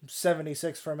me.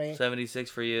 76 for me. 76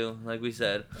 for you, like we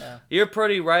said. Yeah. You're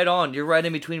pretty right on. You're right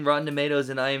in between Rotten Tomatoes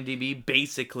and IMDb,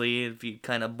 basically, if you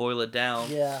kind of boil it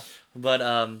down. Yeah. But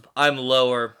I'm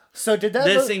lower. So did that?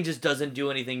 This thing just doesn't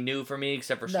do anything new for me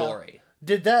except for story.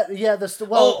 Did that? Yeah.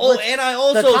 And I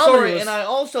also comedy was- and I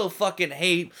also fucking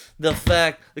hate the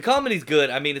fact the comedy's good.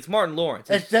 I mean, it's Martin Lawrence.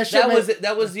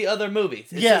 That was the other movies.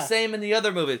 It's the same in the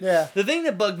other movies. Yeah. The thing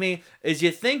that bugged me is you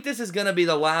think this is gonna be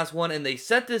the last one, and they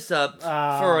set this up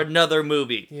for another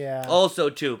movie. Yeah.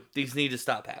 Also, too, these need to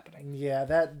stop happening. Yeah.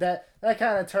 That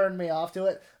kind of turned me off to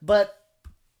it. But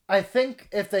I think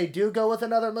if they do go with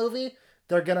another movie,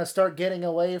 they're going to start getting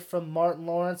away from Martin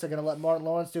Lawrence. They're going to let Martin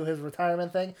Lawrence do his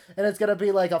retirement thing. And it's going to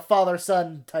be like a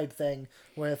father-son type thing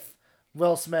with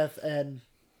Will Smith and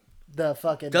the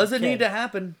fucking Doesn't kid. need to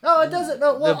happen. No, it doesn't.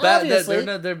 No, well, obviously.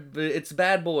 It's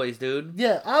bad boys, dude.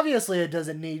 Yeah, obviously it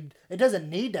doesn't need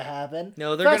to happen.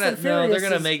 No, they're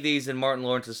gonna make these, and Martin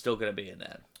Lawrence is still gonna be in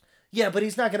that. Yeah, but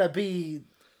he's not gonna be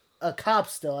a cop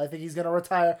still. I think he's gonna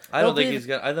retire. I don't think he's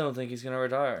gonna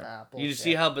retire. Nah, you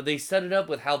see but they set it up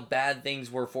with how bad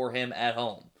things were for him at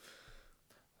home.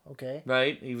 Okay.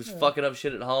 Right? He was fucking up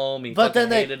shit at home. He But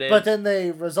then hated it. But then they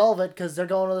resolve it because they're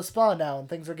going to the spa now and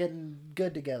things are getting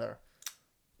good together.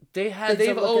 Him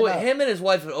and his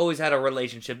wife have always had a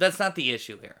relationship. That's not the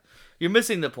issue here. You're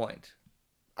missing the point.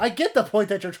 I get the point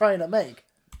that you're trying to make.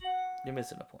 You're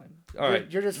missing the point. All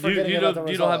right. You're just forgetting about the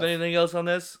You don't have resolve. anything else on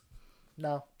this?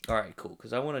 No. All right, cool.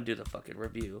 Because I want to do the fucking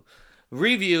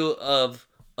review of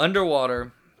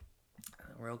Underwater.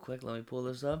 Real quick, let me pull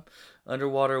this up.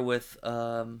 Underwater with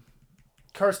Kirsten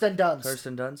Dunst.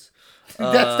 Kirsten Dunst.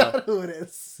 That's not who it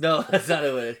is. No, that's not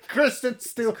who it is. Kristen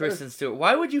Stewart. Kristen Stewart.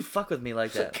 Why would you fuck with me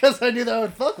like that? Because I knew that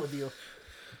would fuck with you.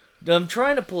 I'm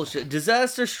trying to pull shit.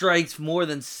 Disaster strikes more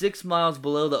than 6 miles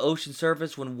below the ocean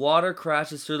surface when water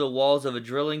crashes through the walls of a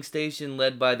drilling station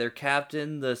led by their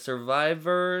captain. The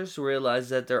survivors realize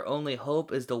that their only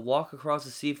hope is to walk across the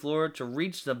seafloor to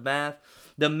reach the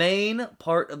main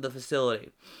part of the facility.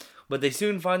 But they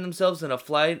soon find themselves in a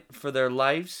fight for their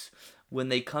lives when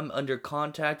they come under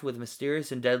contact with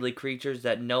mysterious and deadly creatures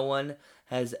that no one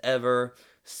has ever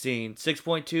seen.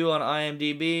 6.2 on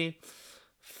IMDb.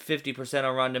 50%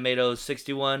 on Rotten Tomatoes,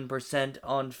 61%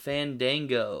 on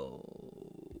Fandango.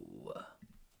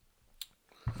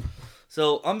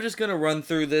 So I'm just gonna run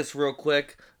through this real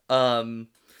quick.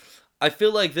 I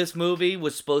feel like this movie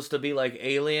was supposed to be like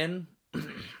Alien.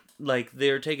 Like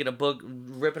they're taking a book,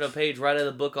 ripping a page right out of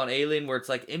the book on Alien, where it's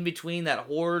like in between that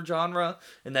horror genre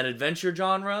and that adventure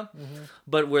genre. Mm-hmm.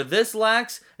 But where this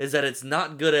lacks is that it's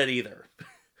not good at either.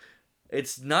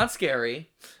 It's not scary.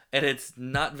 And it's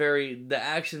not the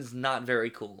action's not very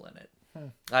cool in it.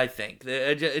 I think.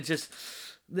 It just,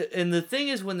 and the thing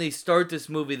is when they start this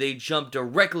movie, they jump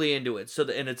directly into it.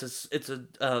 And it's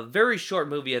a very short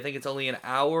movie. I think it's only an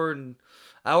hour and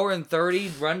 30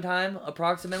 runtime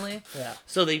approximately. Yeah.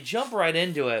 So they jump right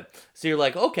into it. So you're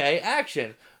like, okay,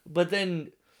 action. But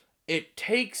then it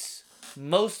takes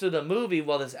most of the movie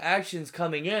while this action's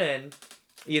coming in,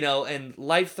 and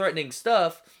life-threatening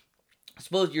stuff.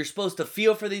 You're supposed to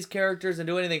feel for these characters and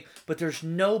do anything, but there's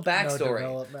no backstory.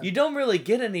 No you don't really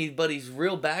get anybody's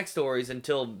real backstories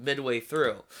until midway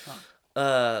through.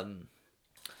 Huh.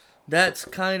 That's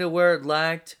kind of where it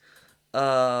lacked.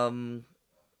 Kristen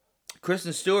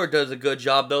Stewart does a good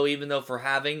job though, even though for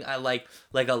having I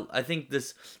think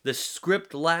the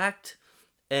script lacked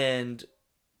and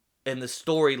the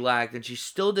story lacked, and she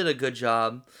still did a good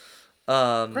job.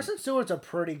 Kristen Stewart's a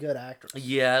pretty good actress.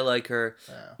 Yeah, I like her.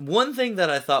 Yeah. One thing that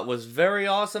I thought was very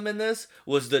awesome in this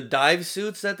was the dive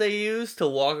suits that they used to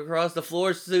walk across the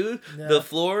floor the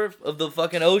floor of the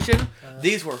fucking ocean.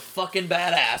 These were fucking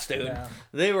badass, dude. Yeah.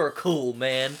 They were cool,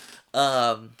 man.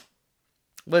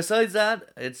 Besides that,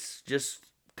 it's just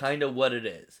kind of what it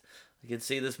is. I can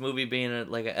see this movie being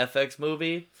like an FX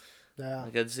movie. Yeah. I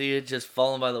can see it just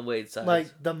falling by the wayside. Like,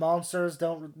 the monsters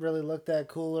don't really look that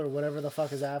cool or whatever the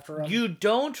fuck is after them. You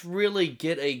don't really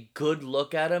get a good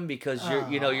look at them because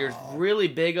you're really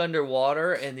big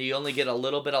underwater and you only get a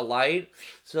little bit of light.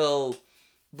 So,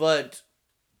 but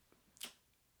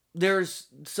there's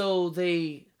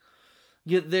a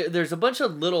bunch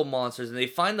of little monsters and they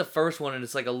find the first one and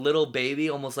it's like a little baby,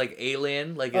 almost like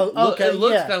Alien. Like it looks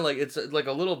kind of like it's like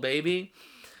a little baby,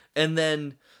 and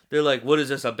then they're like, "What is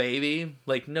this, a baby?"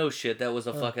 Like, no shit, that was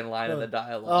a fucking line in the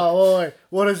dialogue. Oh, wait,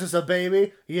 what is this, a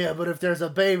baby? Yeah, but if there's a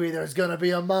baby, there's gonna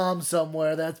be a mom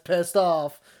somewhere that's pissed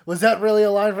off. Was that really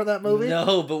a line from that movie?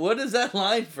 No, but what is that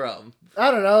line from?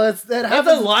 I don't know. That's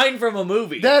a line from a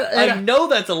movie. I know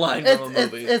that's a line from a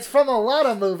movie. It's from a lot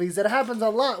of movies. It happens a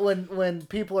lot when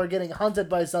people are getting hunted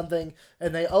by something,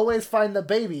 and they always find the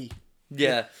baby.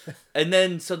 Yeah, and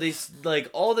then so they like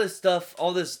all this stuff,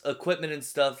 all this equipment and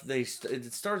stuff.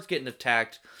 It starts getting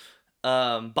attacked,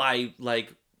 by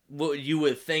like what you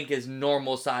would think is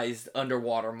normal sized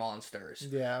underwater monsters.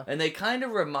 Yeah, and they kind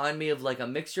of remind me of like a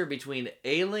mixture between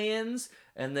aliens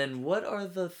and then what are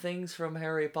the things from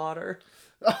Harry Potter?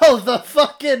 Oh, the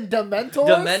fucking Dementors?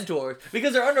 Dementors.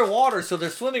 Because they're underwater, so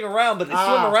they're swimming around, but they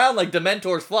swim around like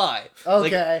Dementors fly.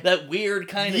 Okay. Like, that weird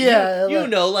kind of... Yeah.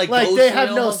 like they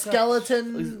have no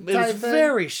skeleton It was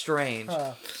very strange.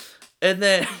 And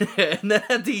then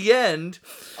at the end...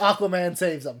 Aquaman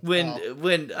saves them.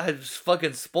 When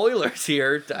fucking spoilers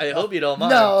here, I hope you don't mind.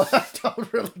 No, I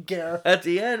don't really care. At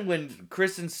the end, when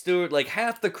Kristen Stewart, like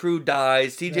half the crew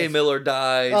dies, T.J. Miller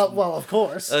dies. Well, of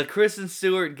course. Kristen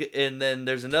Stewart, and then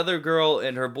there's another girl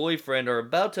and her boyfriend are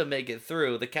about to make it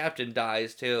through. The captain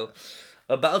dies too.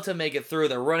 About to make it through.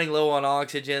 They're running low on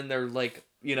oxygen. They're like,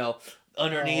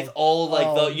 underneath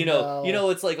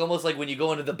it's like almost like when you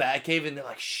go into the Batcave and they're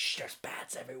like, shh, there's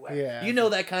bats everywhere. Yeah.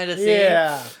 That kind of scene.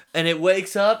 Yeah. And it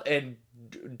wakes up and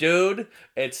dude,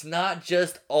 it's not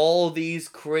just all these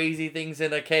crazy things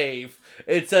in a cave.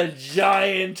 It's a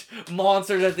giant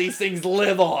monster that these things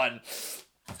live on.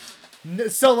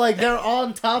 So like they're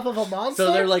on top of a monster?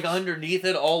 So they're like underneath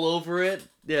it, all over it.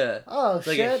 Yeah. Oh, it's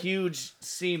like a huge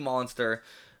sea monster,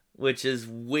 which is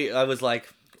weird. I was like,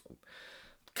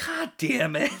 God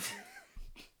damn it.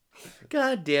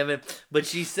 God damn it. But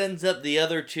she sends up the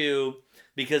other two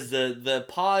because the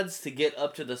pods to get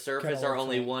up to the surface are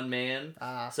only one man.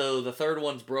 So the third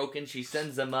one's broken. She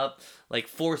sends them up, like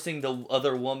forcing the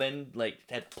other woman, like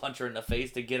to punch her in the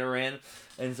face to get her in.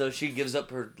 And so she gives up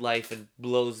her life and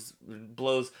blows.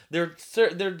 They're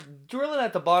drilling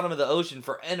at the bottom of the ocean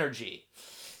for energy.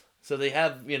 So they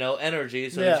have, energy,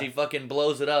 so she fucking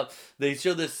blows it up. They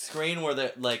show this screen where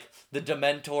the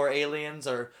Dementor aliens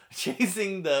are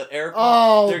chasing the airplane.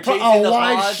 Oh, they're chasing a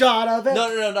wide shot of it?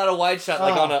 No, not a wide shot,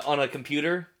 like on a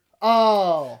computer.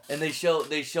 Oh. And they show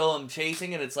them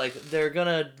chasing, and it's like, they're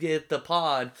gonna get the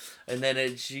pod. And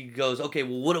then she goes, okay,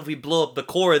 well, what if we blow up the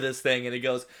core of this thing? And it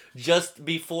goes, just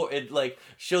before, it like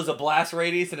shows a blast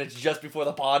radius, and it's just before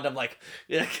the pod. And I'm like,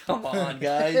 yeah, come on,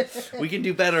 guys. We can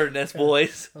do better than this,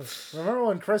 boys. Remember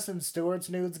when Kristen Stewart's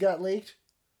nudes got leaked?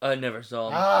 I never saw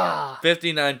them.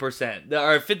 59%. There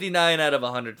are 59 out of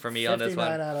 100 for me on this one.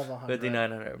 59 out of 100.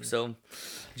 59 out of So,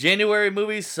 January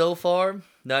movies so far,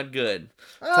 not good.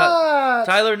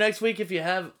 Tyler, next week, if you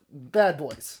have... Bad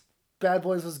Boys. Bad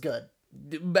Boys was good.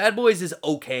 Bad Boys is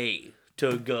okay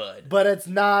to good. But it's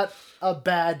not a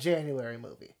bad January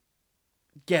movie.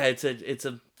 Yeah, that's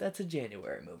a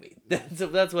January movie.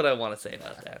 That's what I want to say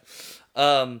about that.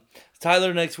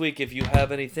 Tyler, next week, if you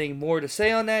have anything more to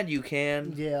say on that, you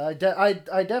can. Yeah,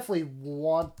 I definitely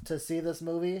want to see this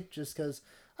movie just because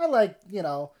I like,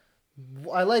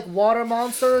 I like water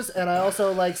monsters and I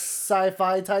also like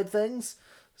sci-fi type things.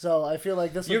 So I feel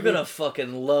like this. You're gonna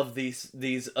fucking love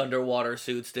these underwater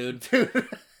suits, dude.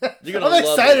 You're gonna I'm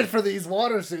excited for these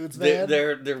water suits, man.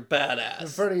 They're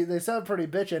badass. They sound pretty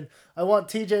bitchin'. I want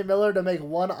T.J. Miller to make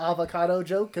one avocado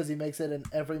joke because he makes it in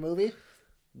every movie.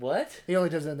 What? He only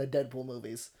does it in the Deadpool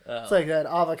movies. Oh. It's like that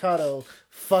avocado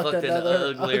fucked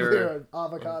another uglier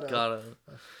avocado.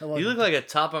 You look like a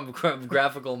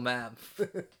topographical map.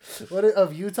 What,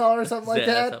 of Utah or something like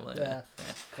that? Something like that.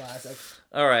 Classic.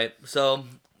 All right, so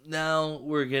now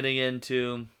we're getting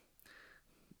into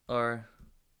our...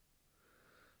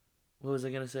 What was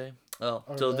I going to say? Oh,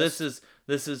 Or so this.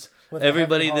 this is With a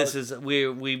everybody. heavy This heart.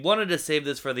 is we wanted to save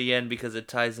this for the end because it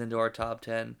ties into our top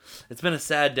 10. It's been a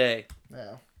sad day.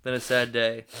 Yeah. Been a sad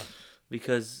day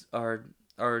because our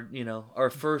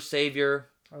first savior,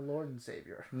 Our Lord and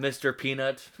Savior. Mr.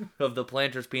 Peanut of the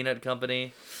Planters Peanut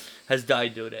Company, has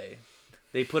died today.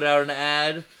 They put out an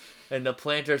ad, and the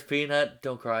Planters Peanut,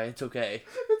 don't cry, it's okay.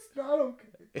 It's not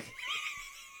okay.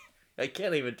 I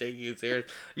can't even take you serious.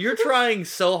 You're trying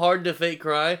so hard to fake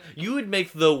cry. You would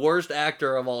make the worst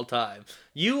actor of all time.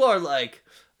 You are like,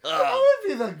 That would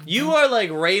be the. you are like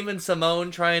Raven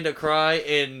Simone trying to cry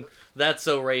in That's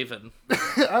So Raven.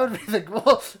 I would be the.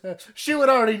 Well, she would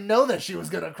already know that she was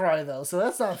gonna cry though, so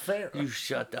that's not fair. You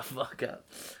shut the fuck up.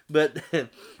 But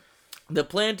the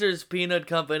Planters Peanut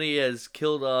Company has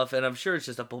killed off, and I'm sure it's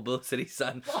just a publicity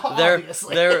stunt.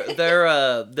 Obviously.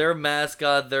 Their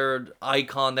mascot, their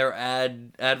icon, their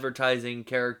advertising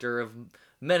character of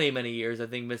many years. I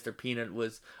think Mr. Peanut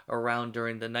was around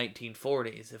during the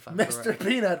 1940s, if I'm Mr. correct.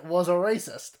 Peanut was a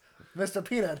racist. Mr.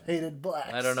 Peanut hated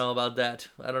blacks. I don't know about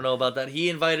that. He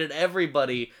invited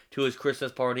everybody to his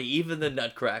Christmas party, even the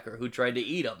Nutcracker, who tried to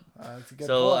eat him. That's a good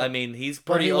So, point. I mean, he's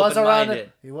But pretty he was around.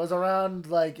 open-minded. He was around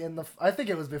like in the. I think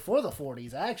it was before the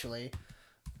 40s actually,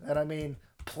 and I mean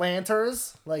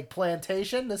planters like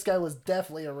plantation. This guy was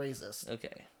definitely a racist.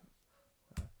 Okay.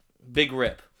 Big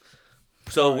rip.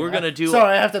 So we're gonna do.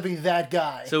 Sorry, I have to be that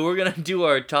guy. So we're gonna do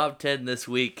our top 10 this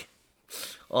week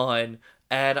on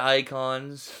ad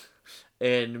icons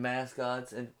and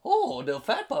mascots and the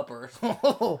fat puppers.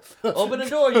 Open the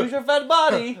door. Use your fat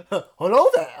body. Hello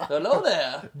there, Hello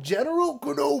there. General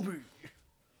Kenobi.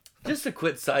 Just a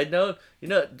quick side note.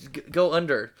 Go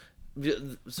under.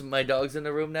 So my dog's in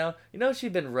the room now.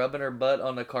 She's been rubbing her butt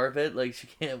on the carpet. Like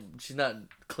she's not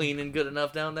cleaning good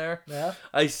enough down there. Yeah.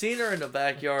 I seen her in the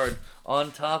backyard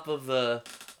on top of the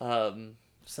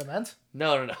Cement.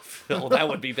 No. Well, that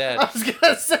would be I bad. was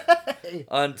gonna say.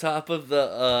 On top of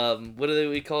the what do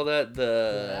we call that?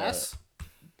 The Ass?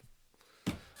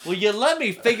 Will you let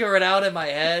me figure it out in my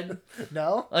head?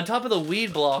 No. On top of the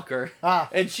weed blocker. Ah.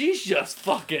 And she's just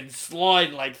fucking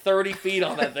sliding like 30 feet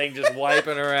on that thing, just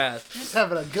wiping her ass. Just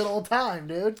having a good old time,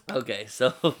 dude. Okay,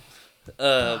 so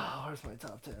Where's my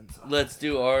top 10? let's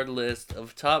do our list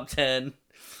of top 10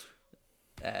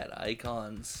 ad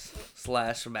icons /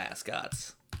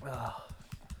 mascots.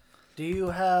 Do you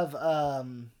have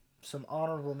some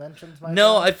honorable mentions, my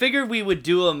No, friend? I figured we would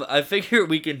do them. I figured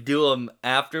we could do them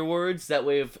afterwards. That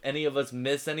way, if any of us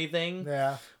miss anything,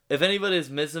 Yeah. if anybody's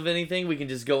miss of anything, we can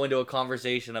just go into a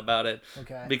conversation about it.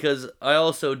 Okay. Because I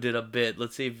also did a bit.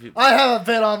 Let's see if you, I have a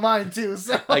bit on mine too,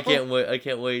 so I can't wait. I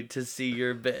can't wait to see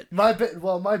your bit. My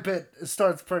bit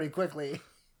starts pretty quickly.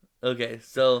 Okay,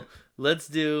 so let's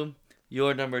do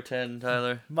your number 10,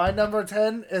 Tyler. My number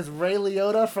 10 is Ray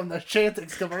Liotta from the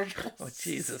Chantix commercials. Oh,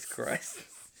 Jesus Christ.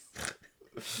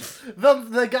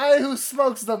 The guy who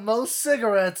smokes the most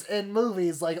cigarettes in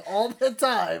movies, like all the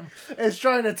time, is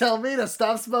trying to tell me to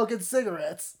stop smoking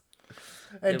cigarettes.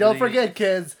 And Yeah, don't but forget,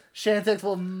 kids, Chantix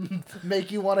will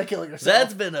make you want to kill yourself.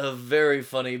 That's been a very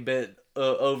funny bit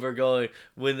overgoing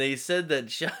when they said that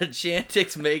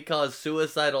Chantix may cause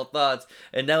suicidal thoughts,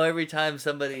 and now every time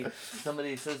somebody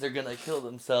says they're gonna kill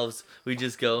themselves, we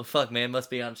just go, "Fuck, man, must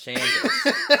be on Chantix."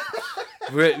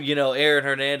 Aaron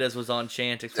Hernandez was on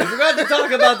Chantix. We forgot to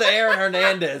talk about the Aaron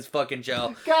Hernandez fucking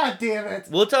show. God damn it.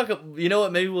 We'll talk. You know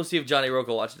what? Maybe we'll see if Johnny Roque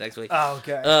will watch it next week. Oh,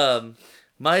 okay.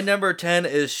 My number 10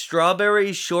 is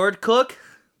Strawberry Short Cook.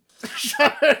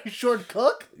 Short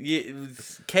Cook?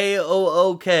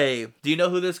 Kook. Do you know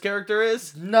who this character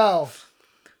is? No.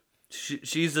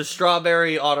 She's the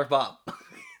Strawberry Otter Pop.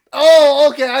 Oh,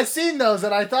 okay. I seen those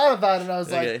and I thought about it and I was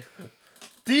Okay. like,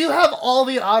 do you have all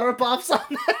the Otter Pops on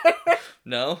there?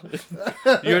 No?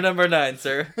 You're number 9,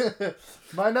 sir.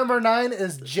 My number 9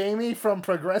 is Jamie from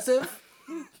Progressive.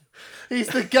 He's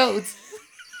the goat.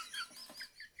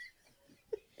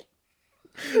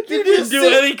 You didn't do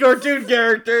any cartoon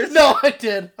characters. No, I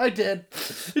did.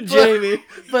 Jamie.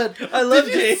 But I love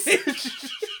did Jamie.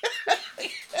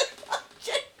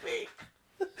 Jamie.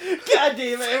 God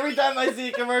damn it. Every time I see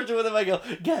a commercial with him, I go,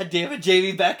 God damn it,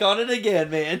 Jamie, back on it again,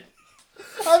 man.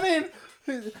 I mean,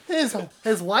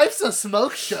 his wife's a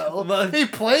smoke show. He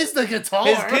plays the guitar.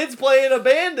 His kids play in a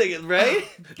band, right?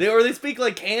 They speak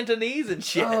like Cantonese and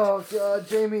shit. Oh, God.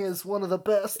 Jamie is one of the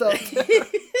best out there.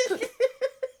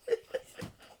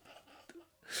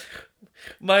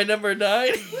 My number 9.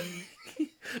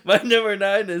 My number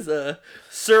 9 is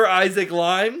Sir Isaac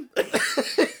Lime.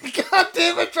 God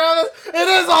damn it, Travis. It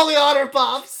is all the Otter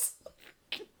Pops.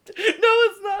 No,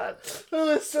 it's not. Who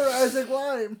is Sir Isaac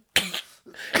Lime?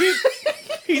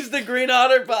 He's the Green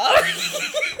Otter Pop.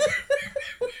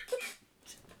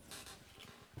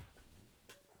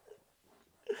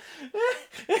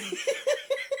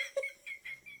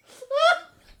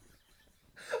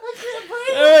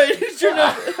 Alright, who's your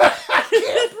number?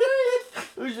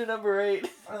 Who's your number 8?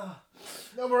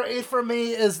 Number 8 for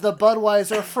me is the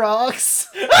Budweiser Frogs.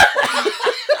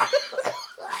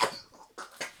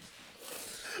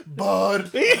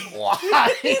 Bud.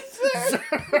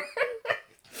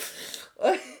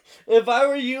 If I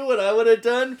were you, what I would have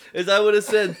done is I would have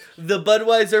said the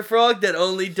Budweiser frog that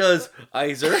only does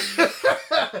Iser.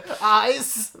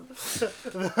 Eyes.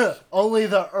 Only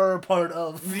the part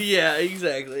of. Yeah,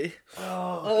 exactly.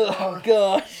 Oh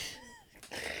gosh.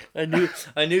 I knew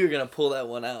you were gonna pull that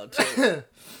one out too.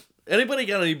 Anybody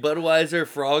got any Budweiser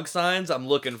frog signs? I'm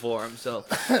looking for them. So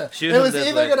shoot. It was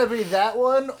either gonna be that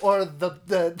one or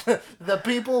the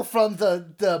people from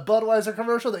the Budweiser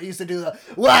commercial that used to do the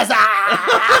Waza.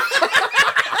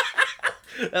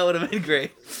 That would have been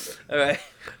great. All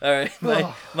right.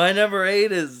 My number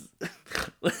 8 is.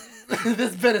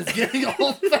 This bit is getting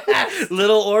old fast.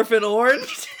 Little Orphan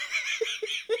Orange.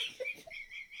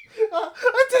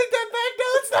 I take that back. No,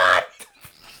 it's not.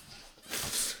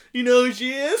 You know who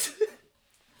she is?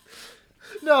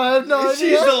 No, I have no idea.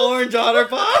 She's the Orange Otter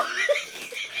Pop.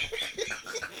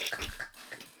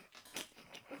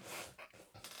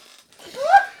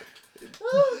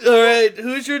 All right,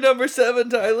 who's your number 7,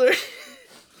 Tyler?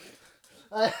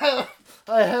 I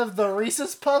have the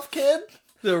Reese's Puff Kid.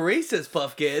 The Reese's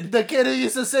Puff Kid? The kid who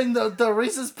used to sing the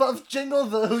Reese's Puff jingle,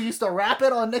 who used to rap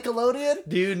it on Nickelodeon.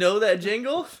 Do you know that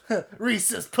jingle?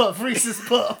 Reese's Puff,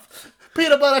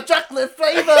 peanut butter chocolate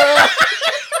flavor.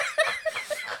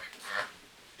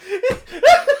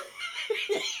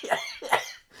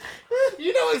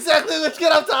 You know exactly which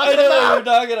kid I'm talking I know about. what you're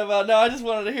talking about. No, I just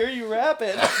wanted to hear you rap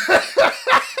it.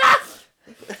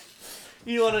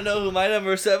 You want to know who my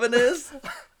number 7 is?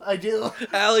 I do.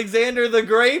 Alexander the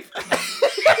Grape.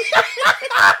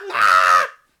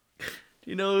 Do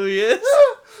you know who he is?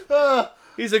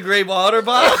 He's a grape otter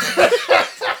pop.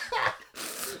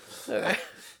 Alright.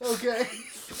 Okay.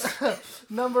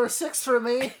 Number 6 for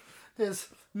me is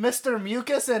Mr.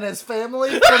 Mucus and his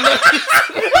family.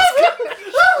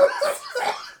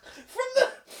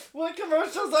 What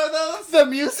commercials are those? The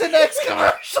Mucinex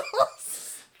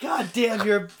commercials. God damn,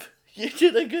 you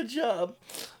did a good job.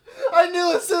 I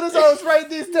knew as soon as I was writing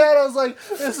these down, I was like,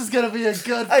 this is going to be a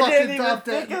good fucking I didn't even top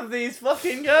 10. think of these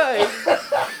fucking guys.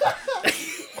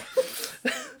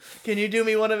 Can you do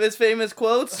me one of his famous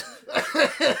quotes?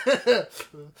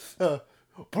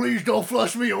 Please don't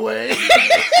flush me away.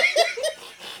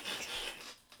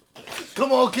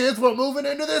 Come on, kids, we're moving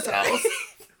into this house.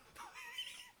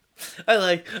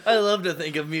 I love to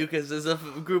think of Mucus as a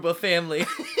group of family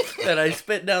that I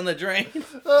spit down the drain. Okay.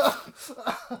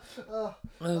 Oh,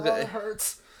 it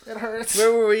hurts. It hurts.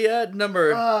 Where were we at?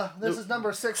 This is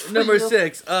number 6 for Number you.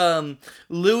 6.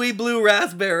 Louis Blue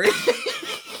Raspberry.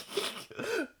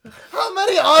 How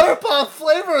many Otter Pop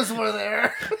flavors were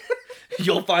there?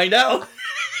 You'll find out.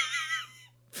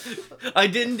 I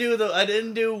didn't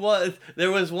do one.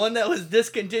 There was one that was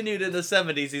discontinued in the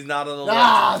 70s. He's not on the list.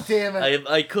 Ah, damn it.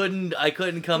 I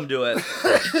couldn't come to it.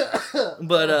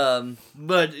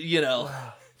 But you know.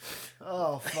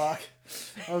 Oh, fuck.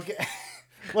 Okay.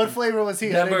 What flavor was he?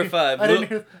 Number 5. I didn't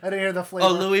hear the flavor.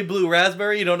 Oh, Louis Blue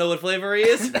Raspberry? You don't know what flavor he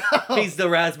is? No. He's the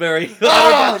raspberry.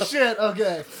 Oh, shit.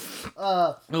 Okay.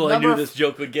 I knew this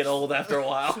joke would get old after a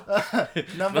while.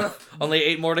 Only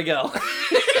 8 more to go.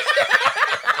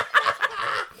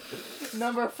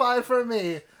 Number 5 for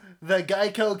me, the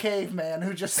Geico caveman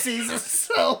who just sees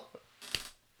himself.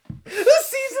 Who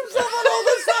sees himself on all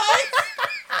the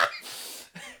sides?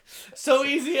 So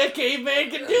easy a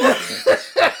caveman can do it.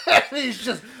 He's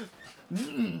just...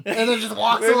 and then just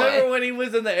walks Remember away. when he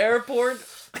was in the airport?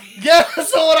 Yeah,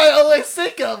 that's what I always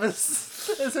think of is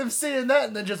him seeing that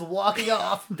and then just walking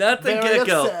off. Not the very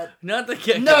gecko. upset. Not the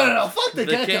gecko. No, fuck the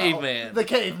The gecko. caveman. The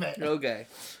caveman. Okay.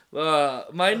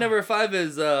 My number 5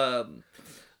 is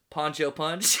Poncho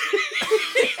Punch.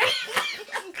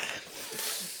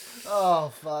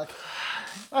 Oh, fuck.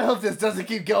 I hope this doesn't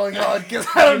keep going on, because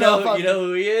I don't know if I'm... You know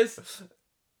who he is?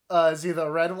 Is he the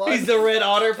red one? He's the red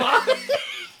otter pop.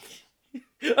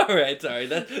 Alright, sorry.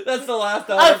 That's the last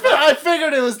otter pop. I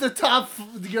figured it was the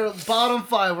your bottom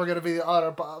 5 were going to be the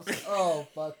Otter Pops. Oh,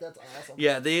 fuck, that's awesome.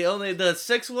 Yeah, the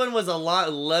 6th one was a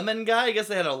lemon guy. I guess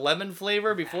they had a lemon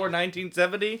flavor before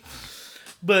 1970.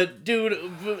 But dude,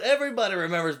 everybody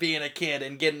remembers being a kid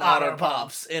and getting Otter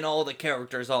Pops and all the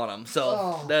characters on them.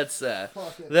 So that's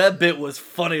that bit was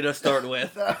funny to start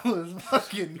with. That was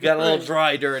fucking Got a little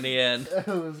dry during the end. That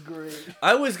was great.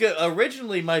 I was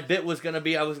originally my bit was gonna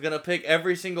be I was gonna pick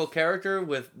every single character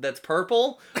that's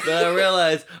purple, but I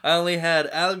realized I only had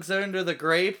Alexander the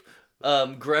Grape,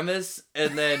 Grimace,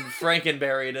 and then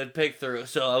Frankenberry to pick through.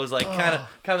 So I was like kind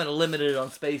of limited on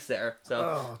space there.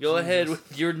 So go ahead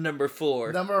with your number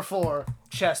 4. Number 4,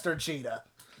 Chester Cheetah.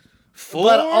 4?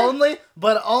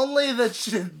 But only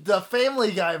the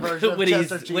Family Guy version of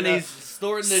Chester Cheetah. When he's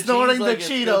snorting the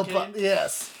Cheeto.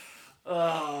 Yes.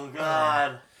 Oh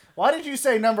God. Why did you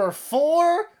say number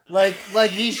 4? Like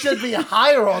he should be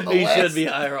higher on the list. He should be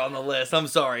higher on the list. I'm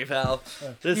sorry, pal.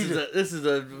 This is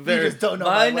a very. You just don't know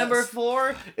my my number list.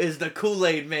 4 is the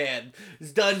Kool-Aid Man.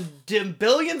 He's done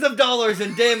billions of dollars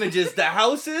in damages to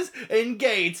houses and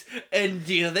gates. And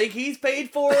do you think he's paid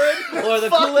for it, or the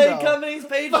Kool-Aid company's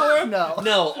paid for him? No.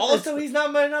 No. Also, he's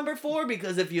not my number 4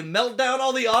 because if you melt down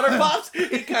all the Otter Pops,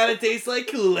 it kind of tastes like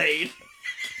Kool-Aid.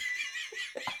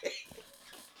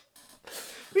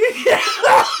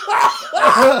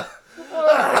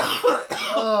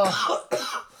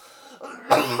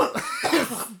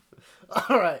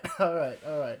 All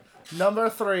right. Number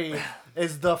 3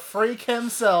 is the freak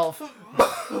himself,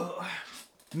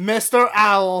 Mr.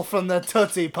 Owl from the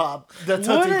Tootsie Pop. What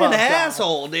an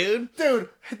asshole, dude. Dude,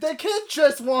 the kid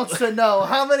just wants to know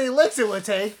how many licks it would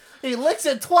take. He licks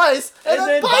it twice and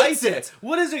then bites it.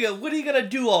 What are you gonna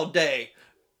do all day?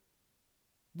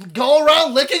 Go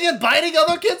around licking and biting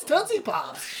other kids' Tootsie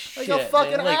Pops. Like a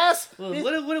fucking ass. What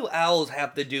do owls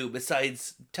have to do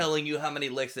besides telling you how many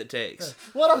licks it takes?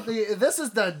 This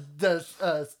is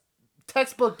the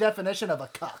textbook definition of a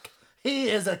cuck. He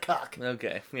is a cuck.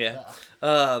 Okay, yeah.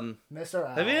 Mr.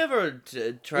 Owl. Have you ever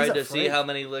tried to see how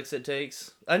many licks it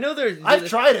takes? I know I've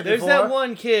tried it There's before. that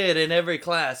one kid in every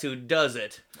class who does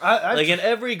it. In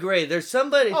every grade. There's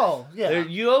somebody... Oh, yeah.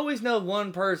 You always know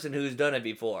one person who's done it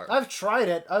before. I've tried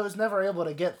it. I was never able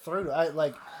to get through.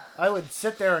 I would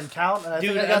sit there and count.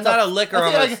 And I'm not a licker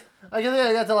on this. I think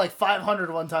I got to like 500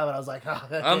 one time, and I was like,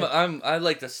 oh, I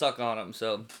like to suck on them,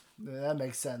 so... Yeah, that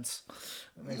makes sense.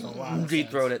 That makes a lot of sense. Deep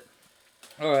throat it.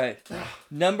 All right.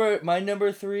 My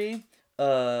number 3,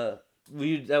 that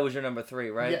was your number 3,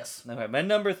 right? Yes. Okay, my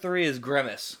number 3 is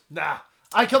Grimace. Nah.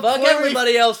 Fuck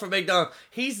everybody else from McDonald's.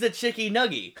 He's the Chicky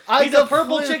Nuggy. He's a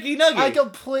purple Chicky Nuggy. I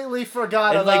completely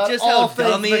forgot and about just all how things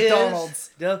dumb he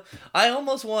McDonald's. Is. I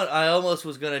almost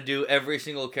was gonna do every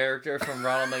single character from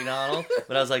Ronald McDonald,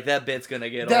 but I was like, that bit's gonna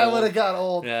get old. That would have got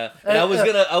old. Yeah, and I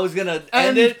was gonna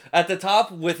end it at the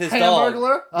top with his dog.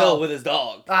 Hamburglar? No, with his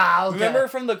dog. Ah, okay. Remember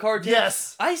from the cartoon?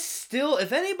 Yes.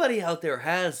 If anybody out there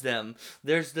has them,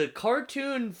 there's the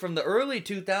cartoon from the early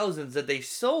 2000s that they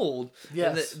sold.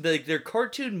 Yes. And they're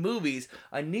cartoon movies.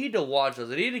 I need to watch those.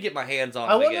 I need to get my hands on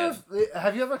them again.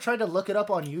 Have you ever tried to look it up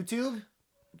on YouTube?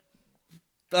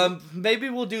 Maybe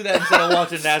we'll do that instead of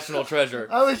watching National Treasure.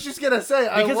 I was just gonna say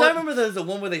I remember there's the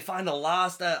one where they find the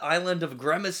lost island of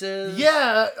grimaces.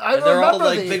 Yeah, I remember. They're all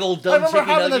like big old dumb chicken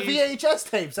having nuggies. the VHS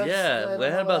tapes. Yeah, we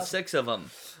had about 6 of them.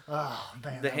 Oh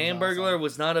man, the Hamburglar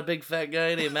was not a big fat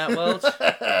guy named Matt Welch.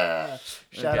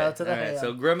 Shout out to the Ham.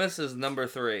 So Grimace is number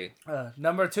 3.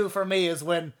 Number 2 for me is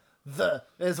when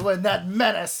that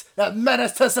menace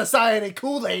to society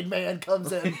Kool-Aid Man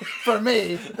comes in for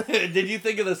me. Did you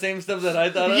think of the same stuff that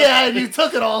I thought of? Yeah, and you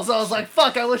took it all, so I was like,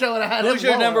 fuck, I wish I would have had it. Who's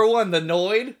your number 1? The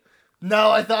Noid?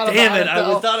 No, I thought about it. Damn it,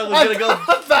 I thought it was going to go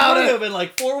about it. It would have been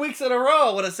like 4 weeks in a row.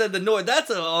 I would have said the Noid. That's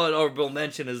an honorable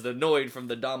mention is the Noid from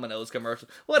the Domino's commercial.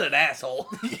 What an asshole.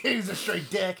 He's a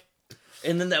straight dick.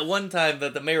 And then that one time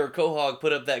that the Mayor of Quahog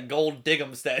put up that gold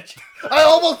Diggum statue. I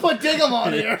almost put Diggum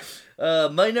on here.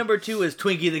 My number 2 is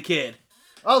Twinkie the Kid.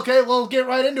 Okay, we'll get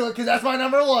right into it because that's my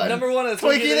number 1. Number 1 is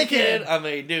Twinkie the Kid. I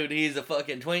mean, dude, he's a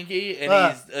fucking Twinkie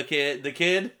and he's a kid. The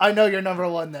kid. I know you're number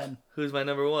 1 then. Who's my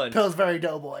number 1? Pillsbury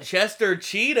Doughboy. Chester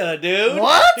Cheetah, dude.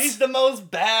 What? He's the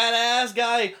most badass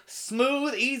guy.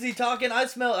 Smooth, easy talking. I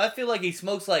feel like he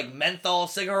smokes like menthol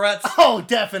cigarettes. Oh,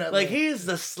 definitely. Like he's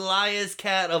the slyest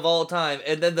cat of all time.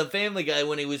 And then the Family Guy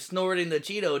when he was snorting the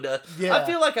Cheeto dust. Yeah. I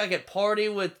feel like I could party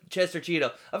with Chester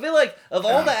Cheetah. I feel like of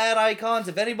all the ad icons,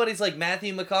 if anybody's like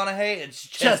Matthew McConaughey, it's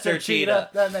Chester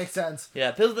Cheetah. That makes sense.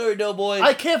 Yeah, Pillsbury Doughboy.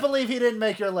 I can't believe he didn't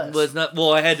make your list. Was not.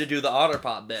 Well, I had to do the Otter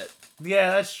Pop bit.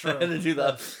 Yeah, that's true. I had to do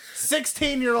the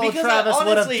 16-year-old Travis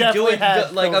would have definitely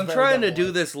had. Like I'm trying to do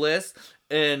this list,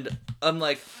 and I'm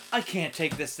like, I can't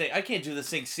take this thing. I can't do this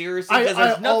thing seriously because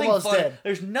there's nothing funny.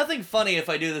 There's nothing funny if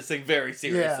I do this thing very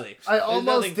seriously. Yeah,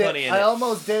 I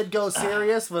almost did go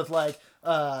serious with like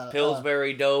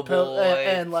Pillsbury Doughboy,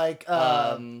 and like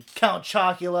Count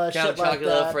Chocula, Count shit like Chocula,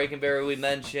 that. Frankenberry we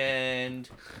mentioned.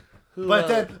 But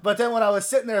then when I was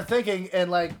sitting there thinking,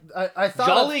 and like I thought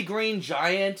Jolly Green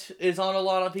Giant is on a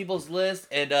lot of people's list,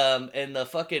 and the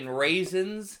fucking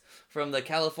raisins from the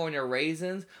California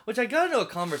Raisins, which I got into a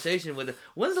conversation with.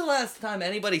 When's the last time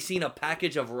anybody seen a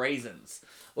package of raisins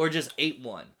or just ate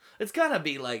one? It's gotta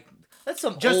be like that's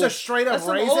some just old, a straight up that's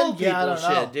some raisin. old people Yeah, I don't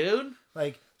know. shit, dude.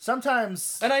 Like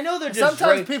sometimes, and I know they're just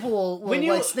sometimes people will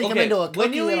like sneak them into a cookie.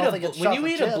 When you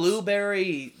eat chips. a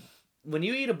blueberry, when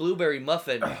you eat a blueberry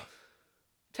muffin.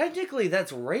 Technically,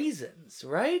 that's raisins,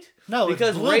 right? No,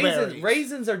 because it's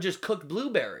raisins are just cooked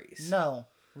blueberries. No,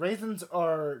 raisins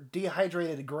are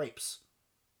dehydrated grapes.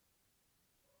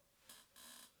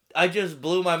 I just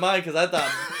blew my mind because I thought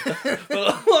for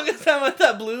the longest time I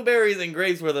thought blueberries and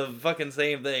grapes were the fucking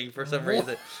same thing for some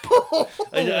reason.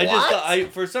 I just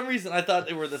thought for some reason I thought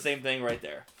they were the same thing right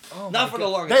there. Oh Not for the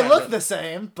longest They time. look the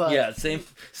same, but yeah,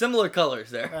 similar colors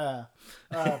there.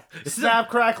 Snap,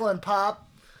 crackle, and pop.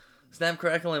 Snap,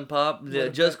 crackle, and pop.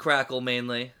 Just crackle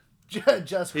mainly.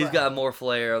 Just he's got more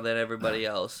flair than everybody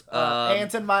else.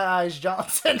 Ants in my eyes,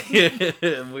 Johnson.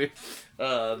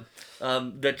 The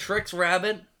Trix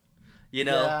rabbit. You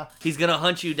know, he's gonna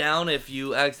hunt you down if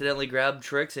you accidentally grab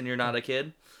Trix and you're not a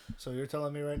kid. So you're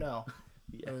telling me right now,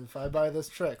 if I buy this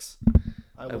Trix,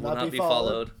 I will not be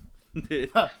followed.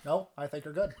 No, I think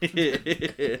you're good.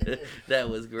 That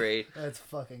was great. That's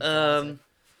fucking classic.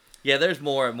 Yeah, there's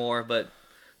more and more, but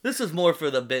this is more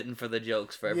for the bit and for the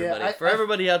jokes for everybody.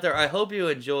 Everybody out there, I hope you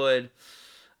enjoyed,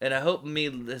 and I hope me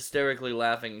hysterically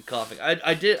laughing and coughing.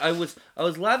 I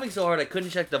was laughing so hard I couldn't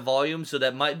check the volume, so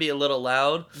that might be a little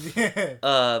loud.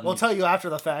 We'll tell you after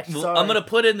the fact. Sorry. I'm gonna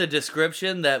put in the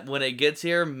description that when it gets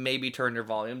here, maybe turn your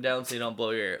volume down so you don't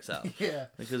blow your ears out. Yeah,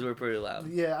 because we're pretty loud.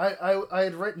 Yeah, I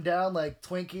had written down like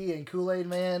Twinkie and Kool-Aid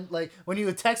Man. Like when you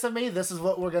texted me, this is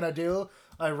what we're gonna do.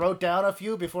 I wrote down a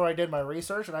few before I did my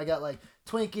research, and I got like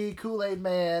Twinkie, Kool-Aid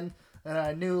Man, and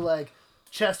I knew like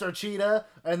Chester Cheetah,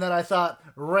 and then I thought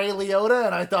Ray Liotta,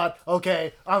 and I thought,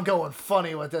 okay, I'm going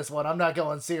funny with this one. I'm not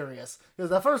going serious. Because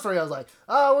the first three I was like,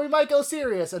 oh, we might go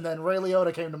serious, and then Ray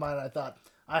Liotta came to mind, and I thought,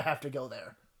 I have to go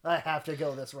there. I have to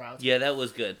go this route. Yeah, that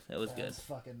was good. That was good. That's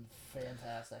fucking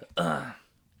fantastic.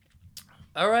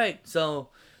 All right, so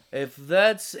if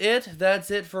that's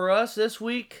it for us this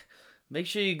week. Make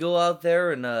sure you go out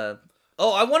there and I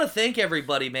want to thank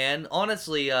everybody, man.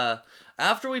 Honestly,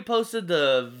 after we posted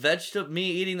the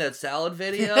me eating that salad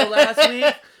video last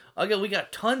week, we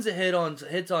got tons of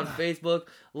hits on Facebook.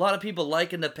 A lot of people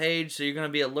liking the page, so you're gonna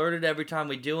be alerted every time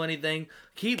we do anything.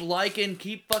 Keep liking,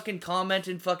 keep fucking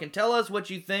commenting, fucking tell us what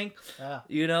you think. Yeah.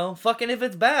 You know, fucking if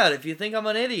it's bad, if you think I'm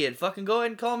an idiot, fucking go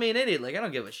ahead and call me an idiot. Like I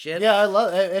don't give a shit. Yeah, I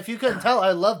love. If you couldn't tell,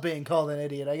 I love being called an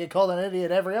idiot. I get called an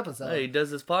idiot every episode. Hey, he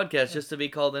does this podcast just to be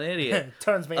called an idiot.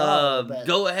 Turns me on.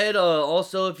 Go ahead.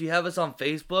 Also, if you have us on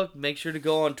Facebook, make sure to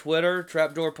go on Twitter,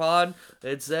 Trapdoor Pod.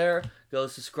 It's there. Go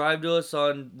subscribe to us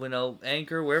on,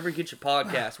 Anchor, wherever you get your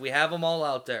podcasts. We have them all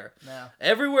out there. Yeah.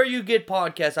 Everywhere you get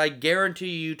podcasts, I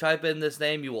guarantee you type in this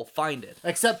name, you will find it.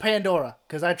 Except Pandora,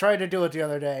 because I tried to do it the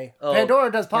other day. Oh, Pandora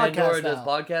does podcasts Pandora does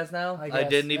podcasts now? I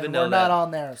didn't even know that. We're not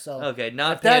on there, so. Okay,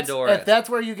 not Pandora. If that's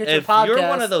where you get your podcast. If you're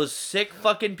one of those sick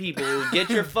fucking people who get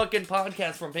your fucking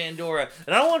podcast from Pandora,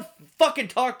 and I don't want to fucking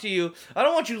talk to you, I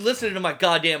don't want you listening to my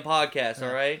goddamn podcast,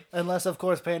 all right? Unless, of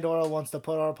course, Pandora wants to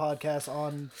put our podcast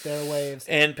on their waves.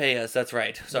 And pay us, that's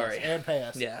right. Sorry. Yes, and pay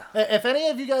us. Yeah. If any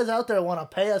of you guys out there want to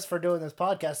pay us for doing this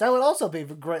podcast, that would also be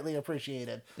greatly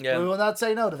appreciated. Yeah. We will not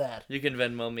say no to that. You can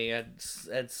Venmo me.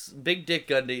 It's Big Dick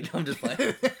Gundy. I'm just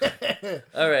playing.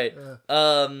 All right.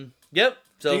 Yep.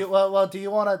 So. Do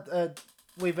you want to...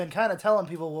 we've been kind of telling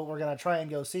people what we're going to try and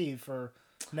go see for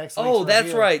next week. Oh,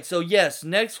 that's right. So, yes,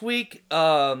 next week,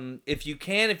 if you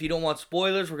don't want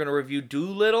spoilers, we're going to review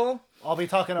Doolittle. I'll be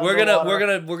talking. We're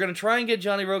gonna try and get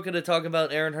Johnny Roca to talk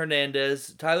about Aaron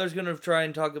Hernandez. Tyler's gonna try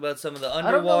and talk about some of the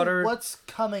underwater. I don't know what's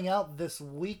coming out this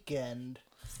weekend.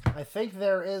 I think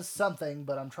there is something,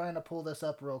 but I'm trying to pull this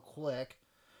up real quick.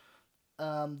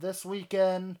 This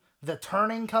weekend, The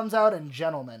Turning comes out and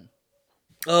Gentlemen.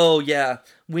 Oh yeah,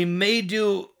 we may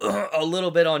do a little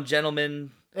bit on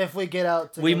Gentlemen. If we get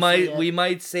out, we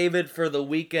might save it for the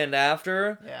weekend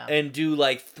after, and do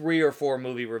like 3 or 4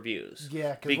 movie reviews.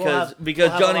 Yeah, because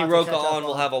Johnny Roca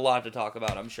will have a lot to talk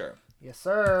about, I'm sure. Yes,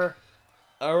 sir.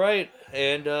 All right,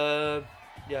 and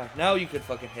now you can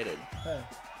fucking hit it.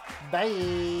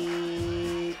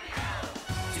 Bye.